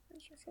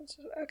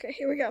 Okay,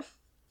 here we go.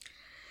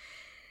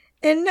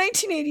 In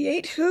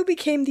 1988, who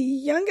became the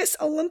youngest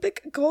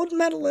Olympic gold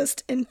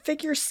medalist in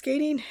figure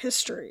skating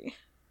history?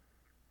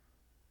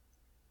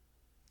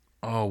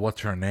 Oh,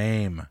 what's her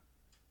name?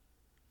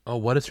 Oh,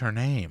 what is her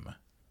name?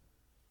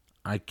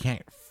 I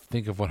can't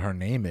think of what her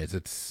name is.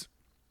 This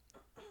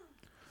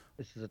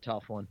is a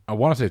tough one. I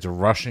want to say it's a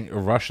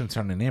Russian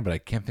sounding name, but I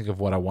can't think of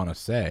what I want to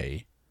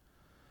say.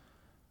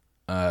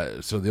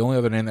 So the only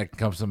other name that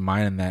comes to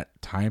mind in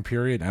that time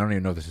period, I don't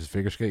even know if this is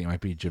figure skating. It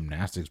might be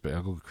gymnastics, but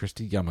I'll go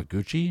Christy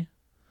Yamaguchi. Is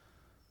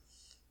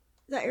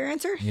that your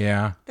answer?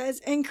 Yeah. That is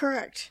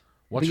incorrect.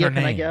 What's Leah, her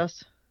name? Can I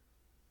guess?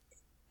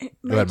 Go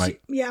ahead,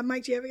 Mike.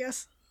 Mike, do you have a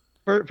guess?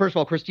 First of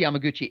all, Christy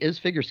Yamaguchi is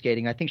figure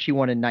skating. I think she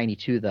won in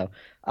 '92, though.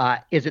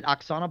 Is it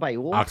Oksana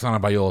Bayul? Oksana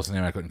Bayul is the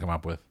name I couldn't come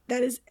up with.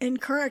 That is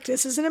incorrect.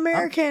 This is an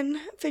American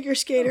figure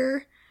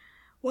skater,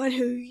 one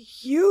who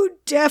you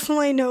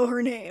definitely know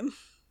her name.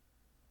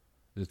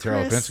 Is it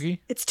Tara Chris, Lipinski?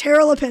 It's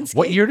Tara Lipinski.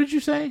 What year did you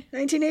say?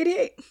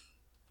 1988.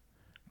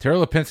 Tara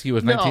Lipinski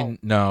was No. 19...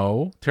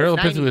 No. Tara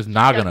It's Lipinski 90 was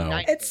Nagano. yeah,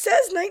 It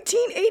says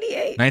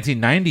 1988.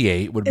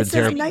 1998 would It have been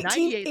says Tara...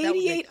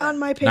 1988 on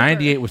my paper.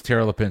 98 was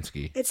Tara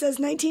Lipinski. It says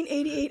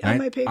 1988 on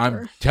my paper.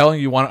 I'm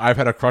telling you, I've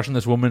had a crush on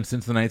this woman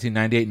since the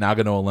 1998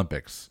 Nagano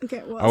Olympics.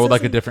 Okay, well, I would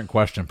like a different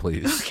question,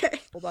 please.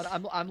 Okay. Hold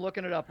on, I'm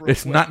looking it up. Real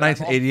It's quick, not but I'm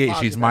also 1988.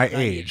 She's positive my that's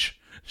 98. age.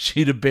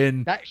 She'd have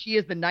been... She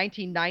is the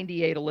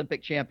 1998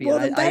 Olympic champion. Well,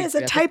 then that is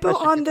a typo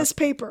on this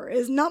paper. It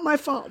is not my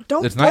fault.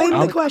 Don't blame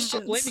the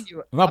questions. I'm not blaming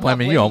you. I'm not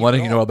blaming you. I'm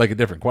letting you know I'd like a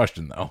different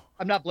question, though.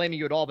 I'm not blaming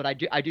you at all, but I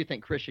do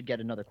think Chris should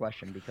get another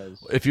question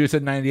because If you had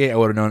said 98, I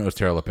would have known it was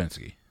Tara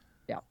Lipinski.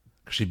 yeah.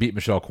 She beat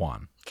Michelle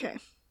Kwan, Okay.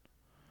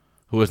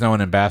 who is now an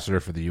ambassador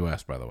for the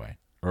U.S., by the way.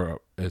 Or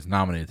is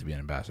nominated to be an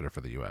ambassador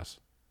for the U.S.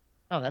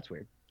 Oh, that's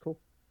weird. Cool.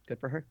 Good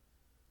for her.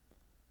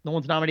 No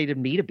one's nominated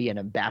me to be an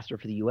ambassador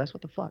for the U.S.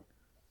 What the fuck?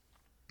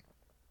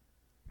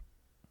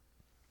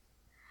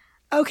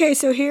 Okay,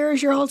 so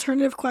here's your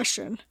alternative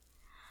question.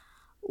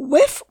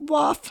 Whiff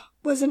Waff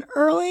was an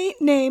early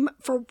name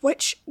for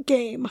which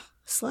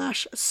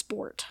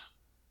game/sport?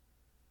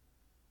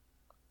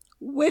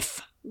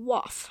 Whiff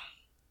Waff.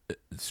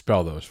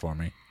 Spell those for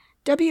me.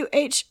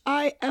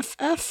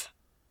 WHIFF-WHAFF.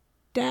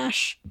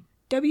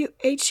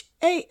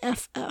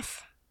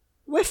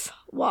 Whiff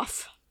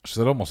Waff. So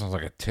that almost sounds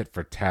like a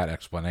tit-for-tat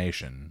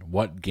explanation.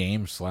 What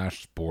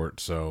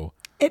game/sport, so...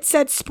 It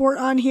said sport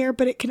on here,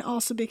 but it can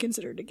also be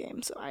considered a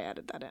game, so I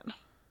added that in.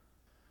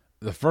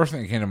 The first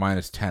thing that came to mind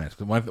is tennis.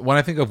 When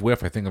I think of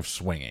whiff, I think of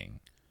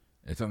swinging.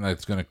 It's something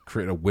that's going to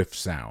create a whiff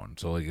sound.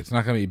 So like, it's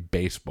not going to be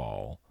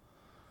baseball.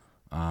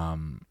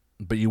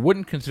 But you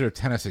wouldn't consider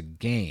tennis a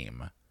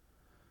game.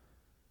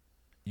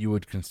 You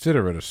would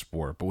consider it a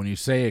sport. But when you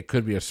say it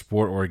could be a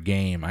sport or a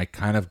game, I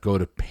kind of go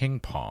to ping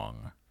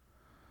pong.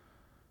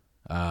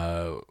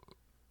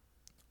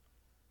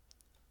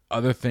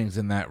 Other things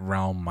in that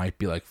realm might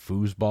be like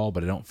foosball,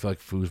 but I don't feel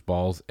like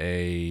foosball's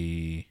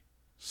a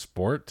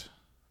sport.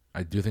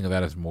 I do think of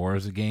that as more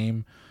as a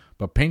game.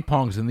 But ping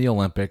pong's in the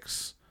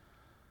Olympics.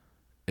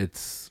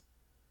 It's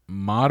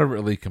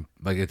moderately,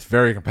 it's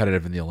very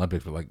competitive in the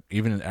Olympics. But like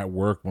even at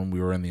work when we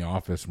were in the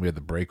office and we had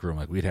the break room,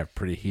 like we'd have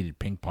pretty heated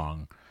ping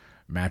pong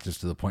matches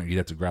to the point you'd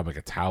have to grab like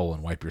a towel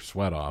and wipe your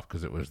sweat off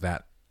because it was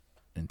that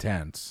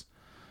intense.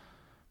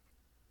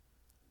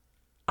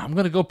 I'm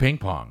going to go ping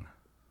pong.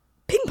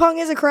 Ping pong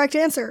is a correct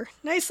answer.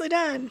 Nicely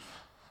done.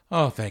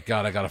 Oh, thank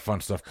God I got a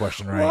fun stuff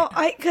question right. Well,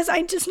 because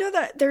I just know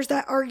that there's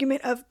that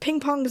argument of ping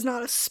pong is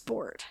not a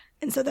sport.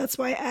 And so that's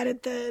why I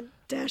added the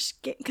dash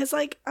game. Because,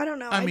 I don't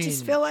know. I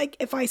just feel like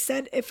if I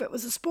said if it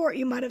was a sport,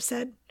 you might have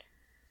said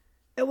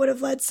it would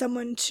have led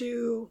someone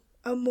to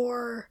a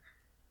more...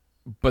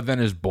 But then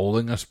is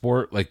bowling a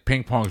sport? Like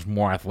ping pong's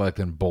more athletic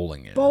than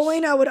bowling is.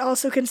 Bowling I would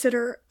also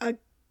consider a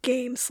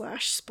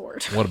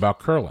game/sport. What about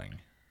curling?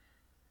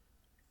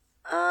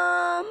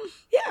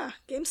 Yeah,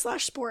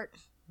 game/sport.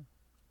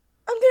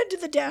 I'm going to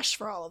do the dash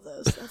for all of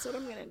those. That's what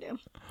I'm going to do.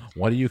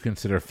 What do you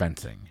consider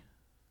fencing?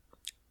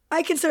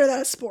 I consider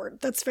that a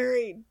sport. That's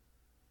very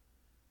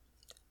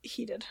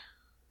heated,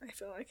 I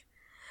feel like.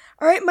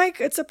 All right, Mike,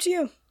 it's up to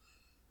you.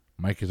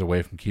 Mike is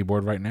away from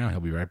keyboard right now.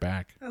 He'll be right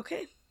back.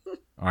 Okay.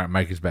 All right,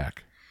 Mike is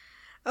back.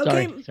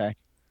 Okay. Sorry.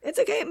 It's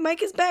okay.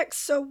 Mike is back.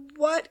 So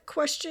what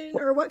question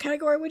or what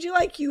category would you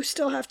like? You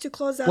still have to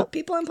close out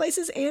people and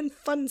places and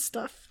fun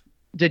stuff.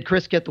 Did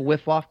Chris get the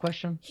whiff-off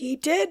question? He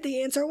did.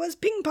 The answer was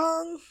ping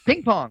pong.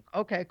 Ping pong.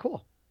 Okay,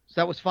 cool. So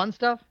that was fun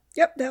stuff?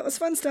 Yep, that was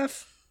fun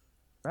stuff.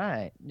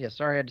 Right. Yeah,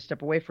 sorry I had to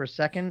step away for a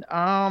second.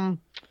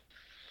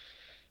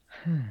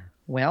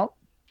 Well,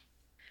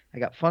 I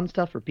got fun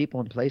stuff for people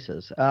and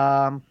places.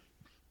 I'm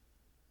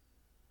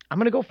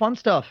going to go fun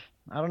stuff.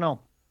 I don't know.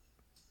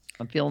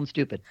 I'm feeling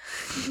stupid.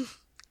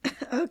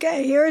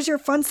 Okay, here is your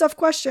fun stuff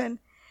question.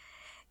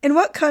 In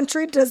what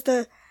country does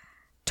the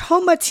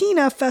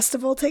Tomatina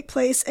Festival take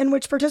place in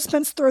which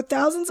participants throw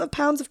thousands of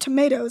pounds of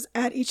tomatoes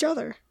at each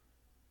other?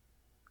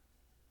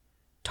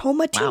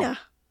 Tomatina. Wow.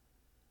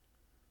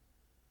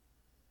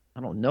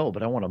 I don't know,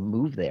 but I want to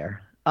move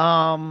there.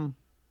 Tomatina,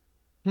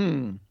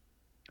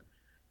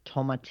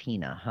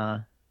 huh?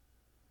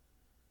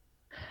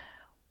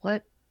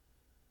 What?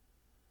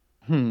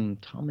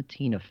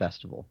 Tomatina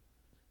Festival.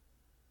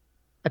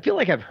 I feel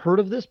like I've heard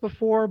of this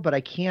before, but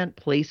I can't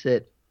place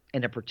it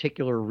in a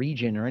particular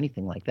region or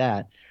anything like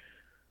that.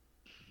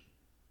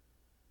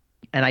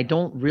 And I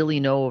don't really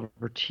know of a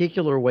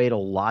particular way to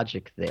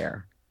logic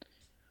there.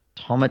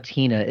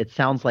 Tomatina, it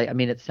sounds like a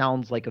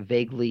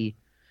vaguely,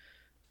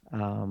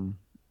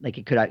 like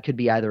it could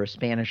be either a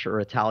Spanish or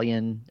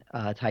Italian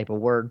type of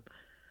word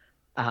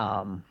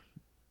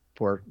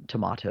for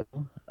tomato.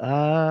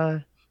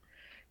 And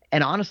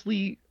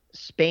honestly,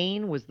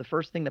 Spain was the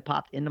first thing that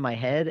popped into my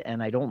head,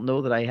 and I don't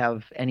know that I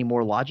have any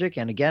more logic.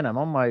 And again,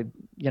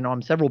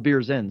 I'm several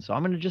beers in, so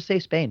I'm going to just say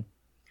Spain.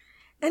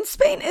 And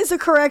Spain is a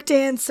correct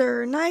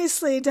answer.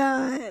 Nicely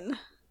done.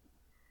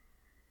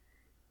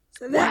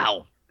 So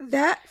Wow.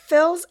 That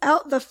fills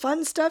out the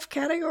fun stuff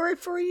category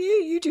for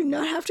you. You do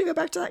not have to go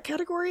back to that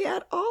category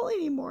at all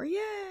anymore.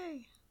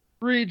 Yay.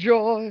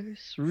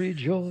 Rejoice,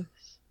 rejoice.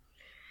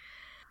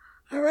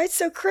 All right,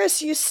 so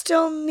Chris, you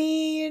still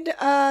need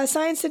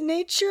science and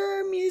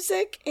nature,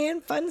 music,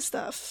 and fun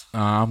stuff.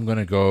 I'm going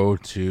to go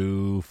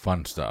to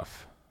fun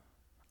stuff.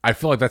 I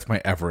feel like that's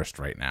my Everest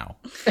right now.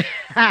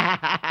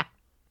 But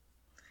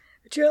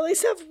you at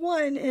least have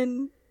one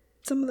in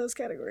some of those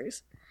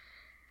categories.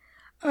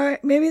 All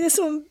right, maybe this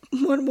one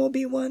will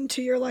be one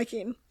to your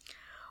liking.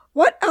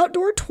 What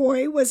outdoor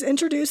toy was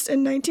introduced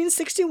in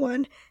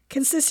 1961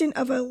 consisting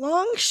of a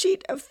long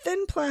sheet of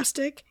thin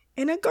plastic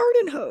and a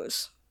garden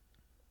hose?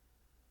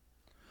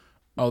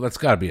 Oh, that's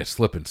got to be a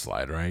slip and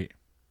slide, right?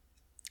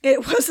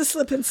 It was a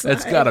slip and slide.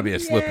 It's got to be a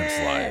slip and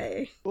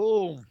slide.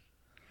 Boom.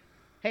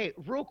 Hey,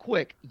 real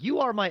quick, You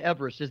Are My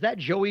Everest. Is that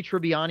Joey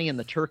Tribbiani and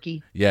the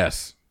turkey?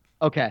 Yes.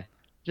 Okay,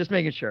 just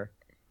making sure.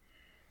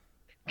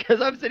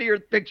 Because I'm sitting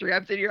here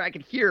I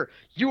can hear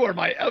You Are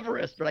My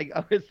Everest, but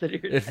I was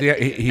sitting here.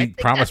 He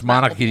promised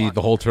Monarch he'd eat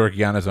the whole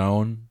turkey on his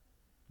own.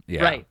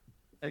 Yeah. Right,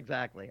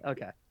 exactly.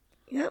 Okay.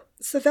 Yep.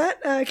 So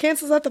that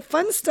cancels out the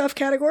fun stuff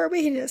category.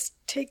 We can just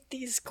take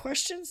these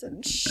questions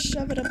and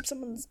shove it up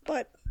someone's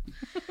butt.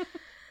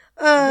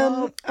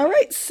 All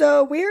right.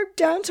 So we're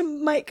down to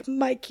Mike.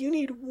 Mike, you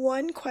need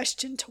one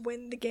question to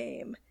win the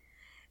game.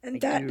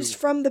 And that is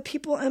from the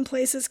people and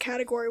places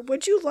category.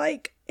 Would you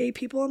like a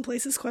people and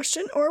places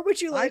question, or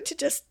would you like to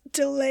just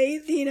delay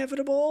the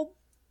inevitable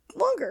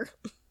longer?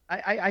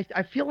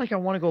 I feel like I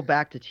want to go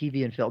back to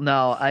TV and film.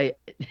 No,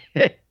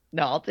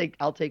 I'll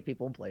take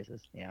people and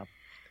places. Yeah.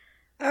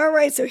 All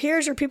right, so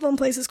here's your people and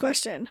places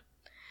question.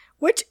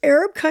 Which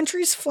Arab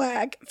country's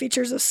flag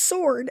features a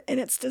sword in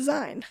its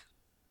design?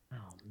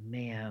 Oh,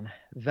 man.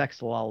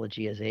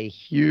 Vexillology is a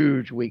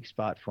huge weak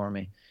spot for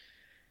me.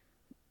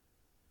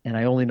 And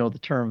I only know the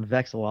term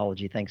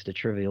vexillology thanks to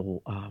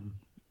triviality.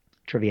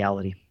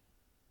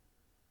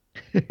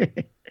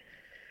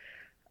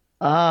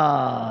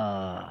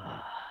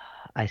 I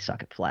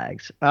suck at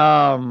flags.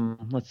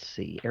 Let's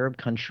see. Arab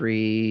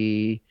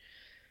country...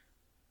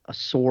 A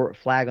sword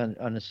flag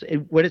on a.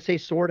 Would it say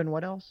sword and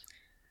what else?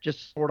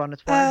 Just sword on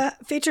its flag.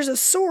 Features a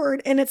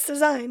sword in its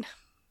design.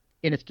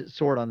 In its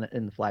sword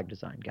in the flag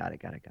design. Got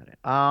it. I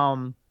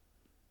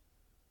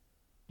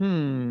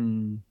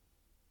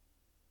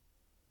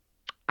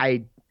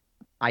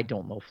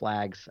don't know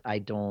flags. I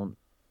don't.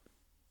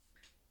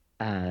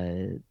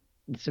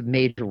 It's a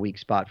major weak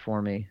spot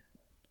for me,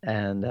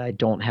 and I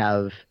don't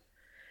have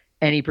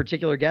any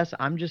particular guess.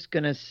 I'm just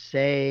gonna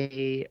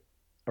say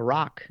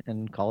Iraq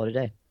and call it a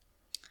day.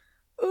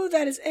 Ooh,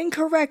 that is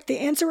incorrect. The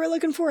answer we're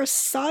looking for is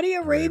Saudi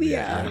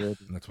Arabia.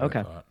 That's what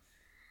I thought.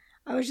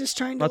 I was just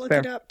trying to look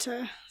it up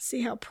to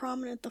see how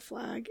prominent the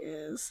flag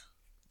is.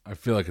 I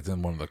feel like it's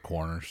in one of the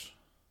corners.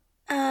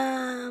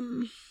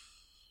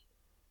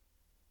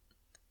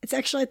 It's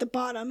actually at the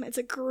bottom. It's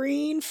a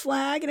green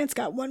flag, and it's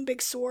got one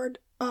big sword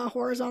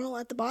horizontal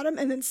at the bottom,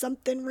 and then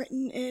something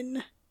written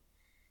in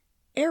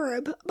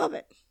Arab above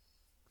it.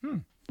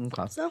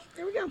 Okay. So,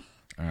 there we go.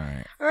 All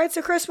right. All right,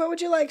 so Chris, what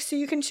would you like? So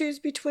you can choose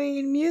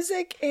between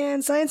music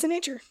and science and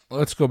nature.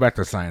 Let's go back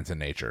to science and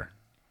nature.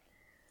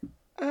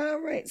 All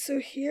right, so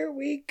here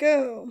we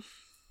go.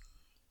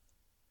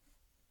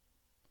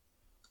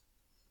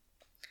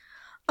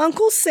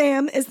 Uncle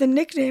Sam is the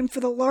nickname for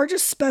the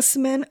largest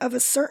specimen of a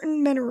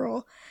certain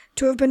mineral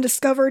to have been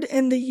discovered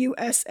in the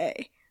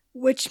USA.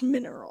 Which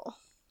mineral?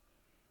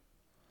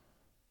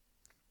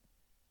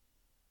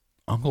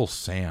 Uncle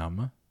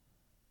Sam.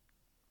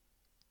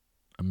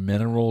 A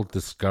mineral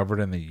discovered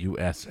in the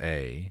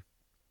USA.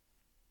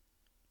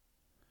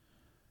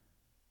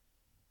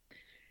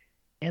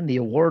 And the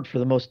award for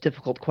the most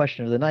difficult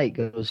question of the night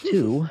goes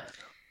to...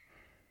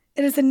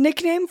 It is a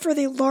nickname for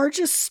the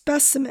largest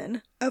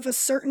specimen of a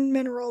certain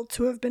mineral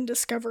to have been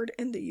discovered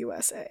in the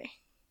USA.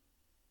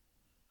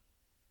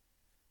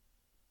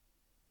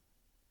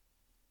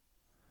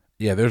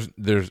 Yeah, there's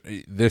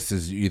this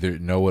is you either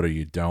know it or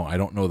you don't. I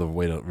don't know the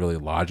way to really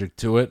logic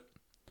to it.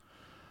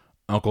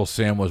 Uncle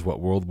Sam was what,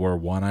 World War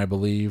I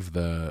believe,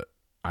 the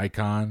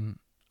icon.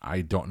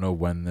 I don't know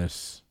when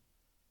this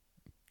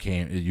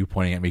came. Are you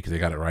pointing at me because I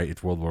got it right?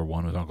 It's World War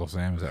I was Uncle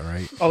Sam. Is that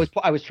right?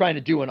 I was trying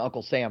to do an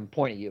Uncle Sam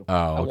point at you.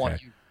 Oh, okay.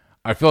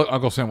 I feel like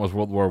Uncle Sam was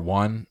World War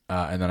I,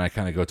 and then I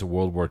kind of go to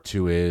World War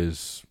II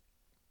is...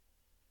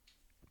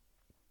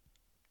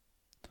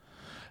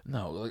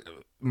 No,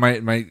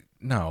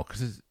 no,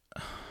 because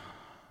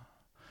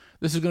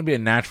this is going to be a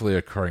naturally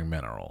occurring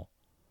mineral.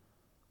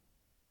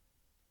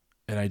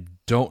 And I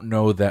don't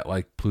know that,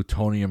 like,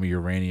 plutonium or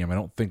uranium, I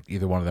don't think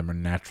either one of them are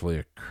naturally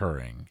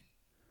occurring.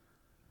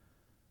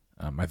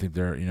 I think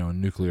they're,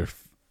 nuclear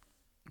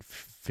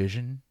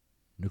fission.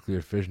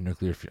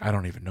 I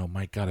don't even know.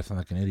 My God, I sound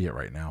like an idiot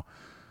right now.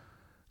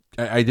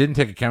 I didn't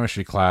take a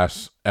chemistry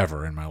class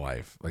ever in my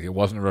life. Like, it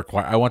wasn't a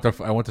required. I went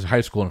to high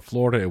school in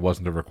Florida. It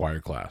wasn't a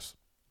required class.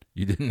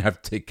 You didn't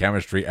have to take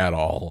chemistry at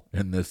all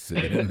in this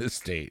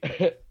state.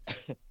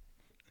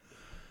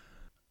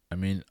 I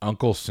mean,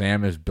 Uncle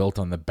Sam is built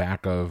on the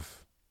back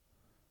of.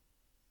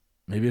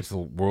 Maybe it's the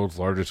world's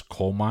largest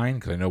coal mine,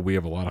 because I know we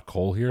have a lot of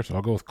coal here, so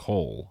I'll go with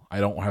coal. I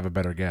don't have a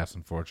better guess,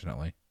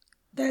 unfortunately.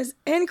 That is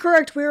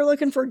incorrect. We were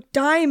looking for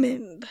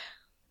diamond.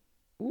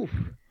 Oof.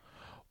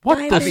 What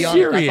Diamond. the I'll be honest,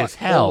 serious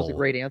hell? That was a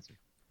great answer.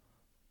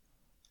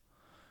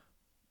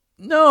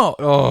 No.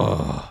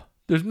 Oh.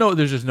 There's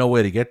just no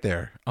way to get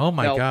there. Oh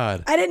my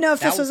God. I didn't know if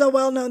this was a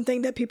well-known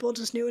thing that people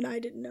just knew and I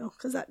didn't know,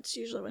 because that's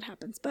usually what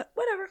happens. But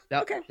whatever.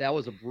 Okay. That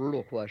was a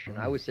brutal question.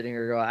 I was sitting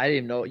here going, I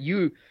didn't know.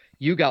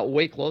 You got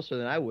way closer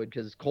than I would,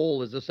 because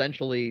coal is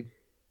essentially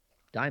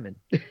diamond.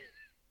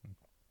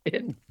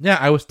 Yeah,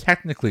 I was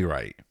technically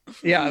right.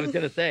 Yeah, I was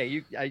gonna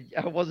say I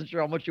wasn't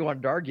sure how much you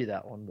wanted to argue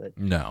that one, but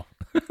no.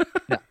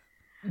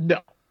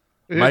 No.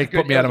 Mike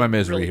put me out of my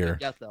misery here.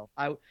 Yes, though.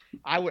 I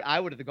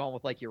would have gone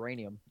with like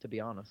uranium, to be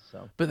honest.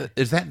 So, but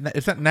is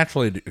that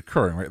naturally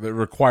occurring? Right, it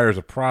requires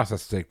a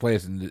process to take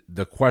place, and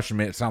the question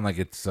made it sound like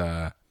it's.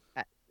 I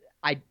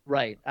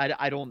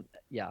don't.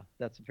 Yeah,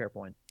 that's a fair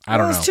point. I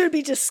don't know. It was to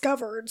be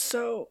discovered,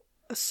 so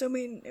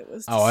assuming it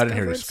was. Oh, I didn't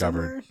hear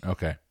discovered. Somewhere.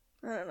 Okay.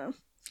 I don't know.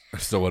 I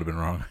still would have been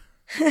wrong.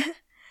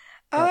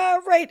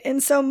 Right,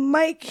 and so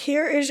Mike,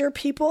 here is your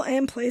people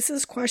and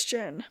places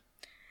question.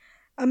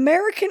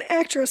 American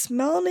actress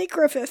Melanie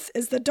Griffith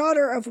is the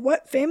daughter of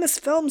what famous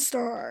film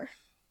star?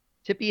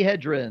 Tippi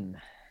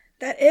Hedren.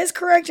 That is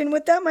correct, and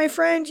with that, my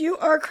friend, you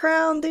are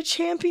crowned the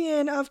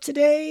champion of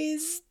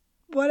today's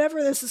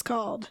whatever this is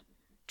called.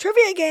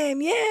 Trivia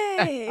game,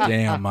 yay!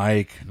 Damn,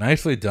 Mike.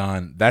 Nicely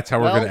done. That's how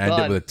we're going to end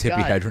it with a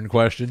Tippi Hedren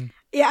question.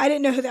 Yeah, I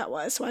didn't know who that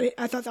was, so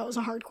I thought that was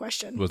a hard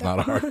question. It was not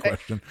a hard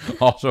question.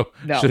 Also,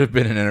 should have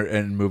been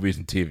in movies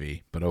and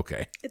TV, but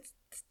okay. It's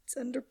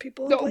under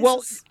people and places.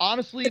 Well,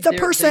 honestly, it's a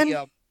person.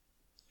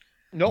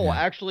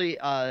 Actually,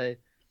 I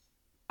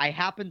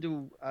happened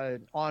to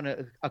on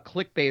a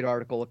clickbait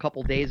article a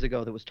couple days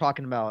ago that was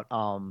talking about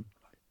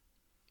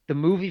the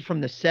movie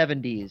from the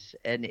 70s,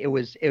 and it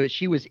was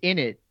she was in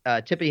it.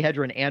 Tippi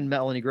Hedren and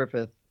Melanie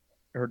Griffith,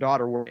 her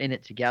daughter, were in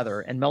it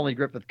together, and Melanie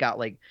Griffith got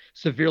like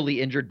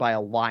severely injured by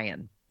a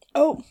lion.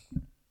 Oh,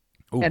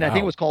 and I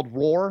think it was called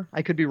Roar.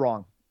 I could be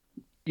wrong.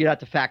 You'd have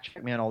to fact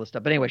check me on all this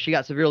stuff. But anyway, she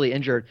got severely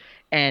injured,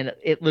 and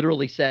it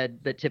literally said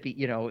that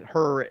Tippi,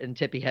 her and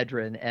Tippi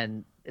Hedren,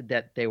 and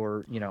that they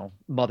were,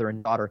 mother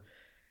and daughter.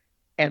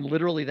 And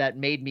literally that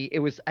made me,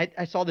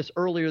 I saw this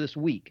earlier this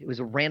week. It was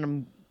a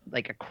random,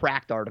 like a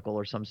Cracked article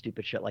or some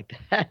stupid shit like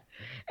that.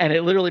 And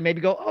it literally made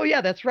me go, oh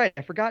yeah, that's right.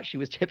 I forgot she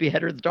was Tippi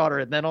Hedren's daughter.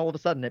 And then all of a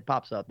sudden it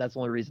pops up. That's the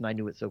only reason I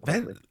knew it so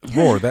quickly.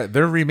 Roar,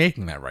 they're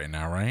remaking that right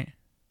now, right?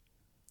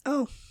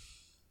 Oh.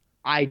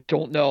 I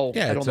don't know.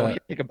 Yeah, I don't know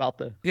anything about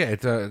the. Yeah,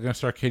 it's going to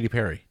star Katy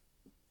Perry.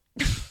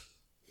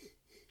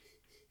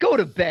 Go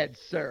to bed,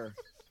 sir.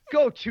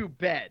 Go to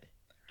bed.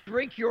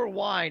 drink your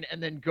wine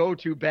and then go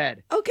to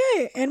bed.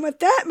 Okay, and with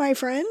that, my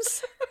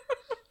friends,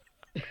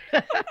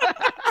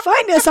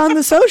 find us on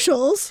the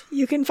socials.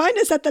 You can find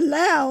us at The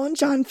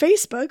Lounge on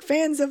Facebook,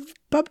 fans of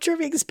Pub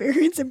Trivia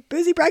Experience and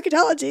Boozy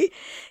Bracketology.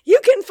 You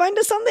can find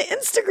us on the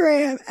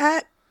Instagram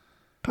at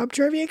Pub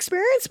Trivia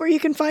Experience, where you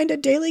can find a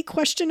daily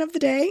question of the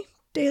day,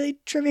 daily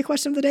trivia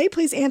question of the day.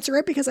 Please answer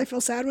it, because I feel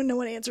sad when no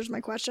one answers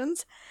my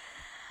questions.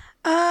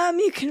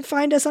 You can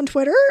find us on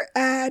Twitter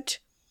at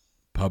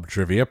Pub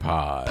Trivia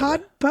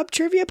Pod. Pub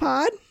Trivia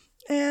Pod.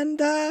 And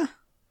are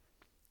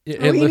we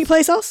Let's- any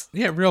place else?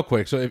 Yeah, real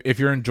quick. So if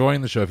you're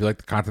enjoying the show, if you like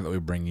the content that we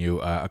bring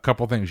you, a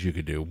couple things you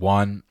could do.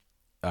 One,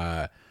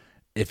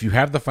 if you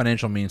have the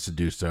financial means to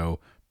do so,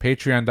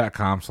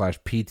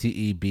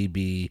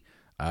 patreon.com/PTEBB,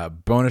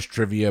 bonus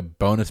trivia,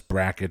 bonus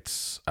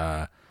brackets,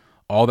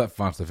 all that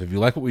fun stuff. If you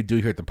like what we do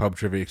here at the Pub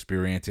Trivia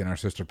Experience and our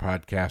sister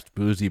podcast,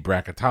 Boozy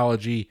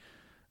Bracketology,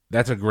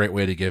 that's a great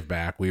way to give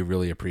back. We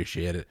really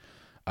appreciate it.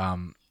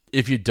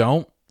 If you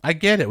don't, I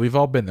get it. We've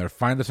all been there.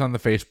 Find us on the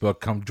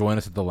Facebook. Come join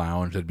us at the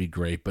lounge. That'd be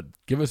great. But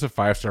give us a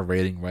 5-star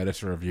rating. Write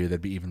us a review.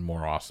 That'd be even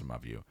more awesome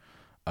of you.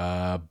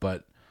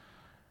 But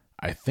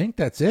I think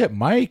that's it.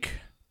 Mike,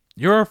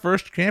 you're our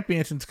first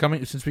champion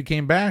since we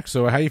came back.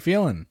 So how you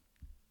feeling?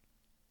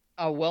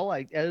 Well,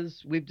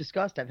 as we've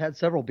discussed, I've had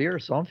several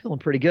beers, so I'm feeling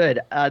pretty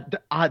good.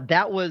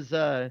 That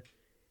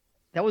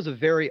was a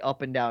very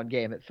up and down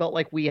game. It felt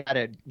like we had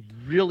a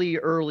really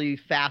early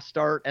fast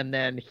start and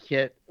then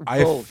hit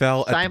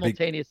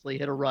simultaneously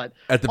hit a run.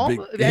 At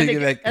the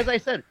big, as I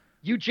said,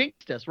 you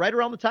jinxed us right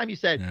around the time you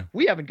said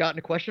we haven't gotten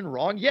a question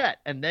wrong yet,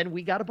 and then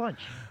we got a bunch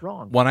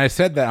wrong. When I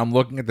said that, I'm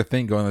looking at the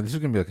thing going, this is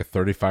going to be like a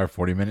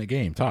 35-40 minute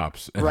game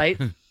tops. Right?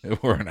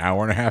 We're an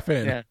hour and a half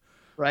in. Yeah.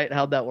 Right?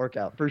 How'd that work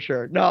out? For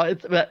sure. No,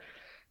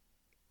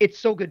 it's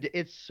so good.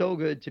 It's so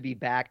good to be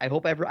back. I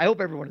hope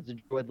everyone has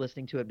enjoyed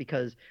listening to it,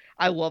 because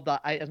I love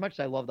as much as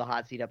I love the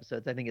hot seat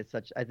episodes. I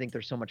think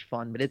they're so much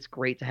fun. But it's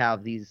great to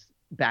have these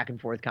back and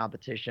forth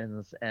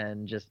competitions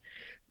and just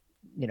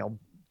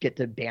get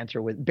to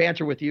banter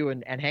with you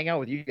and hang out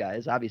with you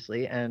guys,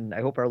 obviously. And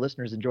I hope our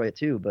listeners enjoy it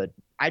too. But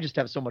I just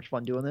have so much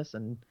fun doing this,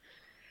 and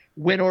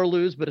win or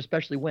lose, but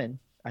especially win,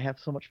 I have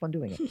so much fun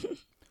doing it.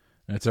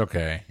 It's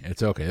okay.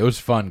 It's okay. It was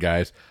fun,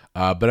 guys.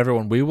 But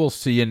everyone, we will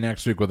see you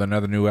next week with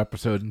another new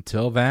episode.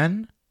 Until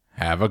then,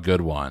 have a good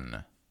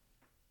one.